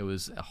content. It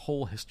was a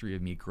whole history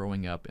of me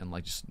growing up and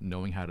like just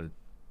knowing how to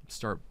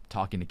start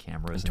talking to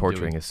cameras and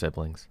torturing his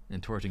siblings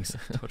and torturing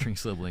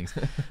siblings.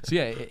 So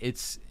yeah,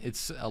 it's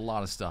a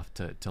lot of stuff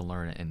to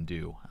learn and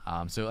do.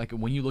 So like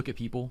when you look at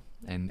people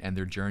and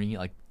their journey,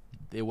 like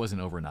it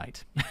wasn't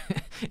overnight.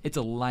 It's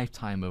a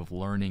lifetime of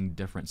learning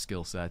different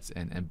skill sets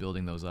and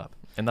building those up.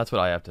 And that's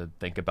what I have to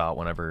think about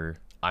whenever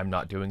I'm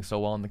not doing so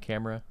well on the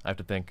camera. I have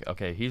to think,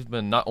 okay, he's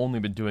been not only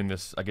been doing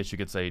this, I guess you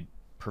could say,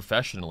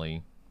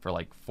 professionally for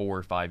like 4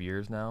 or 5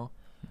 years now,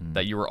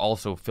 that you were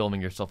also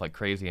filming yourself like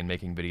crazy and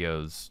making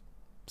videos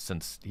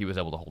since he was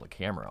able to hold a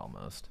camera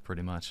almost.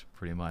 Pretty much.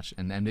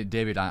 And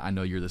David, I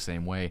know you're the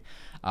same way.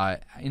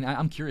 And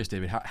I'm curious,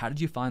 David, how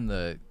did you find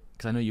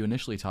because I know you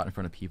initially taught in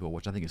front of people,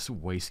 which I think is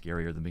way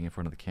scarier than being in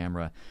front of the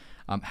camera.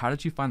 How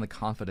did you find the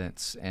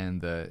confidence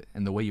and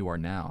the way you are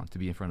now to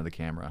be in front of the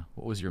camera?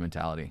 What was your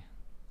mentality?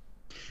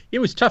 It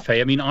was tough,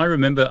 hey? I mean, I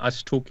remember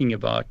us talking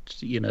about,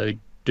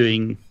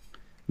 doing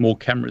more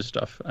camera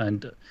stuff.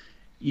 And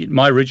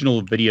my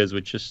original videos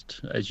were just,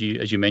 as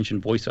you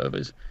mentioned,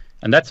 voiceovers.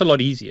 And that's a lot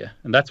easier.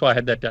 And that's why I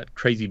had that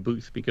crazy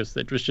booth, because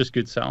it was just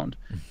good sound.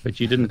 But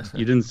you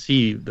didn't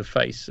see the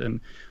face. And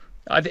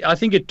I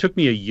think it took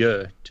me a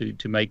year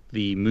to make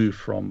the move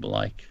from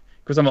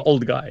because I'm an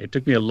old guy, it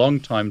took me a long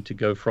time to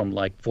go from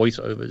like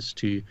voiceovers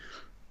to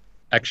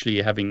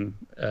actually having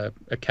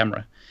a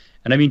camera.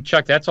 And I mean,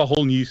 Chuck, that's a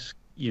whole new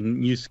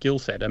skill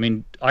set. I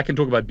mean, I can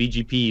talk about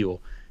BGP or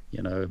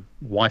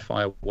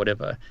Wi-Fi or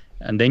whatever,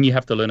 and then you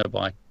have to learn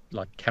about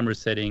like camera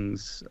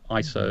settings,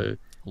 ISO,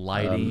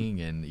 lighting,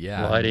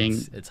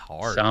 it's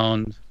hard.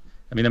 Sound.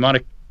 I mean, the amount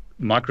of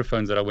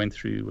microphones that I went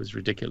through was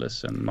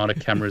ridiculous, and the amount of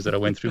cameras that I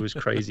went through was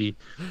crazy.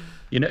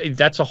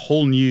 That's a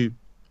whole new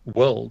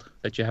world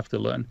that you have to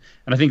learn.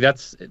 And I think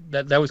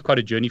that was quite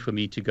a journey for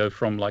me to go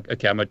from like,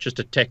 okay, I'm just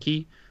a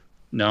techie,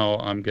 now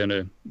I'm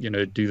gonna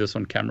do this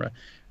on camera.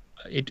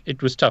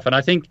 It was tough. And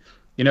I think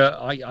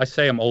I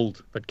say I'm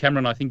old, but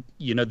Cameron, I think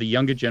the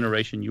younger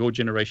generation, your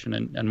generation,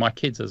 and my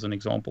kids as an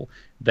example,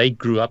 they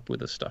grew up with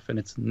this stuff, and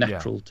it's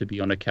natural to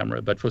be on a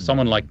camera. But for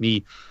someone like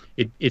me,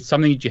 it's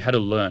something that you had to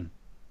learn.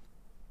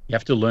 You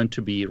have to learn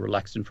to be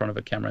relaxed in front of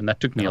a camera, and that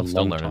took me a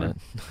long time.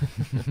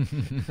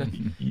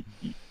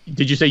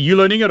 Did you say you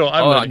learning it, or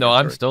I'm learning it? No,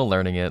 I'm still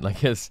learning it. Like,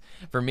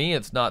 for me,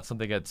 it's not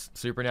something that's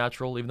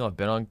supernatural. Even though I've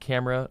been on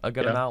camera a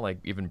good amount, like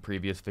even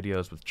previous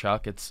videos with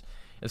Chuck, it's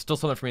still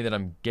something for me that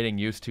I'm getting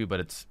used to, but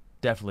it's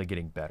definitely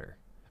getting better.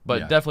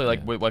 But definitely,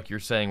 like what you're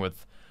saying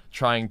with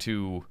trying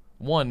to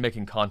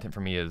making content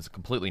for me is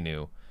completely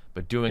new,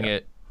 but doing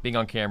it, being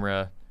on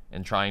camera,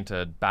 and trying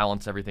to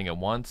balance everything at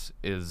once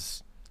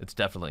it's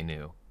definitely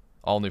new.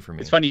 All new for me.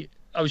 It's funny.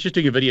 I was just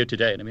doing a video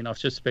today, and I mean, I've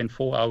just spent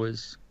 4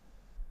 hours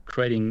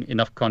creating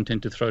enough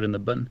content to throw it in the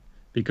bin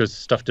because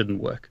stuff didn't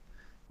work.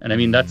 And I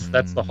mean, that's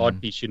the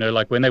hard piece,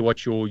 like when they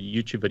watch your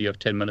YouTube video of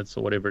 10 minutes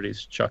or whatever it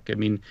is, Chuck, I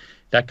mean,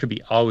 that could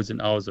be hours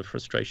and hours of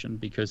frustration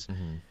because,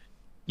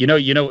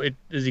 it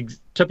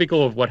is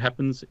typical of what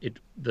happens.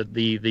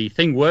 The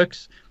thing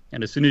works,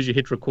 and as soon as you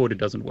hit record, it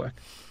doesn't work.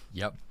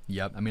 Yep.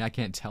 I mean, I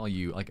can't tell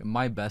you, like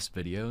my best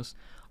videos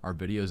are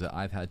videos that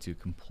I've had to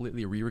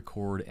completely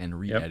re-record and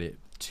re-edit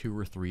 2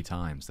 or 3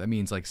 times. That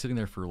means like sitting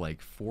there for like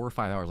 4 or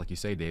 5 hours, like you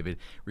say, David,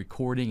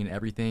 recording and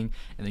everything,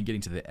 and then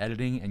getting to the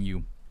editing, and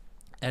you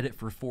edit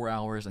for 4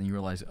 hours, and you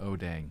realize, oh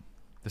dang,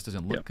 this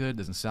doesn't look good,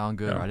 doesn't sound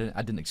good, or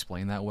I didn't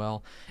explain that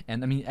well.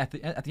 And I mean, at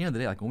the end of the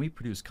day, like when we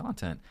produce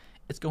content,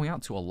 it's going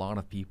out to a lot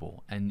of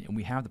people, and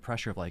we have the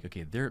pressure of like,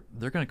 okay, they're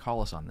going to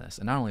call us on this,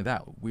 and not only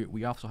that,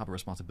 we also have a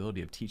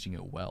responsibility of teaching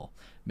it well,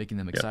 making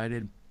them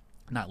excited,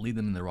 not lead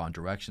them in the wrong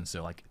direction.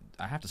 So like,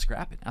 I have to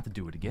scrap it, I have to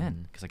do it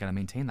again because I got to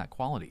maintain that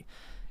quality.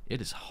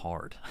 It is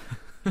hard,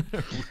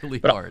 really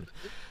hard.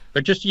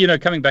 But just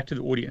coming back to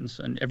the audience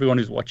and everyone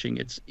who's watching,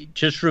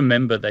 just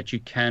remember that you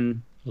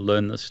can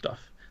learn this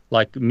stuff.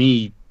 Like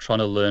me trying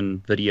to learn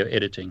video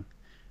editing.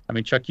 I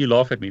mean, Chuck, you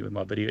laugh at me with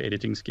my video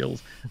editing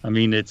skills. I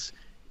mean, it's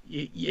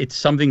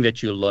something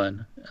that you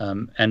learn,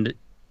 and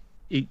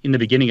in the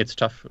beginning it's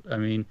tough. I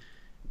mean,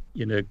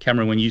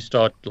 Cameron, when you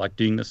start like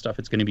doing this stuff,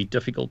 it's going to be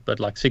difficult, but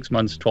like 6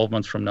 months, 12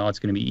 months from now, it's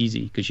going to be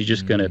easy because you're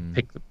just going to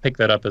pick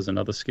that up as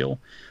another skill.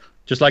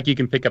 Just like you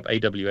can pick up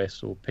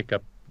AWS or pick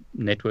up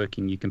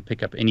networking, you can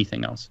pick up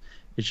anything else.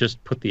 It's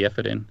just put the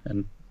effort in,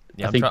 and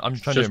I think I'm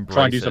trying just to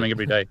try and do it. something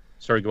every day.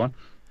 Sorry, go on.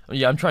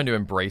 Yeah, I'm trying to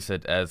embrace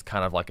it as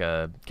kind of like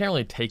can't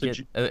really take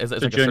it as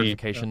like a journey.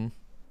 certification.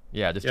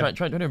 Yeah, just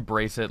trying to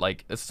embrace it.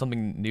 Like, it's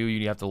something new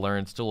you have to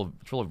learn. Still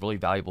a really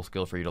valuable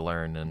skill for you to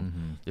learn,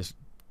 and just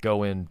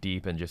go in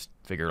deep and just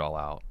figure it all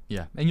out.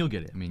 Yeah, and you'll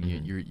get it. I mean,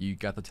 you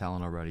got the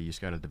talent already. You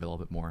just got to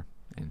develop it more,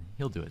 and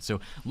he'll do it.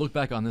 So look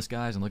back on this,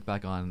 guys, and look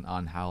back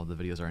on how the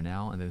videos are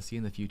now, and then see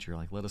in the future.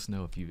 Like, let us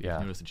know if you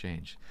notice a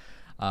change.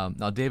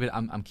 Now, David,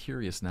 I'm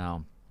curious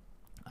now.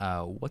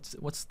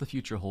 What's the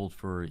future hold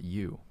for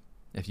you?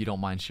 If you don't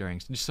mind sharing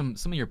just some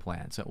of your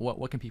plans. So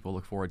what can people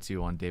look forward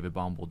to on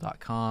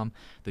davidbombal.com,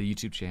 the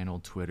YouTube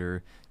channel,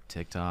 Twitter,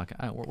 TikTok?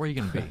 Where are you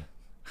going to be?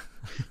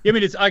 Yeah,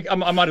 I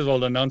mean, I might as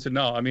well announce it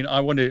now. I mean, I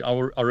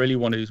really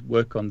want to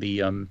work on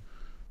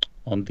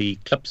the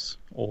clips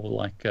or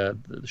like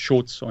the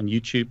shorts on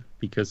YouTube,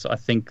 because I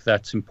think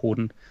that's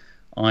important.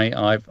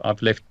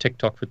 I've left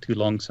TikTok for too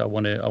long, so I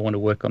want to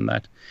work on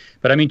that.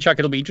 But I mean, Chuck,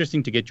 it'll be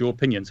interesting to get your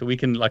opinion, so we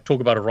can like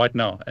talk about it right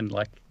now. And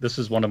like, this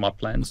is one of my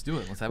plans. Let's do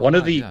it. Let's have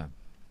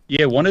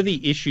one of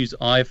the issues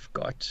I've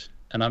got,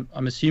 and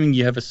I'm assuming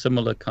you have a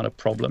similar kind of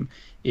problem,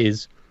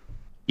 is,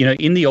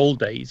 in the old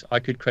days, I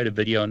could create a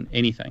video on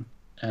anything,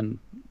 and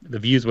the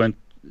views weren't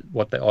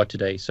what they are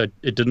today, so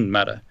it didn't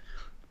matter.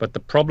 But the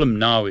problem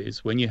now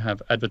is when you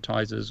have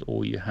advertisers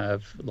or you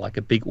have like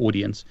a big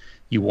audience,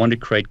 you want to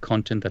create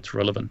content that's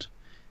relevant.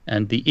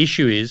 And the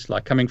issue is,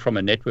 like, coming from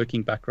a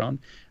networking background,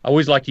 I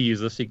always like to use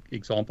this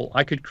example.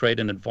 I could create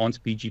an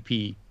advanced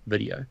BGP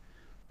video,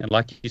 and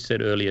like you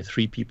said earlier,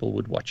 3 people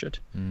would watch it.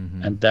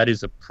 And that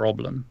is a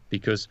problem,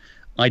 because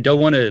I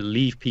don't want to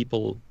leave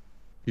people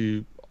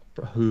who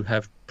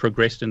have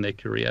progressed in their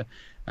career,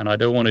 and I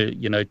don't want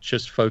to,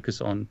 just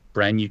focus on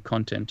brand new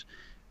content,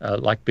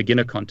 like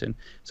beginner content.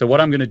 So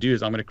what I'm going to do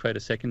is I'm going to create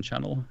a second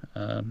channel,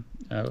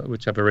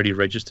 which I've already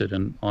registered,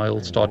 and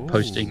I'll start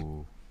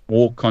posting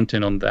more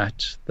content on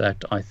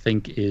that I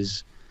think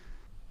is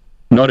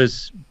not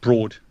as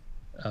broad,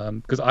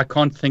 because I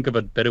can't think of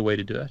a better way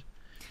to do it.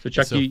 So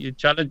Chuck, you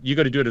got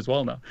to do it as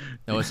well now.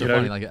 No, it's so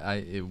funny. Like,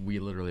 we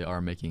literally are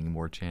making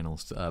more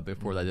channels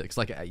before that. It's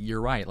like,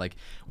 you're right. Like,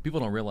 what people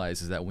don't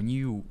realize is that when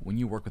you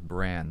work with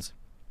brands,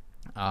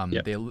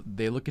 they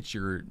look at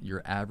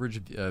your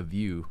average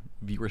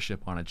viewership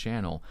on a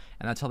channel,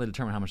 and that's how they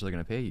determine how much they're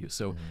going to pay you.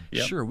 So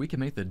sure, we can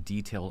make the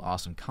detailed,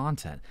 awesome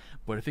content,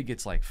 but if it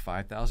gets like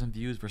 5,000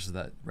 views versus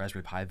that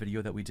Raspberry Pi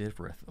video that we did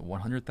for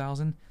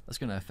 100,000, that's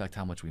going to affect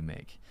how much we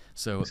make.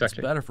 So it's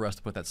better for us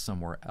to put that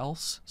somewhere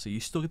else, so you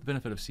still get the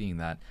benefit of seeing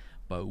that,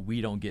 but we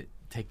don't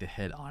take the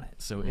hit on it.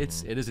 So it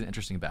is an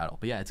interesting battle.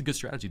 But yeah, it's a good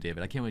strategy,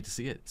 David. I can't wait to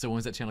see it. So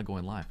when's that channel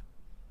going live?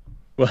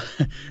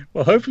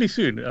 Well, hopefully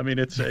soon. I mean,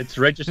 it's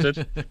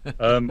registered.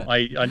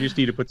 I just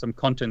need to put some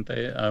content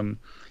there.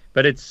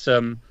 But it's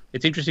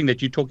interesting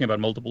that you're talking about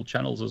multiple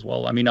channels as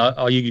well. I mean,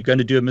 are you going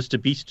to do a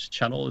Mr. Beast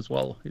channel as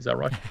well? Is that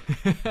right?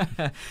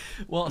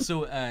 Well,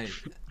 so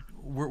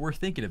we're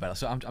thinking about it.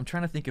 So I'm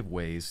trying to think of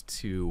ways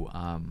to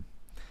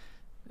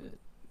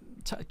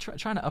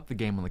trying to up the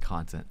game on the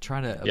content,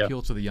 trying to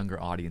appeal to the younger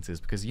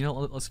audiences, because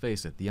let's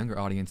face it, the younger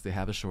audience, they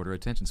have a shorter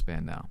attention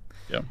span now.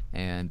 Yeah.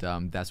 And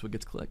that's what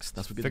gets clicks.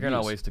 That's what gets figuring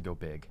views. out ways to go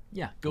big.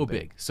 Yeah, go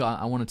big. So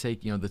I want to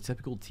take the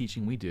typical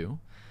teaching we do,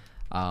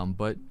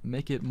 but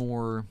make it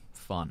more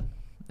fun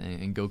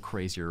and go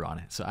crazier on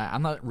it. So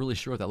I'm not really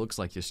sure what that looks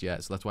like just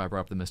yet. So that's why I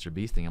brought up the Mr.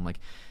 Beast thing. I'm like,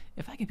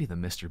 if I could be the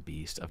Mr.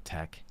 Beast of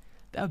tech,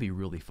 that would be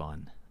really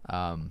fun.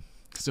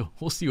 So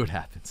we'll see what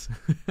happens.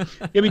 Yeah,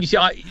 I mean, you see,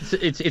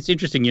 it's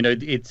interesting.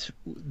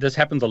 This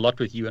happens a lot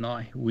with you and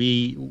I.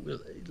 We,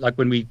 like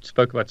when we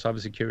spoke about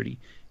cybersecurity,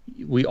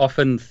 we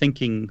often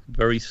thinking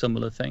very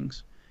similar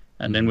things,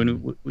 and then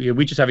when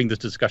we're just having this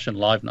discussion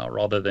live now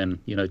rather than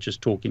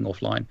just talking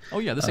offline. Oh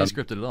yeah, this ain't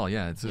scripted at all.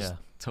 Yeah, it's just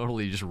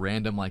totally just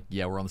random. Like,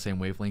 we're on the same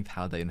wavelength.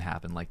 How did that even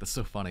happen? Like, that's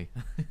so funny.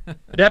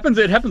 It happens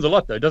a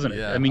lot though, doesn't it?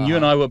 Yeah, I mean, you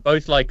and I were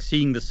both like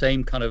seeing the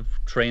same kind of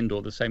trend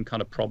or the same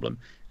kind of problem,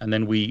 and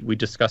then we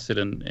discuss it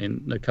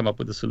and come up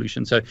with a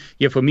solution. So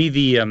yeah, for me,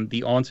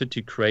 the answer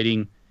to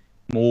creating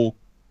more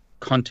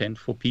content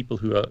for people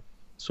who are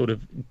sort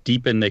of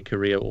deep in their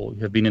career or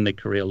have been in their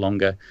career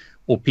longer,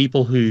 or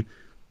people who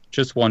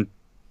just want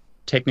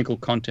technical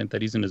content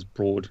that isn't as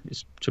broad,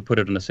 is to put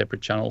it on a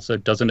separate channel so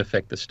it doesn't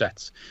affect the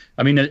stats.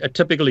 I mean, a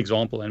typical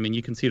example, I mean,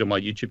 you can see it on my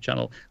YouTube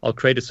channel. I'll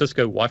create a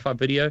Cisco Wi-Fi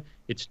video.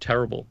 It's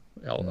terrible.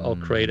 I'll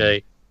create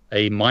a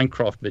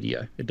Minecraft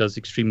video. It does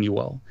extremely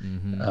well.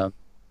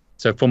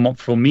 So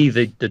for me,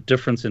 the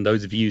difference in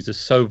those views is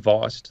so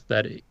vast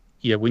that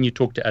when you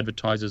talk to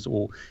advertisers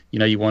or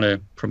you want to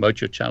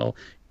promote your channel,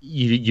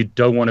 you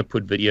don't want to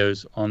put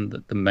videos on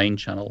the main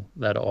channel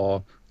that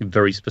are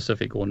very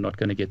specific or not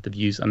going to get the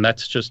views. And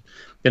that's just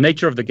the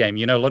nature of the game.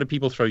 A lot of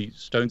people throw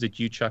stones at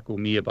you, Chuck, or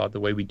me about the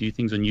way we do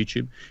things on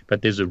YouTube,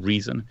 but there's a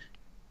reason.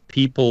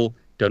 People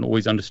don't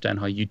always understand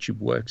how YouTube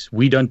works.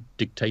 We don't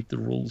dictate the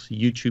rules.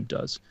 YouTube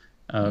does.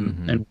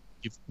 And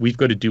we've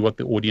got to do what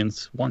the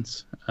audience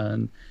wants.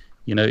 And,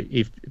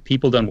 if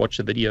people don't watch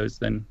the videos,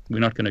 then we're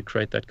not going to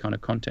create that kind of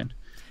content.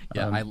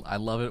 Yeah, I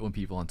love it when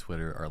people on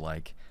Twitter are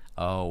like,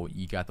 oh,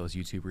 you got those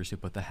YouTubers who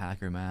put the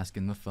hacker mask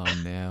in the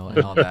thumbnail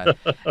and all that.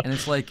 And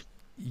it's like,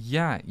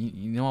 yeah,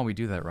 you know why we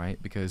do that,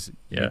 right? Because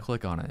you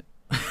click on it.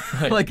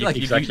 like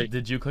Exactly.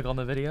 Did you click on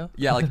the video?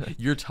 Yeah, like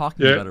you're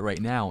talking about it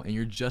right now, and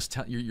you're just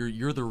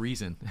you're the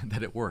reason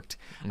that it worked.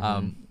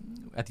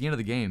 At the end of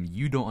the game,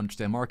 you don't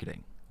understand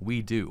marketing.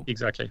 We do.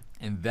 Exactly.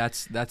 And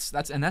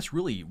that's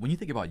really, when you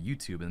think about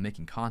YouTube and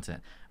making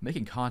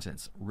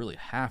content's really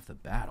half the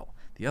battle.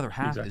 The other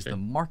half is the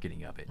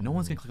marketing of it. No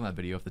one's gonna click on that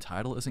video if the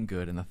title isn't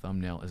good and the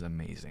thumbnail is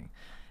amazing.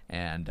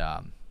 And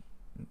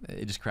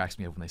it just cracks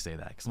me up when they say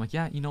that, because I'm like,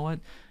 yeah, you know what?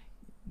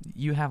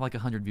 You have like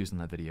 100 views on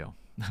that video,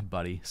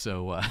 buddy.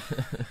 So I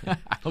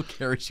don't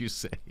care what you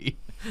say.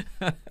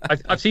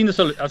 I've seen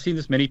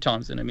this many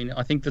times, and I mean,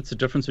 I think that's the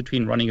difference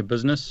between running a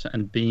business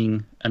and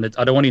being. And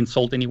I don't want to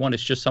insult anyone.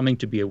 It's just something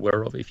to be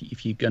aware of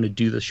if you're going to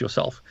do this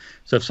yourself.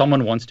 So if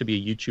someone wants to be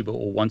a YouTuber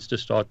or wants to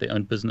start their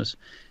own business,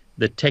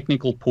 the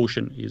technical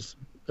portion is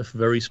a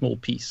very small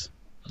piece,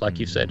 like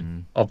you said,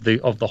 of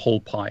the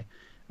whole pie.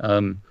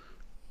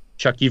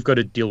 Chuck, you've got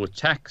to deal with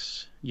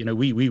tax. You know,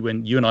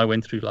 when you and I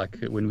went through, like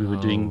when we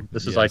were doing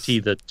This Is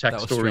IT, the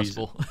tax stories.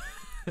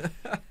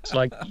 It's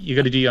like you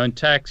got to do your own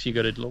tax. You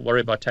got to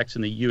worry about tax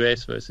in the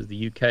US versus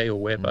the UK or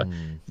wherever.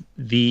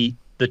 The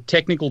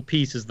technical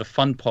piece is the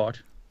fun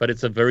part, but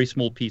it's a very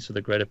small piece of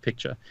the greater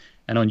picture.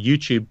 And on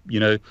YouTube, you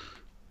know,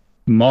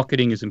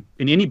 marketing is in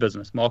any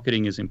business.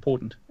 Marketing is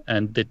important,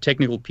 and the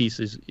technical piece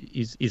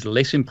is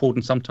less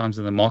important sometimes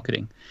than the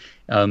marketing.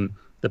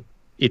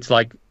 It's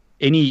like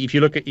if you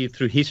look at it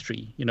through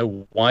history, you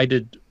know, why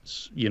did,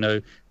 you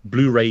know,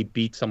 Blu-ray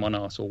beat someone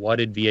else, or why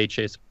did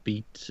VHS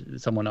beat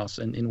someone else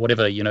in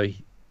whatever, you know,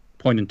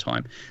 point in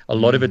time? A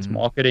lot of it's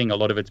marketing, a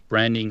lot of it's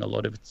branding, a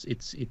lot of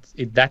it's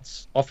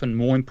that's often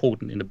more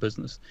important in a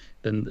business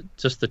than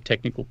just the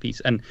technical piece.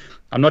 And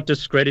I'm not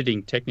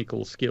discrediting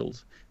technical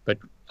skills, but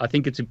I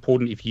think it's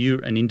important, if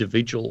you're an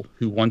individual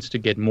who wants to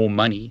get more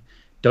money,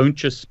 don't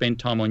just spend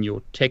time on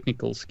your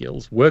technical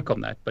skills. Work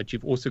on that, but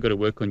you've also got to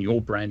work on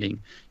your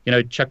branding. You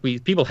know, Chuck,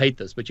 people hate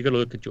this, but you've got to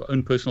look at your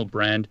own personal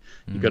brand.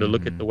 You've got to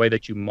look at the way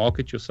that you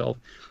market yourself.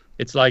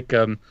 It's like,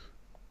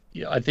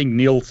 I think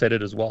Neil said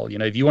it as well. You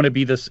know, if you want to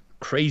be this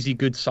crazy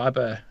good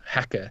cyber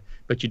hacker,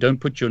 but you don't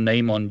put your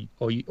name on,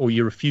 or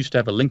you refuse to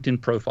have a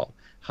LinkedIn profile,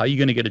 how are you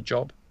going to get a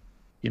job?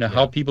 You know,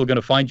 how are people going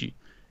to find you?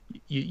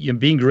 You're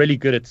being really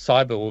good at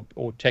cyber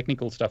or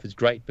technical stuff is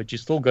great, but you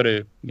still got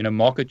to, you know,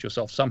 market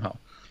yourself somehow.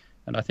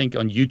 And I think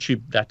on YouTube,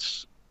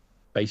 that's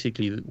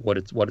basically what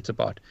it's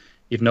about.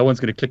 If no one's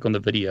going to click on the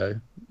video,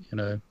 you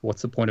know,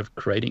 what's the point of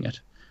creating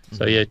it?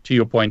 So yeah, to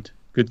your point,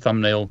 good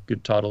thumbnail,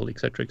 good title, et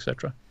cetera, et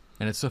cetera.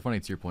 And it's so funny,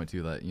 to your point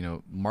too, that, you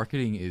know,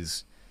 marketing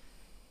is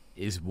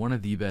one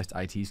of the best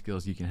IT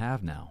skills you can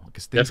have now,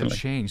 because things have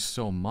changed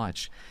so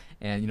much.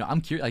 And, you know,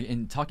 I'm curious, like,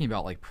 in talking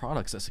about like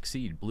products that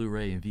succeed,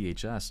 Blu-ray and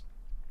VHS,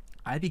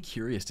 I'd be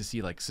curious to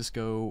see, like,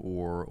 Cisco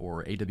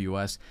or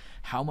AWS,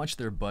 how much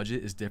their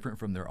budget is different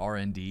from their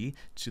R&D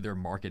to their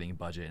marketing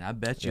budget. And I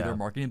bet you their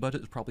marketing budget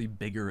is probably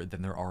bigger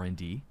than their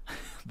R&D,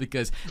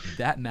 because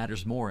that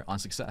matters more on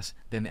success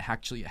than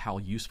actually how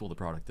useful the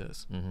product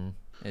is.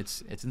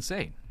 It's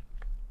insane.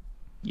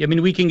 Yeah, I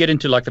mean, we can get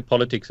into like the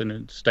politics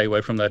and stay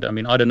away from that. I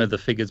mean, I don't know the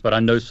figures, but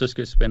I know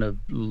Cisco spent a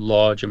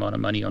large amount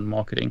of money on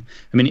marketing.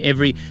 I mean,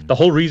 the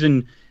whole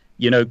reason,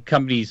 you know,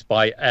 companies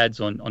buy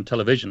ads on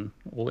television,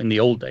 or in the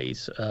old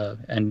days,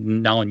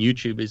 and now on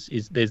YouTube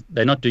is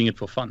they're not doing it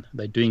for fun.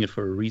 They're doing it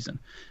for a reason.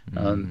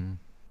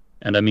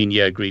 And I mean,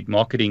 yeah, agreed.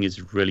 Marketing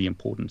is really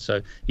important. So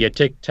yeah,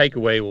 take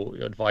away or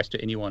advice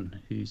to anyone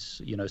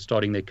who's, you know,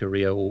 starting their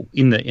career or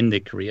in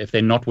their career. If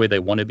they're not where they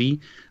want to be,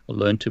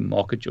 learn to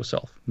market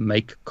yourself,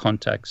 make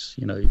contacts,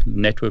 you know,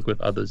 network with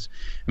others.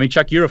 I mean,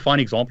 Chuck, you're a fine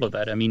example of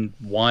that. I mean,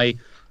 why?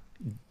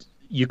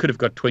 You could have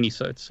got 20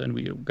 certs, and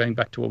we're going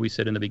back to what we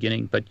said in the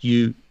beginning, but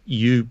you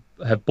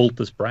have built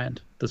this brand,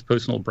 this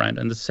personal brand.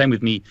 And the same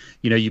with me.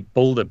 You know, you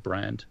build a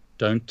brand.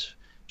 Don't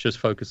just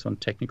focus on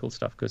technical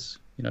stuff, because,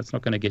 you know, it's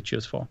not going to get you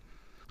as far.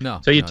 No.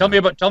 So tell me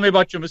about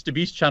your Mr.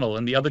 Beast channel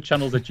and the other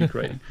channels that you're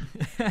creating.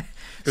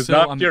 Because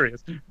now I'm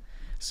curious.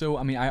 So,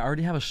 I mean, I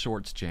already have a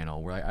shorts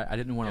channel where I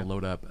didn't want to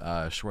load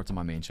up shorts on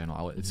my main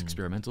channel. It's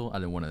experimental. I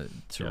didn't want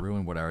to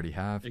ruin what I already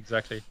have.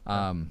 Exactly.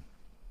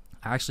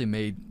 I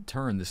actually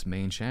turn this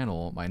main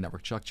channel, my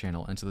Network Chuck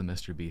channel, into the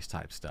Mr. Beast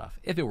type stuff,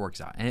 if it works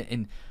out.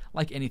 And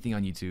like anything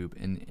on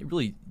YouTube, and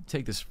really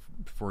take this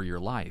for your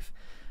life,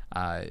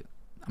 I'm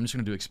just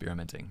going to do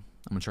experimenting.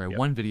 I'm going to try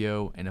one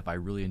video, and if I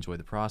really enjoy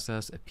the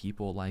process, if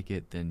people like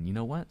it, then you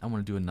know what? I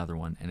want to do another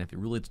one. And if it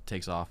really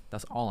takes off,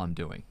 that's all I'm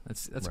doing.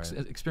 That's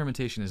right.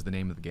 Experimentation is the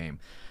name of the game.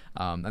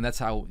 And that's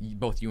how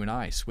both you and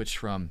I switched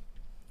from,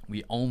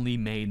 we only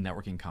made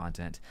networking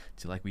content,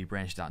 to like we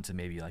branched out into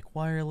maybe like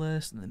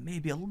wireless, and then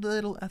maybe a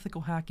little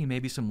ethical hacking,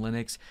 maybe some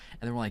Linux,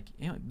 and then we're like,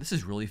 you know, this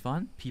is really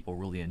fun. People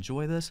really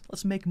enjoy this.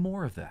 Let's make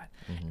more of that.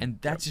 And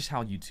that's just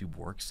how YouTube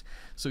works.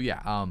 So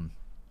yeah,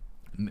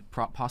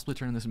 possibly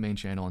turning this main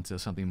channel into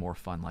something more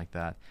fun like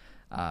that.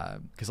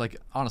 Because like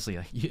honestly,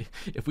 like,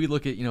 if we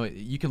look at,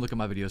 you can look at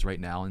my videos right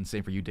now, and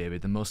same for you,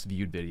 David. The most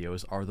viewed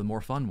videos are the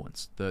more fun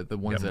ones, the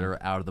ones that are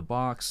out of the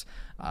box,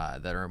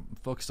 that are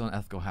focused on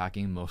ethical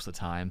hacking most of the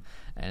time,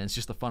 and it's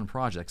just the fun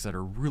projects that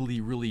are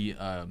really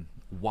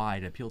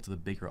wide, appeal to the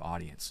bigger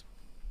audience.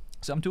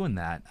 So I'm doing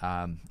that.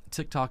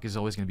 TikTok is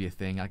always going to be a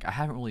thing. Like, I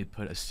haven't really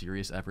put a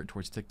serious effort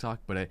towards TikTok,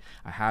 but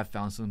I have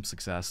found some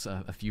success,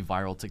 a few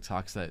viral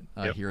TikToks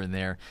that here and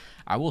there.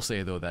 I will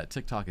say, though, that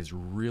TikTok is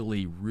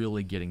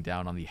really getting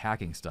down on the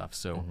hacking stuff.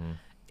 So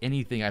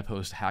anything I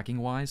post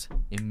hacking-wise,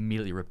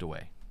 immediately ripped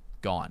away.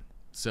 Gone.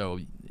 So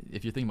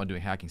if you're thinking about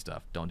doing hacking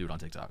stuff, don't do it on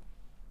TikTok.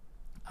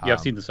 Yeah,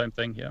 I've seen the same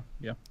thing.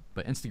 Yeah.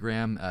 But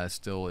Instagram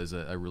still is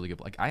a really good.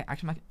 Like,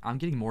 I'm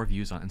getting more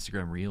views on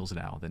Instagram Reels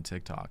now than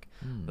TikTok.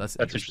 That's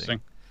interesting.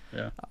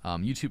 Yeah.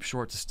 YouTube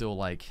Shorts is still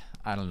like,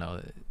 I don't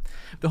know.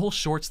 The whole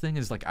Shorts thing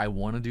is like, I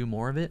want to do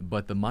more of it,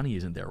 but the money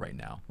isn't there right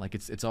now. Like,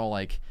 it's all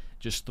like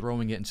just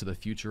throwing it into the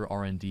future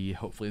R&D.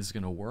 Hopefully this is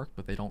going to work,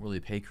 but they don't really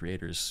pay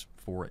creators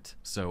for it.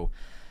 So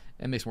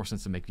it makes more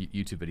sense to make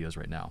YouTube videos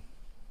right now.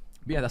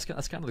 But yeah, that's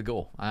kind of the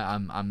goal.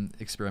 I'm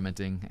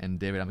experimenting, and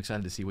David, I'm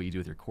excited to see what you do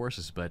with your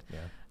courses. But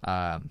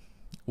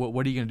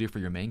what are you going to do for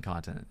your main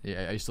content?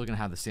 Are you still going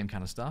to have the same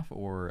kind of stuff,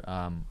 or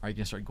are you going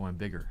to start going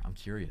bigger? I'm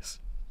curious.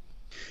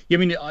 Yeah, I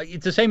mean,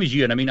 it's the same as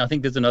you, and I mean, I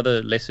think there's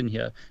another lesson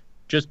here.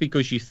 Just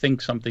because you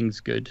think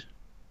something's good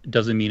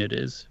doesn't mean it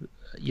is.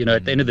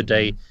 At the end of the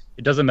day,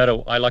 it doesn't matter.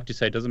 I like to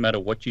say it doesn't matter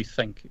what you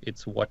think.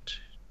 It's what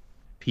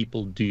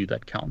people do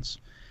that counts.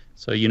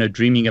 So,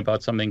 dreaming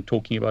about something,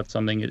 talking about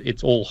something,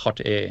 it's all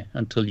hot air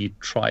until you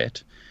try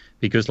it.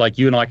 Because like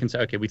you and I can say,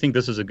 okay, we think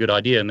this is a good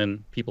idea, and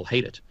then people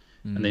hate it.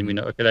 And then we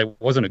know, okay, that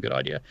wasn't a good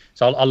idea.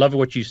 So I love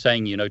what you're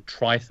saying,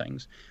 try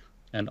things.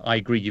 And I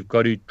agree, you've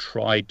got to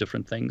try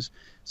different things.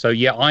 So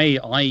yeah,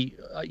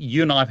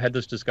 you and I have had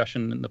this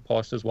discussion in the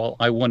past as well.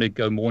 I want to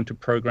go more into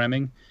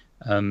programming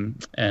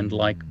and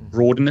like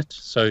broaden it.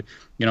 So,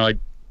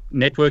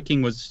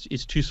 networking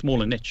is too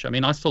small a niche. I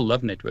mean, I still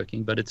love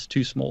networking, but it's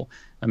too small.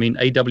 I mean,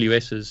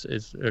 AWS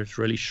has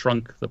really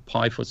shrunk the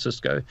pie for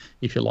Cisco,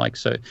 if you like.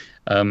 So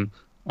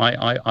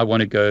I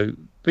want to go,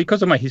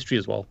 because of my history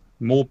as well,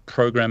 more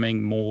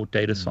programming, more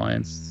data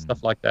science,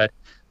 stuff like that.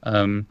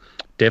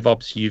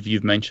 DevOps,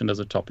 you've mentioned as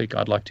a topic.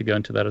 I'd like to go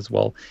into that as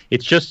well.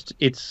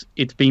 It's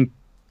been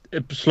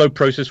a slow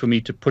process for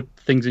me to put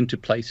things into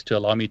place to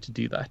allow me to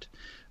do that.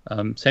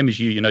 Same as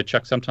you,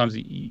 Chuck, sometimes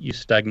you're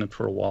stagnant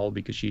for a while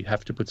because you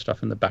have to put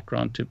stuff in the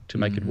background to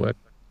make it work.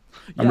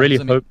 I'm really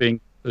hoping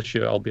this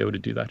year I'll be able to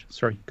do that.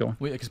 Sorry, go on.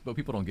 Well, what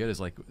people don't get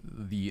is like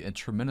a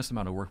tremendous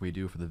amount of work we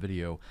do for the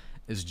video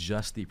is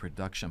just the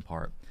production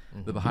part.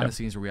 The behind the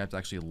scenes where we have to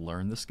actually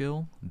learn the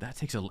skill, that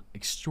takes an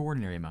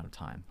extraordinary amount of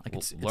time. Like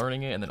it's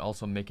learning it and then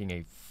also making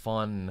a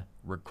fun,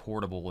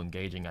 recordable,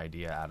 engaging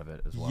idea out of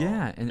it as well.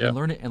 Yeah, and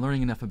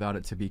learning enough about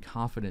it to be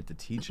confident to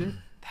teach it.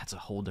 That's a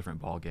whole different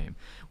ball game.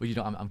 Well,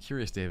 I'm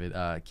curious, David.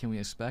 Can we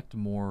expect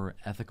more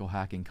ethical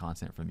hacking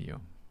content from you?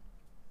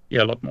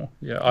 Yeah, a lot more.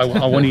 Yeah, I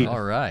want to.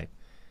 All right.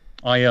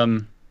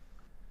 The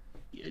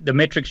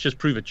metrics just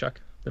prove it,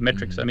 Chuck. The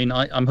metrics. I mean,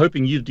 I'm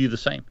hoping you do the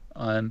same.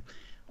 I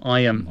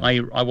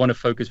want to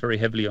focus very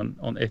heavily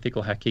on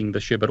ethical hacking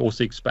this year, but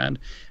also expand.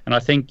 And I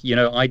think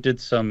I did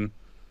some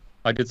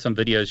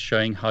videos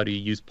showing how to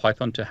use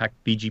Python to hack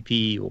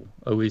BGP or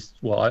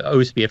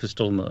OSPF is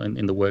still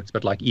in the works,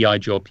 but like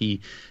EIGRP,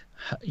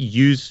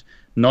 use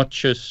not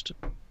just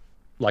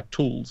like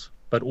tools,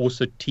 but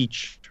also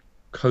teach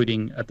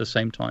coding at the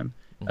same time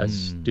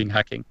as doing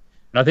hacking.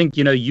 And I think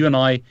you and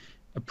I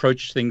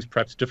approach things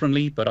perhaps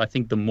differently, but I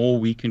think the more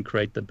we can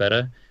create, the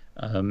better.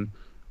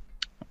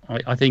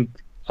 I think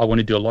I want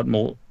to do a lot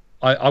more.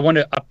 I want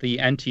to up the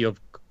ante of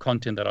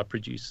content that I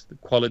produce, the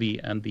quality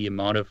and the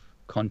amount of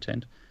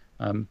content,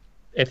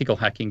 ethical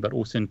hacking, but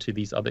also into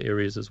these other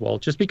areas as well,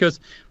 just because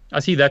I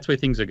see that's where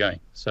things are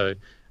going. So,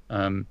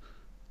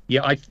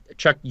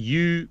 Chuck,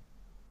 you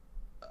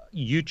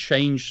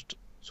changed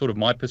sort of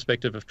my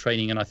perspective of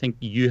training, and I think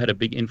you had a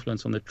big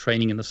influence on the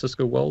training in the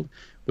Cisco world,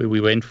 where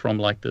we went from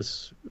like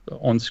this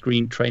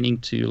on-screen training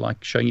to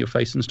like showing your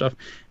face and stuff.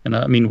 And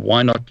I mean,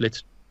 why not?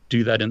 Let's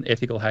do that in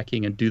ethical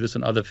hacking and do this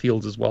in other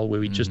fields as well, where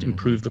we just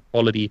improve the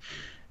quality.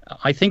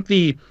 I think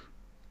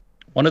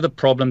one of the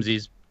problems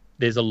is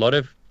there's a lot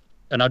of,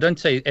 and I don't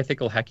say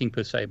ethical hacking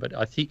per se, but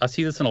I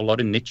see this in a lot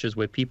of niches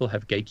where people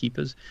have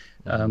gatekeepers.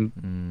 And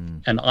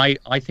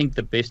I think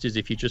the best is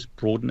if you just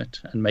broaden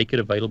it and make it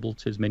available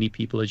to as many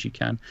people as you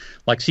can.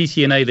 Like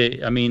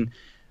CCNA,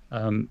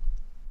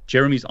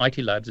 Jeremy's IT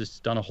Labs has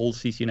done a whole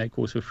CCNA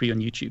course for free on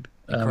YouTube.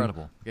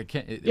 Incredible.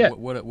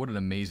 What an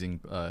amazing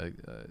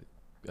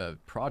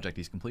project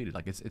he's completed.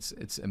 Like it's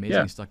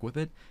amazing. He stuck with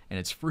it, and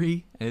it's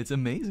free, and it's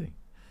amazing.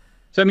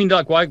 So I mean,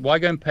 like, why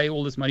go and pay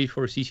all this money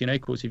for a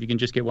CCNA course if you can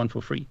just get one for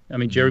free? I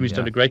mean, Jeremy's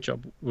done a great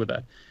job with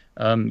that.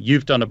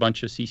 You've done a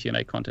bunch of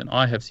CCNA content.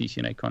 I have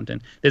CCNA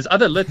content.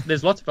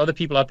 There's lots of other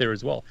people out there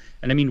as well.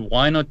 And I mean,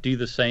 why not do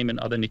the same in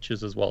other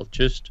niches as well?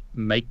 Just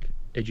make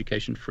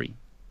education free,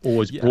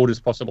 or as broad as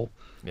possible.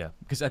 Yeah,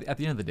 because at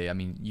the end of the day, I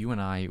mean, you and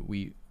I,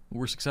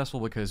 we're successful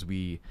because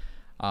we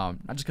Not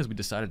just because we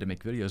decided to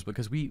make videos, but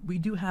because we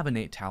do have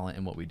innate talent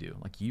in what we do.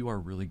 Like, you are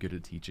really good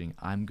at teaching.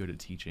 I'm good at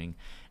teaching.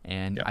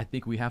 And I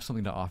think we have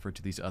something to offer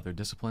to these other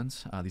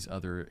disciplines, these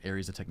other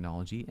areas of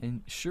technology.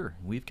 And sure,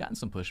 we've gotten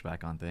some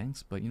pushback on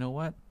things, but you know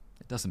what?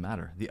 It doesn't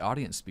matter. The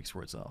audience speaks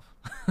for itself.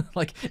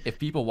 Like, if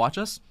people watch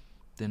us,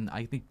 then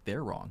I think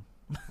they're wrong.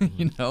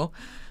 You know?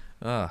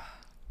 Yeah,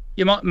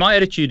 my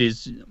attitude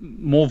is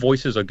more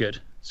voices are good.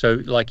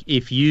 So, like,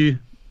 I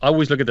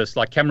always look at this,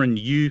 like, Cameron,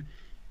 you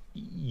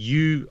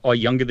are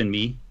younger than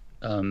me.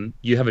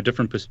 You have a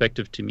different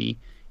perspective to me.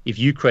 If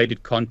you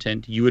created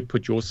content, you would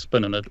put your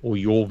spin on it or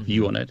your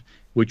view on it,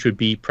 which would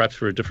be perhaps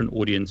for a different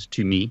audience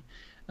to me.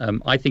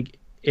 I think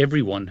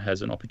everyone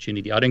has an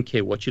opportunity. I don't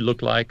care what you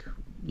look like.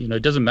 You know,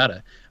 it doesn't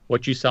matter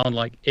what you sound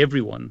like.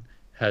 Everyone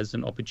has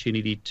an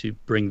opportunity to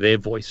bring their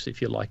voice,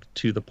 if you like,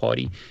 to the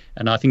party.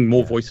 And I think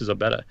more voices are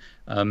better.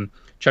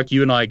 Chuck,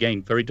 you and I,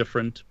 again, very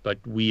different, but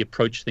we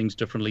approach things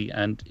differently,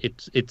 and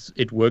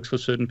it works for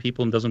certain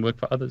people and doesn't work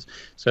for others.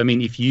 So, I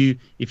mean, if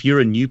you're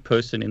a new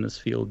person in this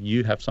field,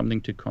 you have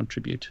something to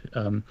contribute.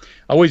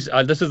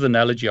 This is the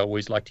analogy I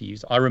always like to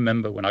use. I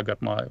remember when I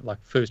got my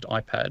first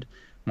iPad,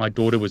 my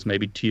daughter was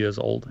maybe 2 years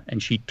old,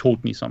 and she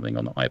taught me something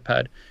on the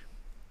iPad.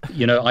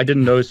 You know, I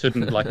didn't know a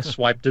certain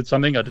swipe did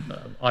something. I didn't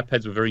know.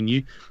 iPads were very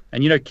new,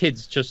 and you know,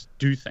 kids just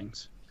do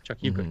things. Chuck,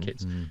 you've got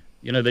kids.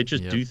 You know, they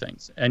just do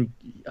things. And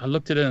I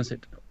looked at her and I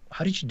said,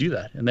 "How did you do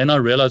that?" And then I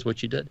realized what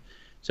she did.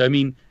 So I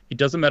mean, it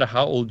doesn't matter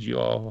how old you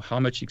are or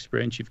how much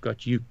experience you've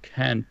got. You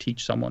can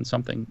teach someone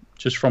something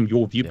just from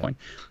your viewpoint.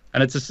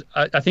 And it's just,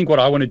 I think what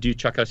I want to do,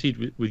 Chuck, I see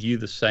it with you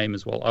the same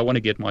as well. I want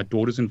to get my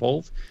daughters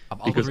involved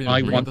because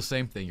I want the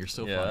same thing. You're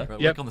so funny. Right?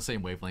 Like on the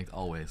same wavelength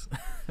always.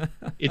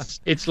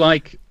 It's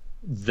like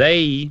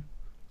I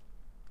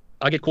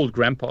get called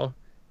grandpa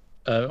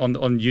on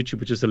YouTube,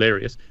 which is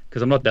hilarious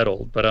because I'm not that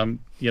old, but I'm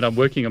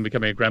working on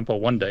becoming a grandpa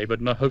one day, but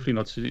hopefully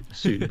not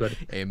soon. But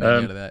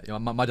amen to that. You know,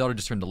 my daughter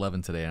just turned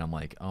 11 today, and I'm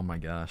like, oh my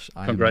gosh,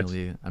 I'm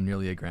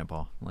nearly a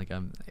grandpa. Like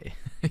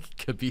it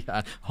could be,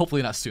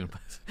 hopefully not soon,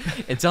 but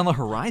it's on the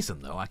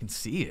horizon though. I can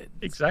see it.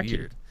 It's exactly.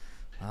 Weird.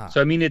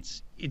 So I mean,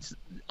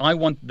 I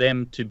want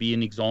them to be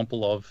an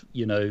example of,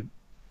 you know,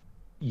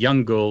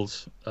 young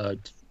girls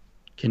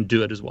can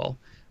do it as well.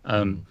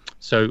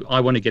 So I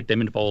want to get them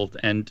involved,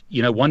 and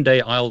you know, one day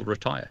I'll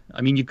retire.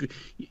 I mean,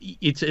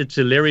 it's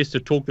hilarious to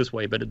talk this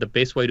way, but the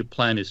best way to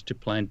plan is to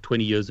plan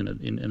 20 years in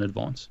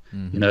advance.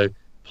 You know,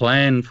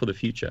 plan for the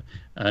future.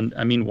 And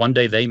I mean, one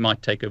day they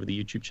might take over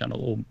the YouTube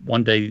channel, or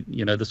one day,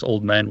 you know, this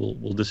old man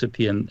will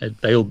disappear and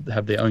they'll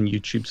have their own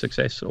YouTube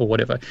success or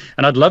whatever.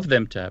 And I'd love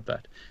them to have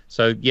that.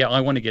 So yeah,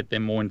 I want to get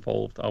them more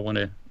involved. I want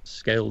to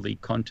scale the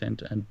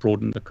content and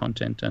broaden the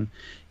content, and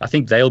I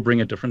think they'll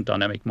bring a different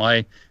dynamic.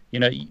 My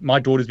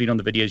daughter's been on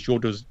the videos, your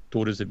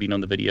daughters have been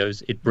on the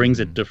videos. It brings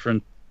a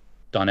different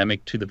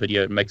dynamic to the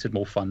video. It makes it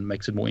more fun,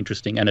 makes it more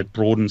interesting, and it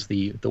broadens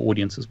the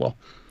audience as well.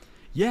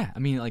 Yeah, I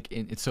mean, like,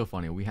 it's so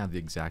funny. We have the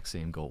exact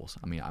same goals.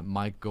 I mean,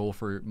 my goal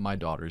for my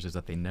daughters is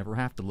that they never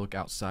have to look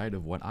outside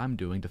of what I'm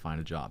doing to find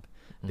a job.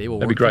 They will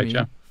work for me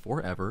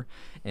forever,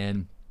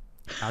 and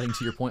adding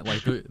to your point,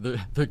 like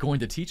they're going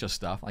to teach us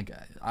stuff. Like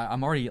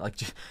I'm already like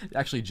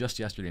just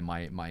yesterday,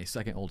 my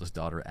second oldest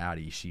daughter,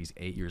 Addie, she's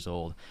 8 years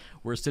old.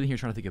 We're sitting here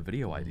trying to think of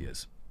video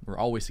ideas. We're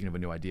always thinking of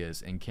new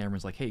ideas, and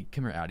Cameron's like, "Hey,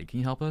 come here, Addie, can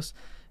you help us?"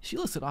 She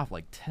listed off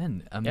like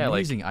 10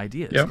 amazing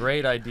ideas. Yeah.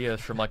 Great ideas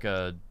from like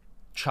a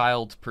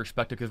child's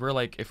perspective, because we're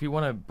like, if we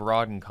want to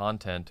broaden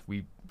content,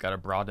 we got to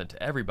broaden it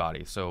to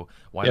everybody. So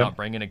why not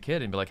bring in a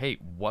kid and be like, "Hey,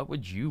 what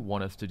would you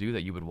want us to do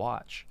that you would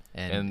watch?"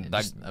 And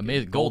that's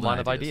amazing gold mine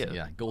of ideas.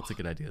 Yeah, gold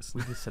ticket ideas.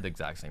 We just said the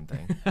exact same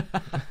thing.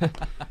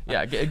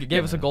 Yeah, it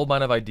gave us a gold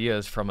mine of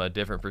ideas from a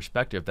different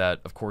perspective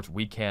that, of course,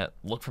 we can't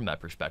look from that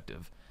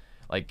perspective.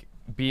 Like,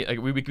 we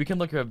can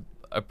look at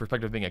a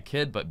perspective of being a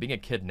kid, but being a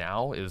kid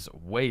now is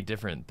way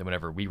different than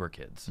whenever we were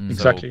kids.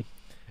 Exactly.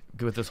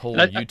 So with this whole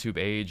YouTube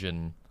age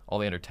and all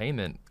the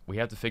entertainment, we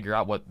have to figure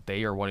out what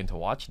they are wanting to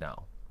watch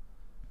now.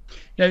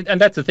 You know,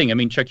 and that's the thing. I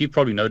mean, Chuck, you've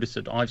probably noticed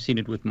it. I've seen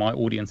it with my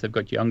audience. They've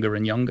got younger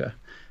and younger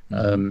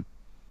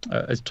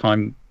as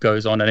time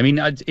goes on. And I mean,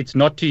 it's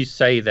not to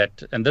say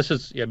that, and this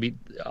is, I mean,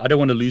 I don't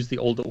want to lose the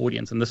older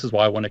audience. And this is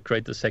why I want to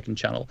create the second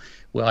channel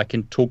where I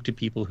can talk to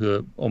people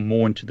who are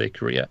more into their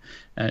career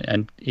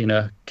and you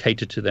know,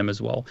 cater to them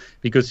as well,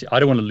 because I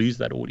don't want to lose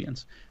that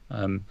audience.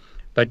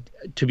 But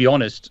to be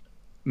honest,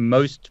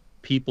 most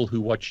people who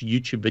watch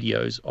YouTube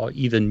videos are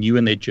either new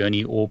in their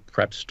journey or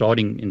perhaps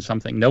starting in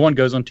something. No one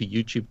goes onto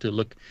YouTube to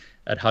look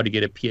at how to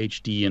get a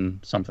PhD in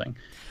something.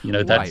 You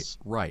know, that's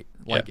right.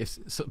 Like if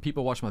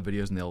people watch my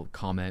videos and they'll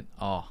comment,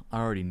 "Oh, I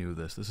already knew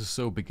this. This is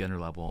so beginner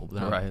level."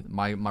 Then right.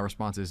 My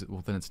response is,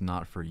 "Well, then it's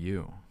not for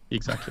you."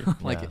 Exactly.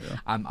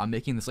 I'm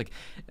making this like,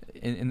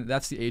 and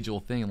that's the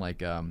age-old thing.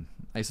 Like I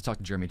used to talk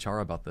to Jeremy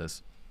Chara about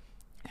this.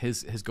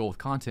 His goal with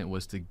content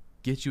was to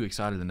get you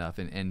excited enough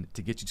and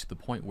to get you to the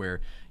point where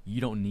you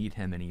don't need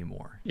him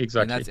anymore.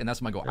 Exactly. And that's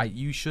my goal.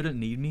 You shouldn't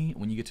need me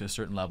when you get to a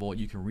certain level.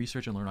 You can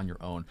research and learn on your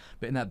own.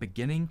 But in that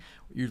beginning,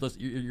 you're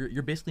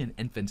basically an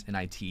infant in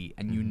IT,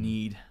 and you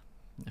need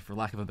for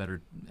lack of a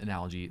better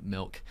analogy,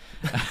 milk.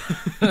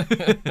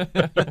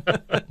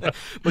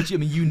 But I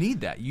mean, you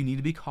need that. You need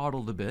to be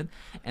coddled a bit,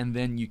 and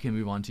then you can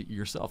move on to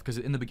yourself. Because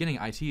in the beginning,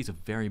 IT is a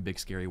very big,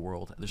 scary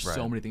world. There's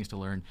so many things to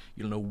learn.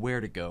 You don't know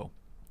where to go.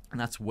 And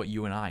that's what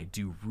you and I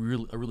do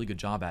a really good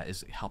job at,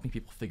 is helping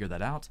people figure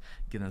that out,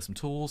 giving them some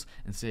tools,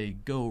 and say,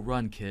 go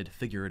run, kid,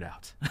 figure it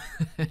out.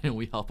 And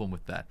we help them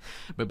with that.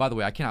 But by the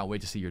way, I cannot wait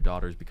to see your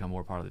daughters become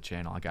more part of the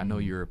channel. Like, I know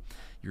you're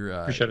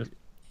Appreciate it.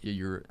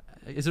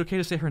 Is it okay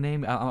to say her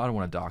name? I don't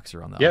want to dox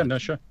her on that. Yeah, no,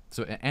 sure.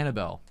 So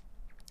Annabelle,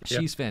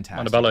 she's fantastic.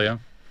 Annabella, yeah.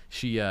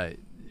 She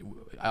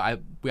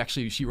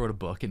she wrote a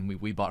book, and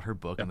we bought her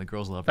book, and the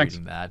girls love Thanks.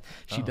 reading that.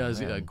 She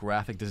does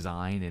graphic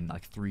design and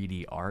like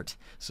 3D art.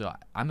 So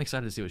I'm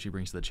excited to see what she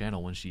brings to the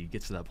channel when she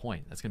gets to that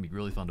point. That's gonna be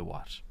really fun to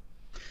watch.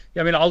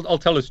 Yeah, I mean, I'll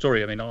tell a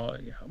story. I mean, I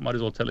might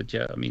as well tell it.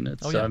 Yeah, I mean,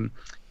 it's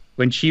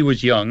when she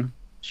was young,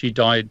 she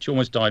died. She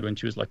almost died when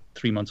she was like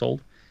 3 months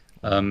old,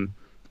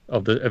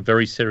 of a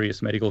very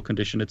serious medical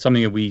condition. It's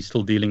something that we're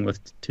still dealing with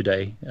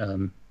today.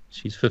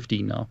 She's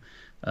 15 now.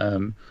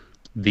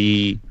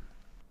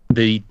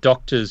 The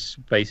doctors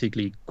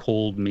basically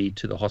called me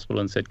to the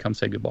hospital and said, "Come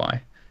say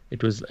goodbye."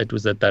 It was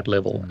at that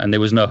level, and there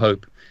was no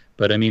hope.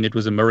 But I mean, it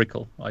was a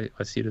miracle. I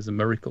see it as a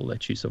miracle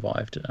that she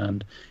survived.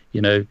 And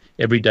you know,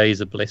 every day is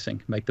a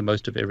blessing. Make the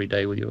most of every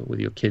day with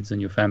your kids and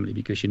your family,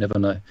 because you never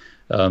know.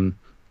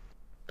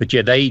 But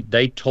yeah,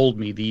 they told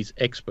me, these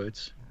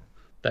experts,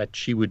 that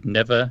she would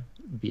never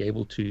be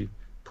able to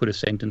put a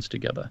sentence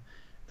together.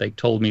 They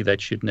told me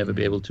that she'd never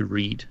be able to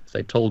read.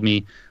 They told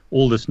me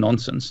all this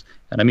nonsense.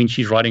 And I mean,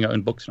 she's writing her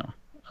own books now.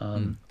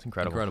 It's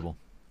incredible.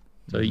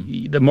 So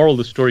the moral of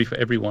the story for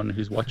everyone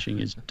who's watching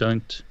is,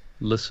 don't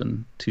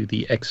listen to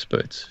the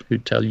experts who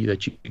tell you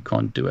that you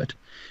can't do it.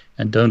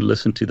 And don't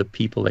listen to the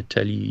people that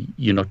tell you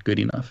you're not good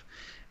enough.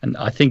 And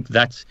I think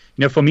that's,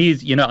 you know, for me,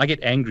 you know, I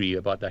get angry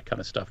about that kind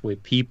of stuff, where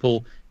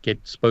people get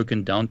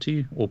spoken down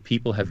to, or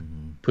people have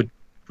put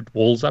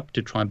walls up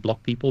to try and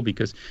block people,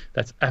 because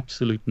that's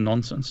absolute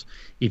nonsense.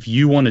 If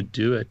you want to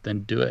do it,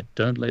 then do it.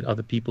 Don't let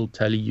other people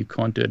tell you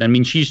can't do it. I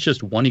mean, she's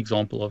just one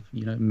example of,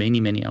 you know,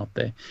 many out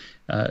there.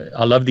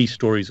 I love these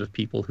stories of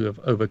people who have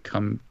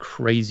overcome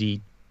crazy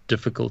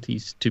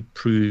difficulties to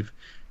prove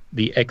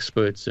the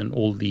experts and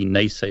all the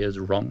naysayers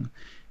wrong.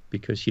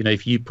 Because, you know,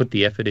 if you put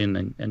the effort in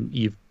and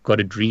you've got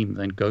a dream,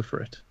 then go for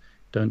it.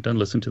 Don't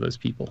listen to those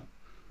people.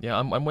 Yeah,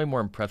 I'm way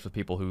more impressed with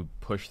people who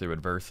push through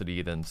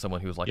adversity than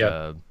someone who's like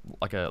a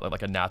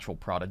natural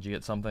prodigy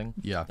at something.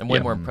 Yeah. I'm way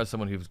more impressed with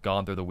someone who's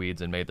gone through the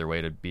weeds and made their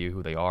way to be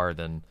who they are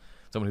than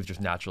someone who's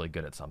just naturally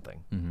good at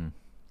something.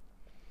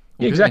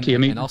 Yeah, exactly.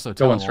 And also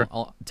talent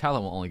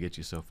will only get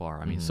you so far.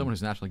 I mean, someone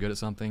who's naturally good at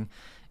something,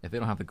 if they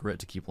don't have the grit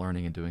to keep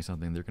learning and doing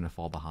something, they're going to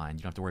fall behind.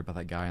 You don't have to worry about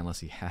that guy unless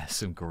he has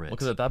some grit. Well,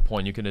 because at that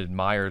point, you can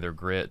admire their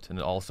grit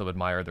and also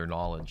admire their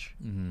knowledge.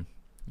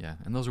 Yeah,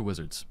 and those are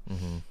wizards.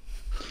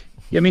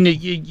 Yeah, I mean,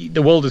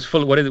 the world is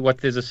full of what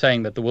there's a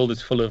saying that the world is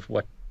full of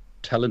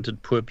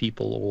talented poor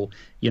people, or,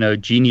 you know,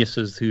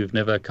 geniuses who have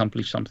never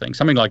accomplished something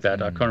like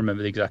that. I can't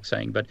remember the exact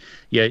saying, but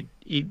yeah,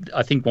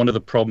 I think one of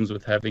the problems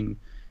with having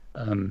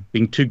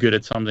being too good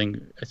at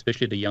something,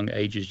 especially at a young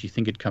age, is you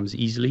think it comes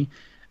easily,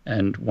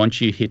 and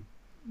once you hit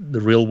the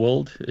real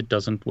world, it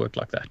doesn't work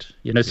like that.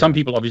 You know, some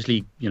people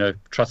obviously, you know,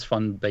 trust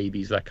fund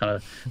babies,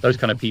 those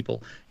kind of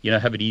people, you know,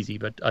 have it easy.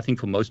 But I think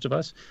for most of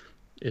us,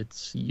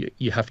 it's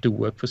you have to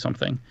work for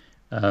something.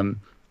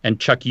 And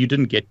Chuck, you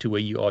didn't get to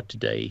where you are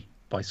today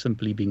by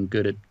simply being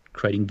good at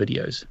creating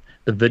videos.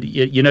 The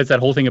video, you know, it's that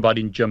whole thing about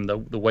in gym, the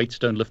weights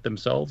don't lift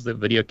themselves. The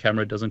video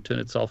camera doesn't turn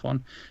itself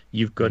on.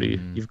 You've got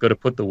to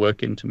put the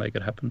work in to make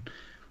it happen.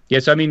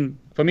 Yes, I mean,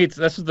 for me,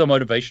 this is the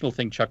motivational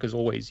thing, Chuck, as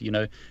always. You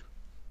know,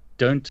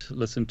 don't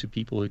listen to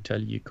people who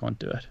tell you can't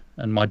do it.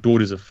 And my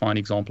daughter's a fine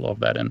example of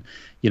that. And,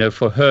 you know,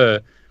 for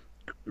her,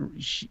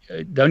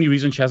 the only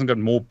reason she hasn't got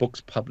more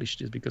books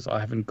published is because I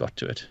haven't got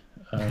to it.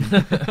 You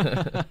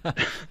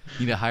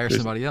need to hire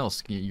somebody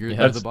else. You're the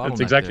bottleneck.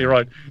 That's exactly there.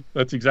 right.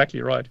 That's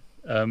exactly right.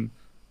 And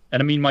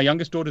I mean, my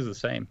youngest daughter's the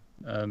same.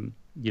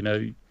 You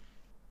know,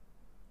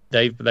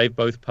 they've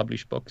both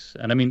published books,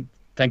 and I mean,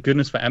 thank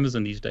goodness for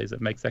Amazon these days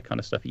that makes that kind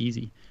of stuff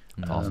easy.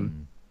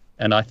 Awesome.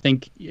 And I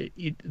think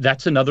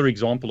that's another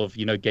example of,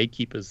 you know,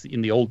 gatekeepers.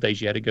 In the old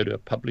days, you had to go to a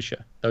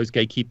publisher. Those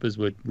gatekeepers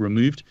were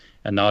removed,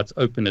 and now it's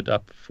opened it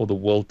up for the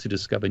world to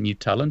discover new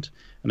talent.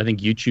 And I think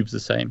YouTube's the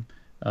same.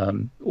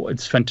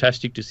 It's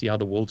fantastic to see how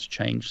the world's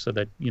changed, so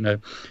that, you know,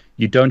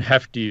 you don't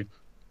have to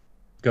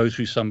go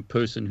through some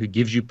person who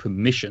gives you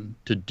permission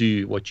to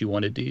do what you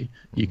want to do.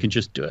 You can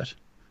just do it.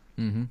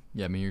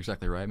 Yeah, I mean, you're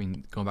exactly right. I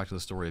mean, going back to the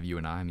story of you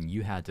and I mean,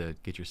 you had to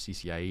get your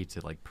CCIE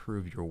to like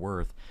prove your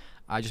worth.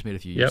 I just made a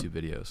few YouTube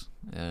videos,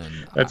 and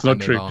that's I not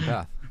made true. my own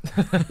path.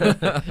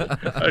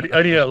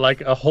 Only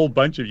like a whole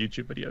bunch of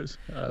YouTube videos.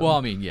 Well,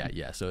 I mean,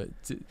 yeah. So,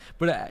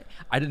 but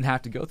I didn't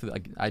have to go through.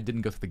 Like, I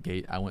didn't go through the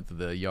gate. I went through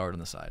the yard on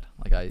the side.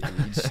 Like I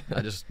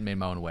just made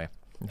my own way.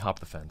 Hop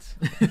the fence.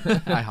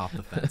 I hopped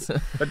the fence.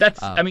 But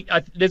that's, I mean,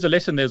 there's a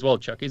lesson there as well,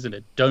 Chuck, isn't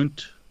it?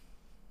 Don't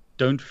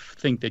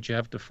think that you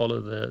have to follow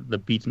the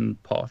beaten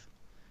path.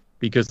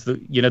 because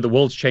the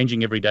world's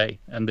changing every day,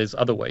 and there's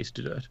other ways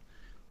to do it.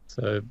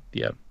 So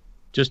yeah,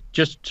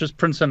 just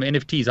print some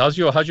NFTs. How's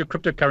your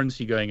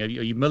cryptocurrency going? Are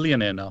you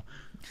millionaire now?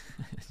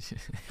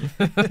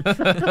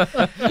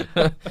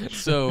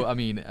 So I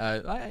mean,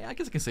 I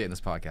guess I can say it in this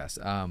podcast.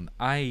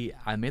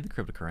 I made the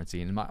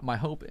cryptocurrency, and my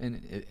hope,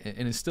 and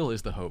it still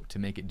is the hope, to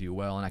make it do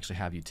well and actually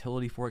have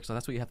utility for it. So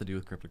that's what you have to do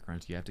with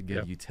cryptocurrency. You have to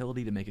give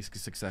utility to make it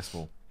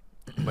successful.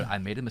 But I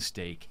made a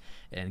mistake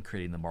in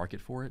creating the market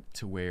for it,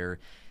 to where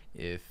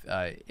if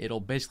it'll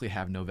basically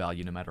have no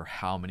value no matter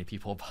how many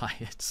people buy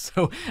it.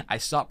 So I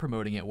stopped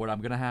promoting it. What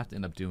I'm going to have to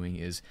end up doing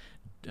is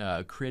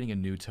creating a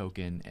new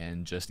token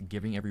and just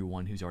giving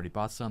everyone who's already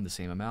bought some the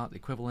same amount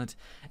equivalent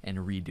and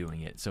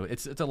redoing it. So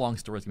it's a long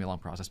story. It's going to be a long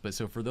process. But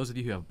so for those of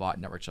you who have bought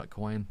Network Chuck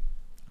Coin,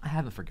 I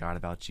haven't forgot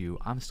about you.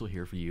 I'm still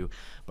here for you.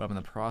 But I'm in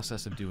the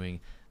process of doing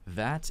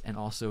that, and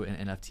also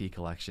an NFT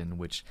collection,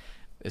 which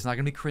it's not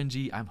going to be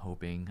cringy, I'm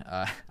hoping.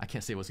 I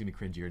can't say what's going to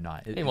be cringy or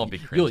not. It won't be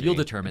cringy. You'll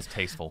determine. It's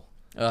tasteful.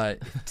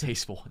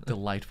 Tasteful,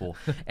 delightful,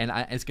 and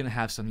it's going to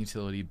have some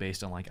utility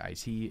based on like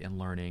IT and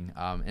learning,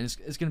 and it's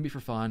going to be for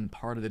fun.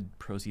 Part of the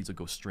proceeds will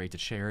go straight to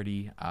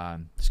charity,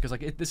 just because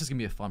this is going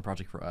to be a fun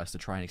project for us to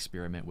try and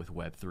experiment with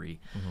Web3,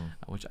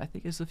 which I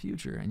think is the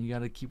future, and you got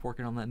to keep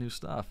working on that new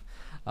stuff.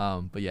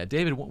 But yeah,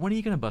 David, when are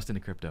you going to bust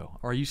into crypto?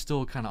 Or are you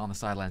still kind of on the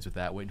sidelines with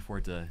that, waiting for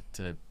it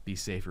to be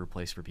safer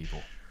place for people?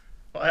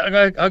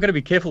 I got to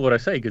be careful what I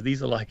say, because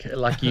these are like you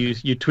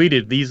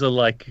tweeted. These are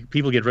like,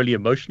 people get really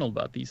emotional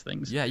about these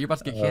things. Yeah, you're about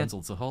to get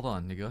canceled, so hold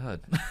on. You go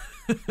ahead.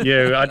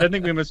 Yeah, I don't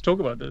think we must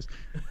talk about this.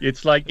 It's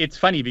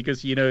funny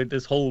because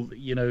this whole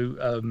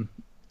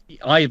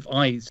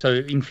so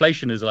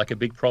inflation is like a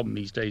big problem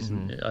these days,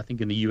 and I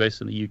think in the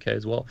US and the UK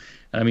as well.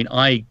 And I mean,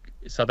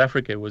 South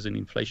Africa is an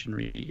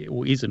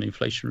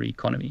inflationary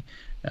economy,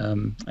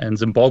 and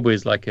Zimbabwe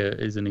is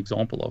is an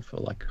example of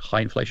like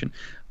high inflation.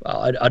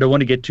 I don't want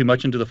to get too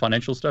much into the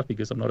financial stuff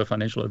because I'm not a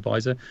financial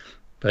advisor,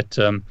 but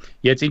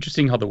yeah, it's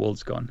interesting how the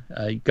world's gone.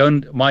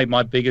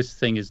 My biggest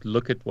thing is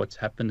look at what's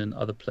happened in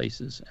other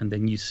places, and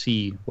then you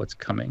see what's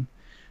coming.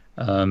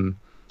 People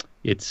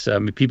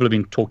have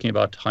been talking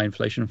about high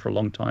inflation for a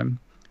long time.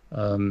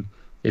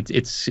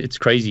 It's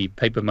crazy.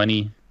 Paper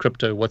money,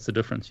 crypto. What's the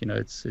difference?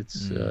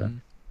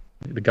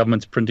 The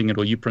government's printing it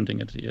or you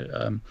printing it.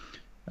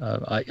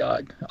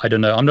 I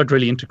don't know. I'm not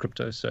really into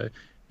crypto, so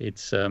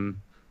it's and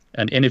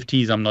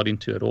NFTs I'm not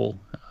into at all.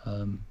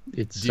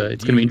 It's going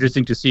to be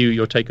interesting to see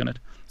your take on it.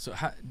 So,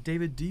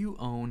 David, do you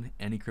own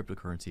any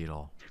cryptocurrency at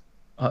all?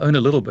 I own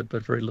a little bit,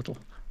 but very little.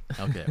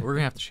 Okay, we're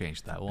gonna have to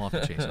change that. We'll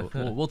have to change it.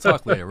 We'll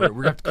talk later. We're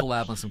gonna have to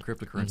collab on some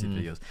cryptocurrency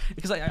videos,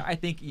 because I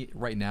think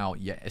right now,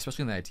 yeah,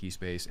 especially in the IT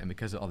space, and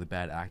because of all the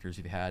bad actors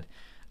you've had,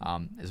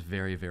 it's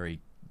very, very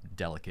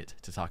delicate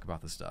to talk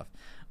about this stuff.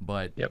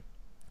 But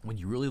when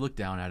you really look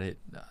down at it,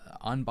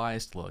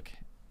 unbiased look,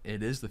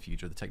 it is the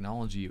future. The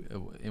technology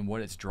and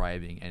what it's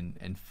driving, and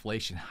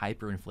inflation,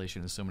 hyperinflation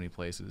in so many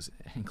places,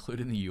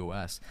 including the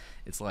U.S.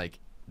 It's like,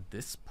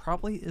 this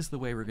probably is the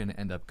way we're going to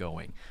end up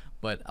going.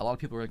 But a lot of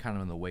people are kind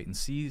of in the wait and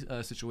see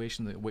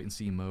situation, the wait and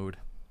see mode.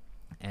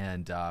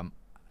 And I'm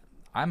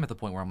at the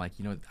point where I'm like,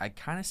 I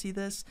kind of see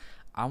this.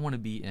 I want to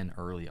be in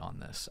early on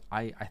this.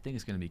 I think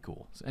it's going to be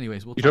cool. So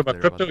anyways, we'll talk talking about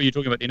later crypto, or are you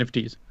talking about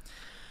NFTs?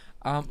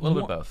 A little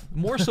bit of both.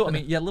 More so, a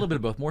little bit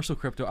of both. More so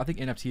crypto. I think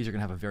NFTs are going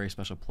to have a very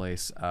special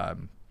place,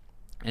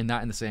 and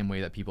not in the same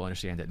way that people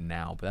understand it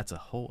now. But that's a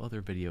whole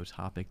other video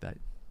topic that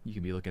you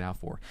can be looking out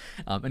for.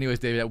 Anyways,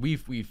 David,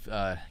 we've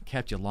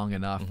kept you long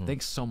enough.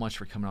 Thanks so much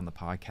for coming on the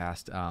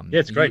podcast. Yeah,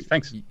 it's great.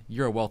 Thanks.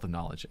 You're a wealth of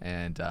knowledge,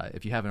 and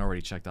if you haven't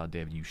already checked out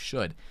David, you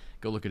should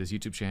go look at his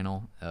YouTube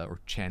channel or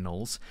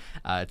channels.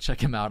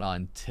 Check him out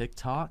on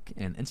TikTok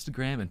and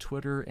Instagram and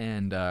Twitter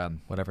and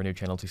whatever new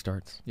channels he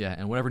starts. Yeah,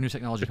 and whatever new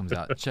technology comes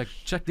out.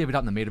 Check David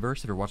out in the metaverse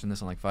if you're watching this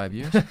in like 5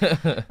 years.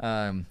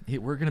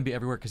 We're going to be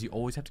everywhere, because you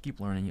always have to keep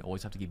learning. You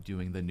always have to keep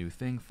doing the new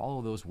thing.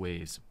 Follow those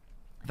waves.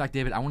 In fact,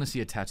 David, I want to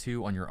see a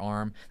tattoo on your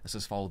arm that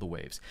says "Follow the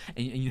Waves."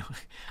 And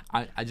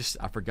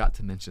I forgot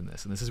to mention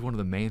this, and this is one of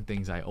the main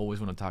things I always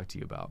want to talk to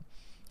you about.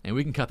 And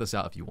we can cut this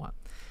out if you want.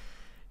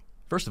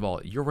 First of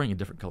all, you're wearing a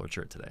different colored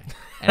shirt today,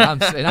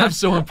 and I'm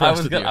so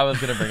impressed with you. I was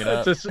gonna bring it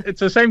up. It's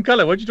the same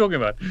color. What are you talking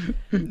about?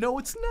 No,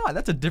 it's not.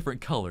 That's a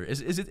different color.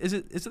 Is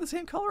it the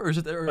same color, or is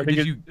it? Or I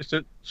think it's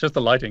just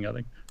the lighting. I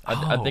think.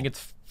 I think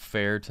it's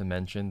fair to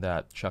mention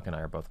that Chuck and I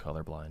are both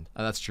colorblind.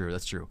 That's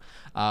true.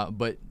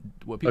 But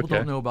what people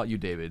don't know about you,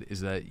 David,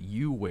 is that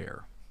you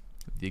wear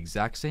the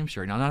exact same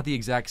shirt. Now, not the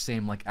exact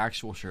same like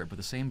actual shirt, but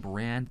the same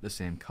brand, the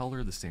same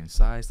color, the same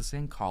size, the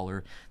same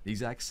collar, the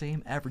exact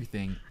same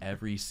everything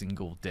every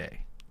single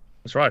day.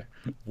 That's right.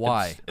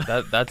 Why?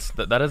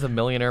 That is a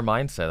millionaire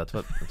mindset.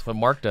 That's what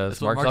Mark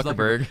does. Mark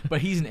Zuckerberg.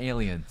 But he's an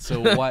alien.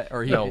 So why?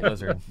 Or no,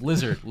 lizard.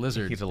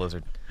 Lizard. He's a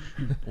lizard.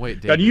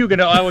 Wait,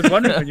 David. I was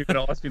wondering when you were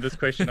going to ask me this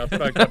question. I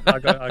thought I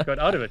got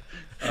out of it.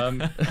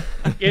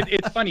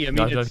 It's funny. I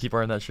mean, don't keep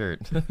wearing that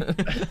shirt.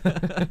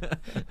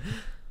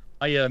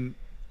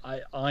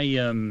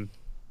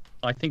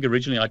 I think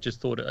originally I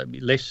just thought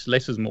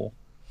less is more.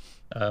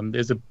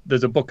 There's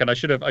a book, and I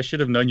should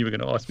have known you were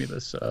going to ask me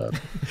this. Well,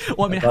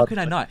 I mean, how could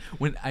I not?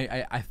 When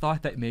I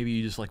thought that maybe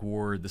you just like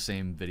wore the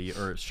same video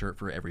or shirt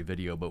for every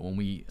video, but when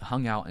we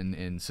hung out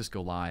in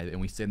Cisco Live and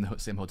we stayed in the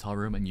same hotel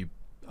room and you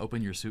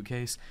open your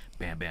suitcase,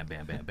 bam, bam,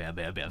 bam, bam, bam,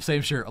 bam, bam,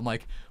 same shirt. I'm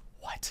like,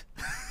 what?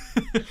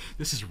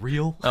 This is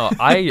real? No,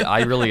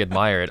 I really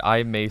admire it.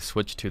 I may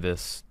switch to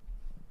this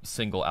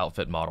single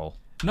outfit model.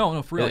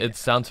 No, for real. It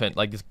sounds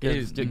like get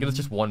us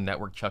just one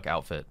network Chuck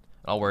outfit.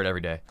 I'll wear it every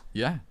day.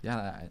 Yeah.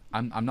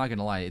 I'm not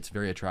gonna lie, it's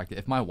very attractive.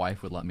 If my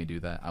wife would let me do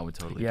that, I would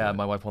totally. Yeah, do it.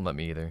 my wife won't let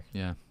me either.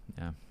 Yeah.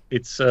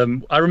 It's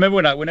I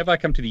remember whenever I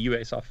come to the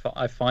US,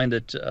 I find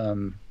it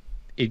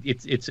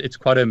it's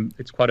quite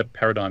a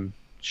paradigm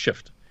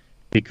shift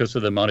because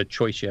of the amount of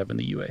choice you have in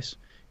the US.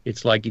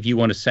 It's like if you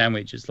want a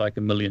sandwich, it's like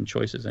a million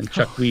choices. And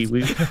Chuck, we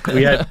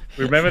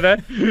remember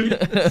that?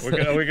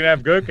 We're gonna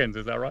have gherkins,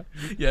 is that right?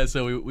 Yeah.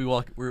 So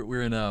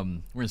we're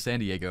in San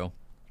Diego.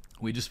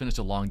 We just finished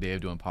a long day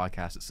of doing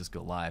podcasts at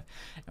Cisco Live,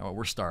 and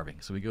we're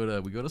starving. So we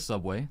go to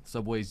Subway.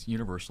 Subway's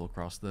universal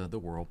across the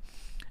world.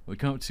 We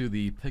come up to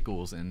the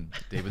pickles, and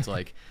David's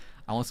like,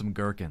 "I want some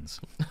gherkins,"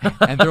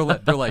 and they're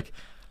like,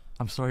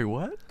 "I'm sorry,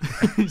 what?"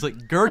 He's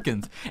like,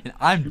 "Gherkins," and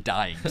I'm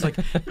dying. It's like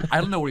I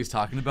don't know what he's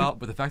talking about,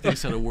 but the fact that he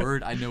said a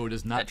word I know it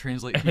does not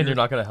translate. And you're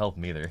not gonna help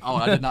me either. Oh,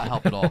 I did not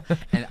help at all,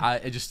 and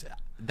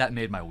that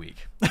made my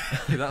week.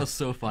 That was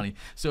so funny.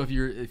 So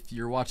if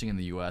you're watching in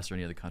the U.S. or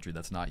any other country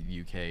that's not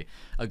UK,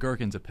 a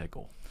gherkin's a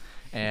pickle,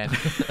 and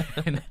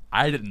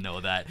I didn't know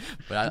that,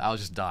 but I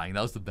was just dying.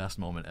 That was the best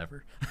moment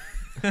ever.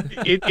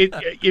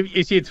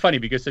 You see, it's funny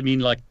because I mean,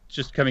 like,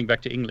 just coming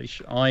back to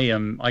English,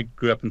 I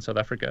grew up in South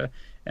Africa,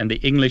 and the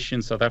English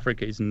in South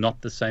Africa is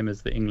not the same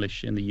as the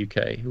English in the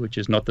UK, which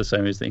is not the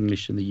same as the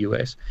English in the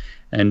US,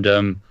 and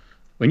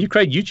when you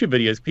create YouTube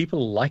videos,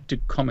 people like to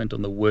comment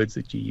on the words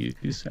that you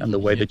use and the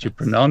way that you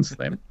pronounce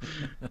them.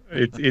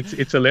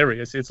 It's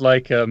hilarious. It's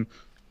like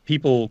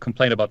people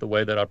complain about the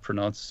way that I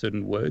pronounce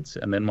certain words,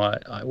 and then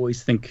I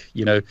always think,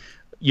 you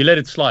let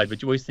it slide,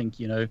 but you always think,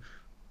 you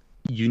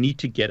need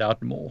to get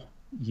out more.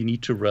 You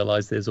need to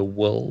realize there's a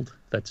world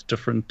that's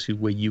different to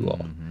where you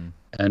are,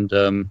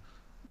 and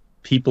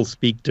people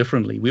speak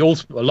differently. A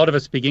lot of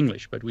us speak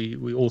English, but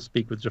we all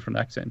speak with different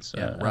accents.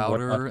 Yeah,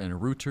 router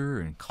and router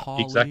and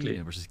Cali exactly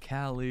versus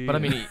Cali. But I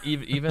mean,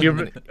 even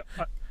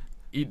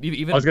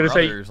I was going to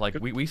say, like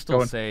we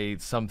still say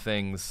some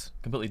things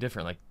completely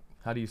different. Like,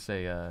 how do you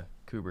say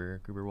Kuber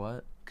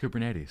what?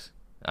 Kubernetes.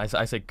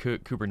 I say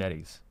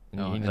Kubernetes.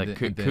 And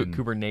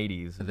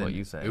Kubernetes is what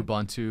you say.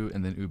 Ubuntu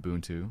and then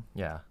Ubuntu.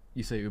 Yeah.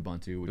 You say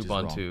Ubuntu, which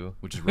Ubuntu. is wrong.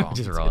 Which is wrong. Which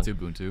is wrong. It's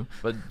Ubuntu.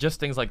 But just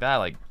things like that,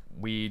 like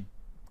we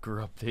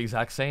grew up the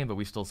exact same, but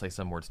we still say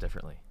some words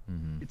differently.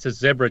 Mm-hmm. It's a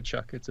zebra,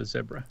 Chuck. It's a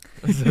zebra.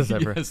 It's a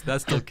zebra. Yes,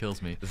 that still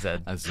kills me.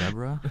 Zed. A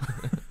zebra?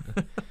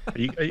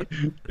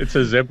 It's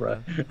a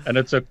zebra, and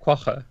it's a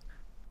quagga.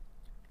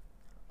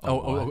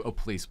 Oh,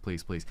 please.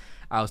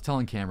 I was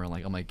telling Cameron,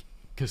 I'm like,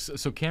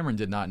 so Cameron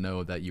did not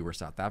know that you were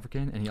South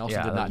African, and he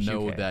also did not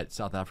know that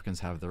South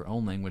Africans have their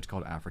own language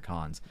called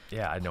Afrikaans.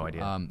 Yeah, I had no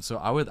idea. So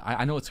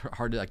I know it's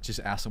hard to just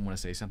ask someone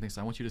to say something, so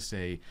I want you to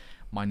say,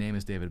 "My name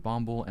is David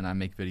Bombal, and I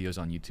make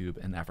videos on YouTube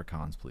in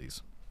Afrikaans,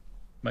 please."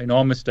 My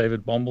naam is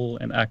David Bombal,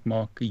 and ek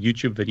maak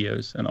YouTube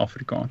videos in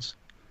Afrikaans.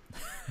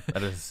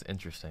 That is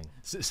interesting.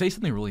 Say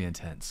something really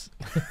intense.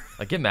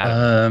 Like, get mad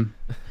at me.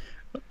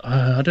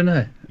 I don't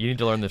know. You need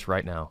to learn this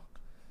right now.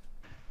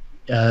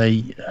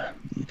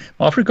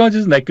 Afrikaans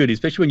isn't that good,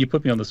 especially when you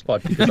put me on the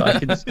spot, because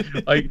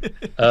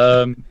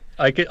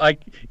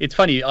it's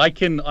funny. I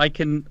can.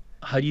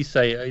 How do you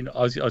say?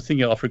 I was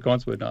thinking of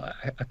Afrikaans word. I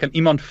can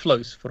iemand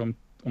flous vir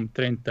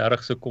omtrent 30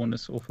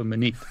 sekondes of 'n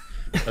minuut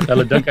dat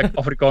hulle dink ek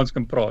Afrikaans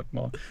kan praat,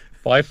 maar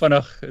baie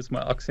vinnig is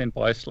my accent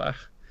baie sleg.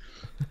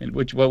 And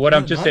what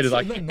I'm just saying is,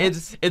 like,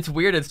 it's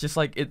weird. It's just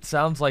like, it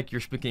sounds like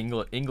you're speaking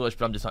English,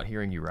 but I'm just not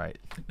hearing you right.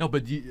 No,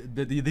 but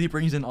he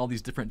brings in all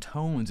these different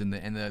tones and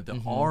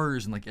the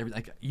R's and like everything.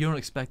 Like, you don't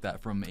expect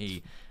that from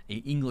a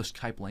English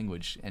type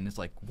language, and it's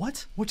like,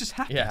 what just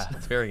happened? Yeah,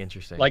 it's very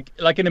interesting.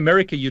 Like in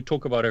America, you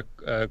talk about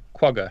a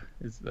quagga.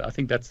 I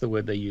think that's the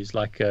word they use.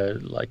 Like a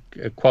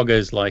quagga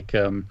is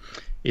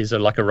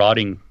like a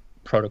routing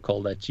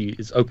protocol that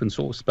is open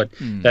source, but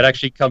that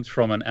actually comes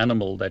from an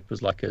animal that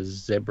was like a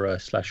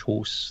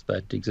zebra/horse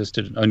that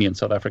existed only in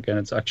South Africa, and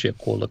it's actually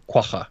called a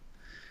quagga.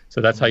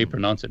 So that's how you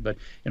pronounce it. But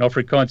in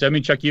Afrikaans, I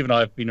mean, Chuck, you and I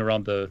have been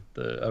around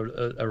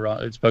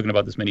around, spoken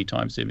about this many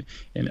times. And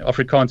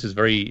Afrikaans is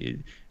very,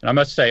 and I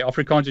must say,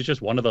 Afrikaans is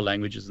just one of the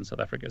languages in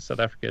South Africa. South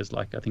Africa is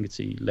like, I think it's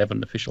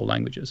 11 official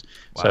languages.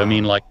 Wow. So I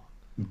mean, like,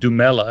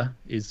 Dumela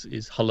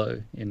is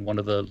hello in one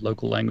of the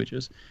local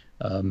languages.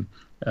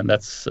 And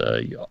that's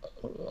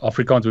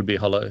Afrikaans would be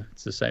hello.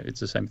 It's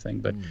the same thing.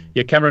 But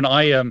yeah,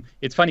 Cameron,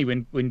 it's funny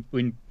when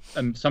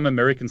some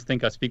Americans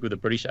think I speak with a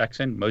British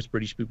accent. Most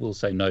British people will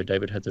say, no,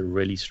 David has a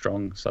really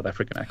strong South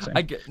African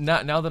accent.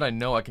 Now that I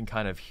know, I can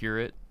kind of hear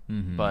it,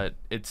 but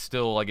it's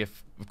still like,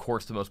 if of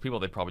course to most people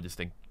they probably just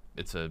think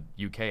it's a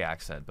UK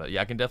accent. But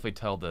yeah, I can definitely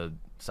tell the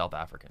South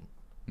African.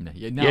 That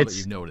you've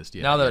noticed.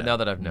 Yeah. Now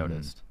that I've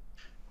noticed.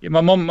 Yeah,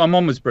 my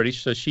mom was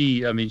British, so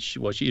she's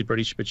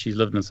British, but she's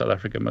lived in South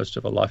Africa most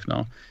of her life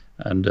now,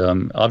 and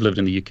I've lived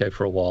in the UK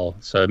for a while.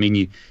 So I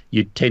mean,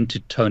 you tend to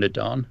tone it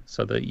down.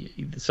 So the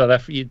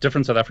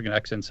different South African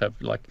accents have,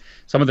 like,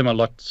 some of them are a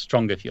lot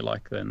stronger, if you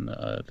like, than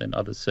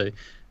others. So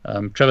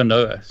Trevor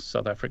Noah,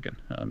 South African.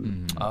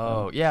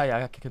 Oh,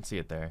 yeah, I can see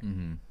it there.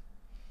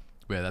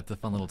 Yeah, that's a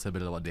fun little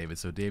tidbit about David.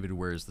 So David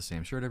wears the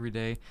same shirt every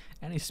day,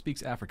 and he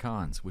speaks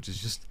Afrikaans, which is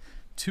just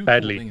two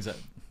Badly. cool things that.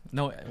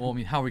 No, well, I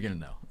mean, how are we gonna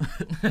know?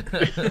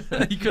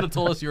 You could have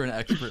told us you were an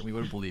expert, and we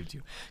would have believed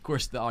you. Of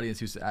course, the audience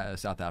who's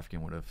South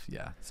African would have,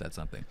 said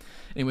something.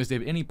 Anyways,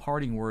 David, any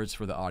parting words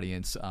for the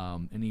audience?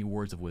 Any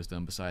words of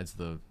wisdom besides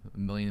the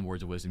million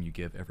words of wisdom you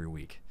give every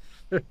week?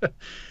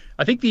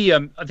 I think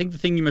the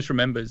thing you must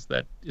remember is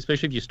that,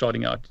 especially if you're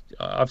starting out,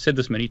 I've said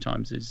this many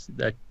times, is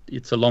that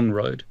it's a long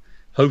road.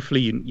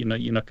 Hopefully,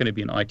 you're not going to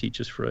be an IT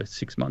just for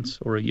 6 months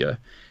or a year,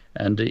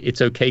 and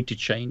it's okay to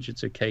change.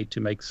 It's okay to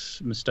make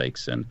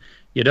mistakes, and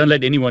you don't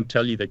let anyone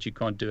tell you that you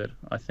can't do it.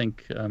 I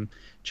think,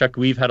 Chuck,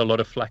 we've had a lot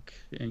of flack,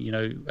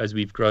 as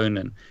we've grown,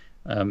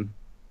 and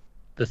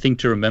the thing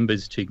to remember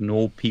is to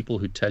ignore people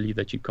who tell you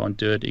that you can't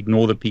do it.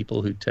 Ignore the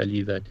people who tell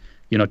you that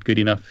you're not good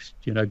enough.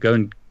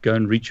 Go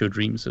and reach your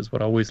dreams, is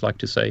what I always like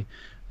to say.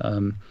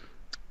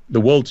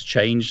 The world's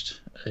changed.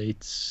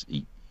 It's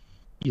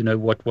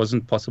what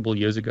wasn't possible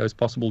years ago is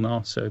possible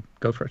now. So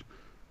go for it.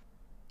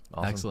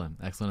 Awesome.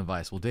 Excellent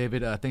advice. Well,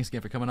 David, thanks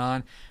again for coming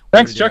on.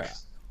 Thanks, Chuck.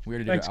 We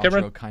already did Thanks, our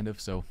Cameron. outro, kind of.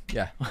 So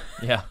yeah,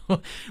 Yeah.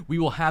 we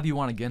will have you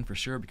on again for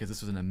sure, because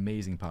this was an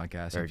amazing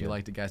podcast. Very If you good.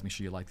 liked it, guys, make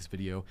sure you like this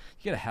video.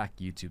 You gotta hack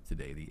YouTube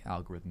today. The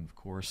algorithm, of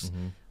course.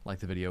 Like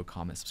the video,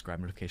 comment, subscribe,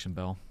 notification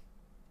bell.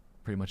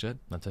 Pretty much it.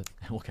 That's it.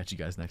 And we'll catch you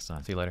guys next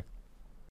time. See you later.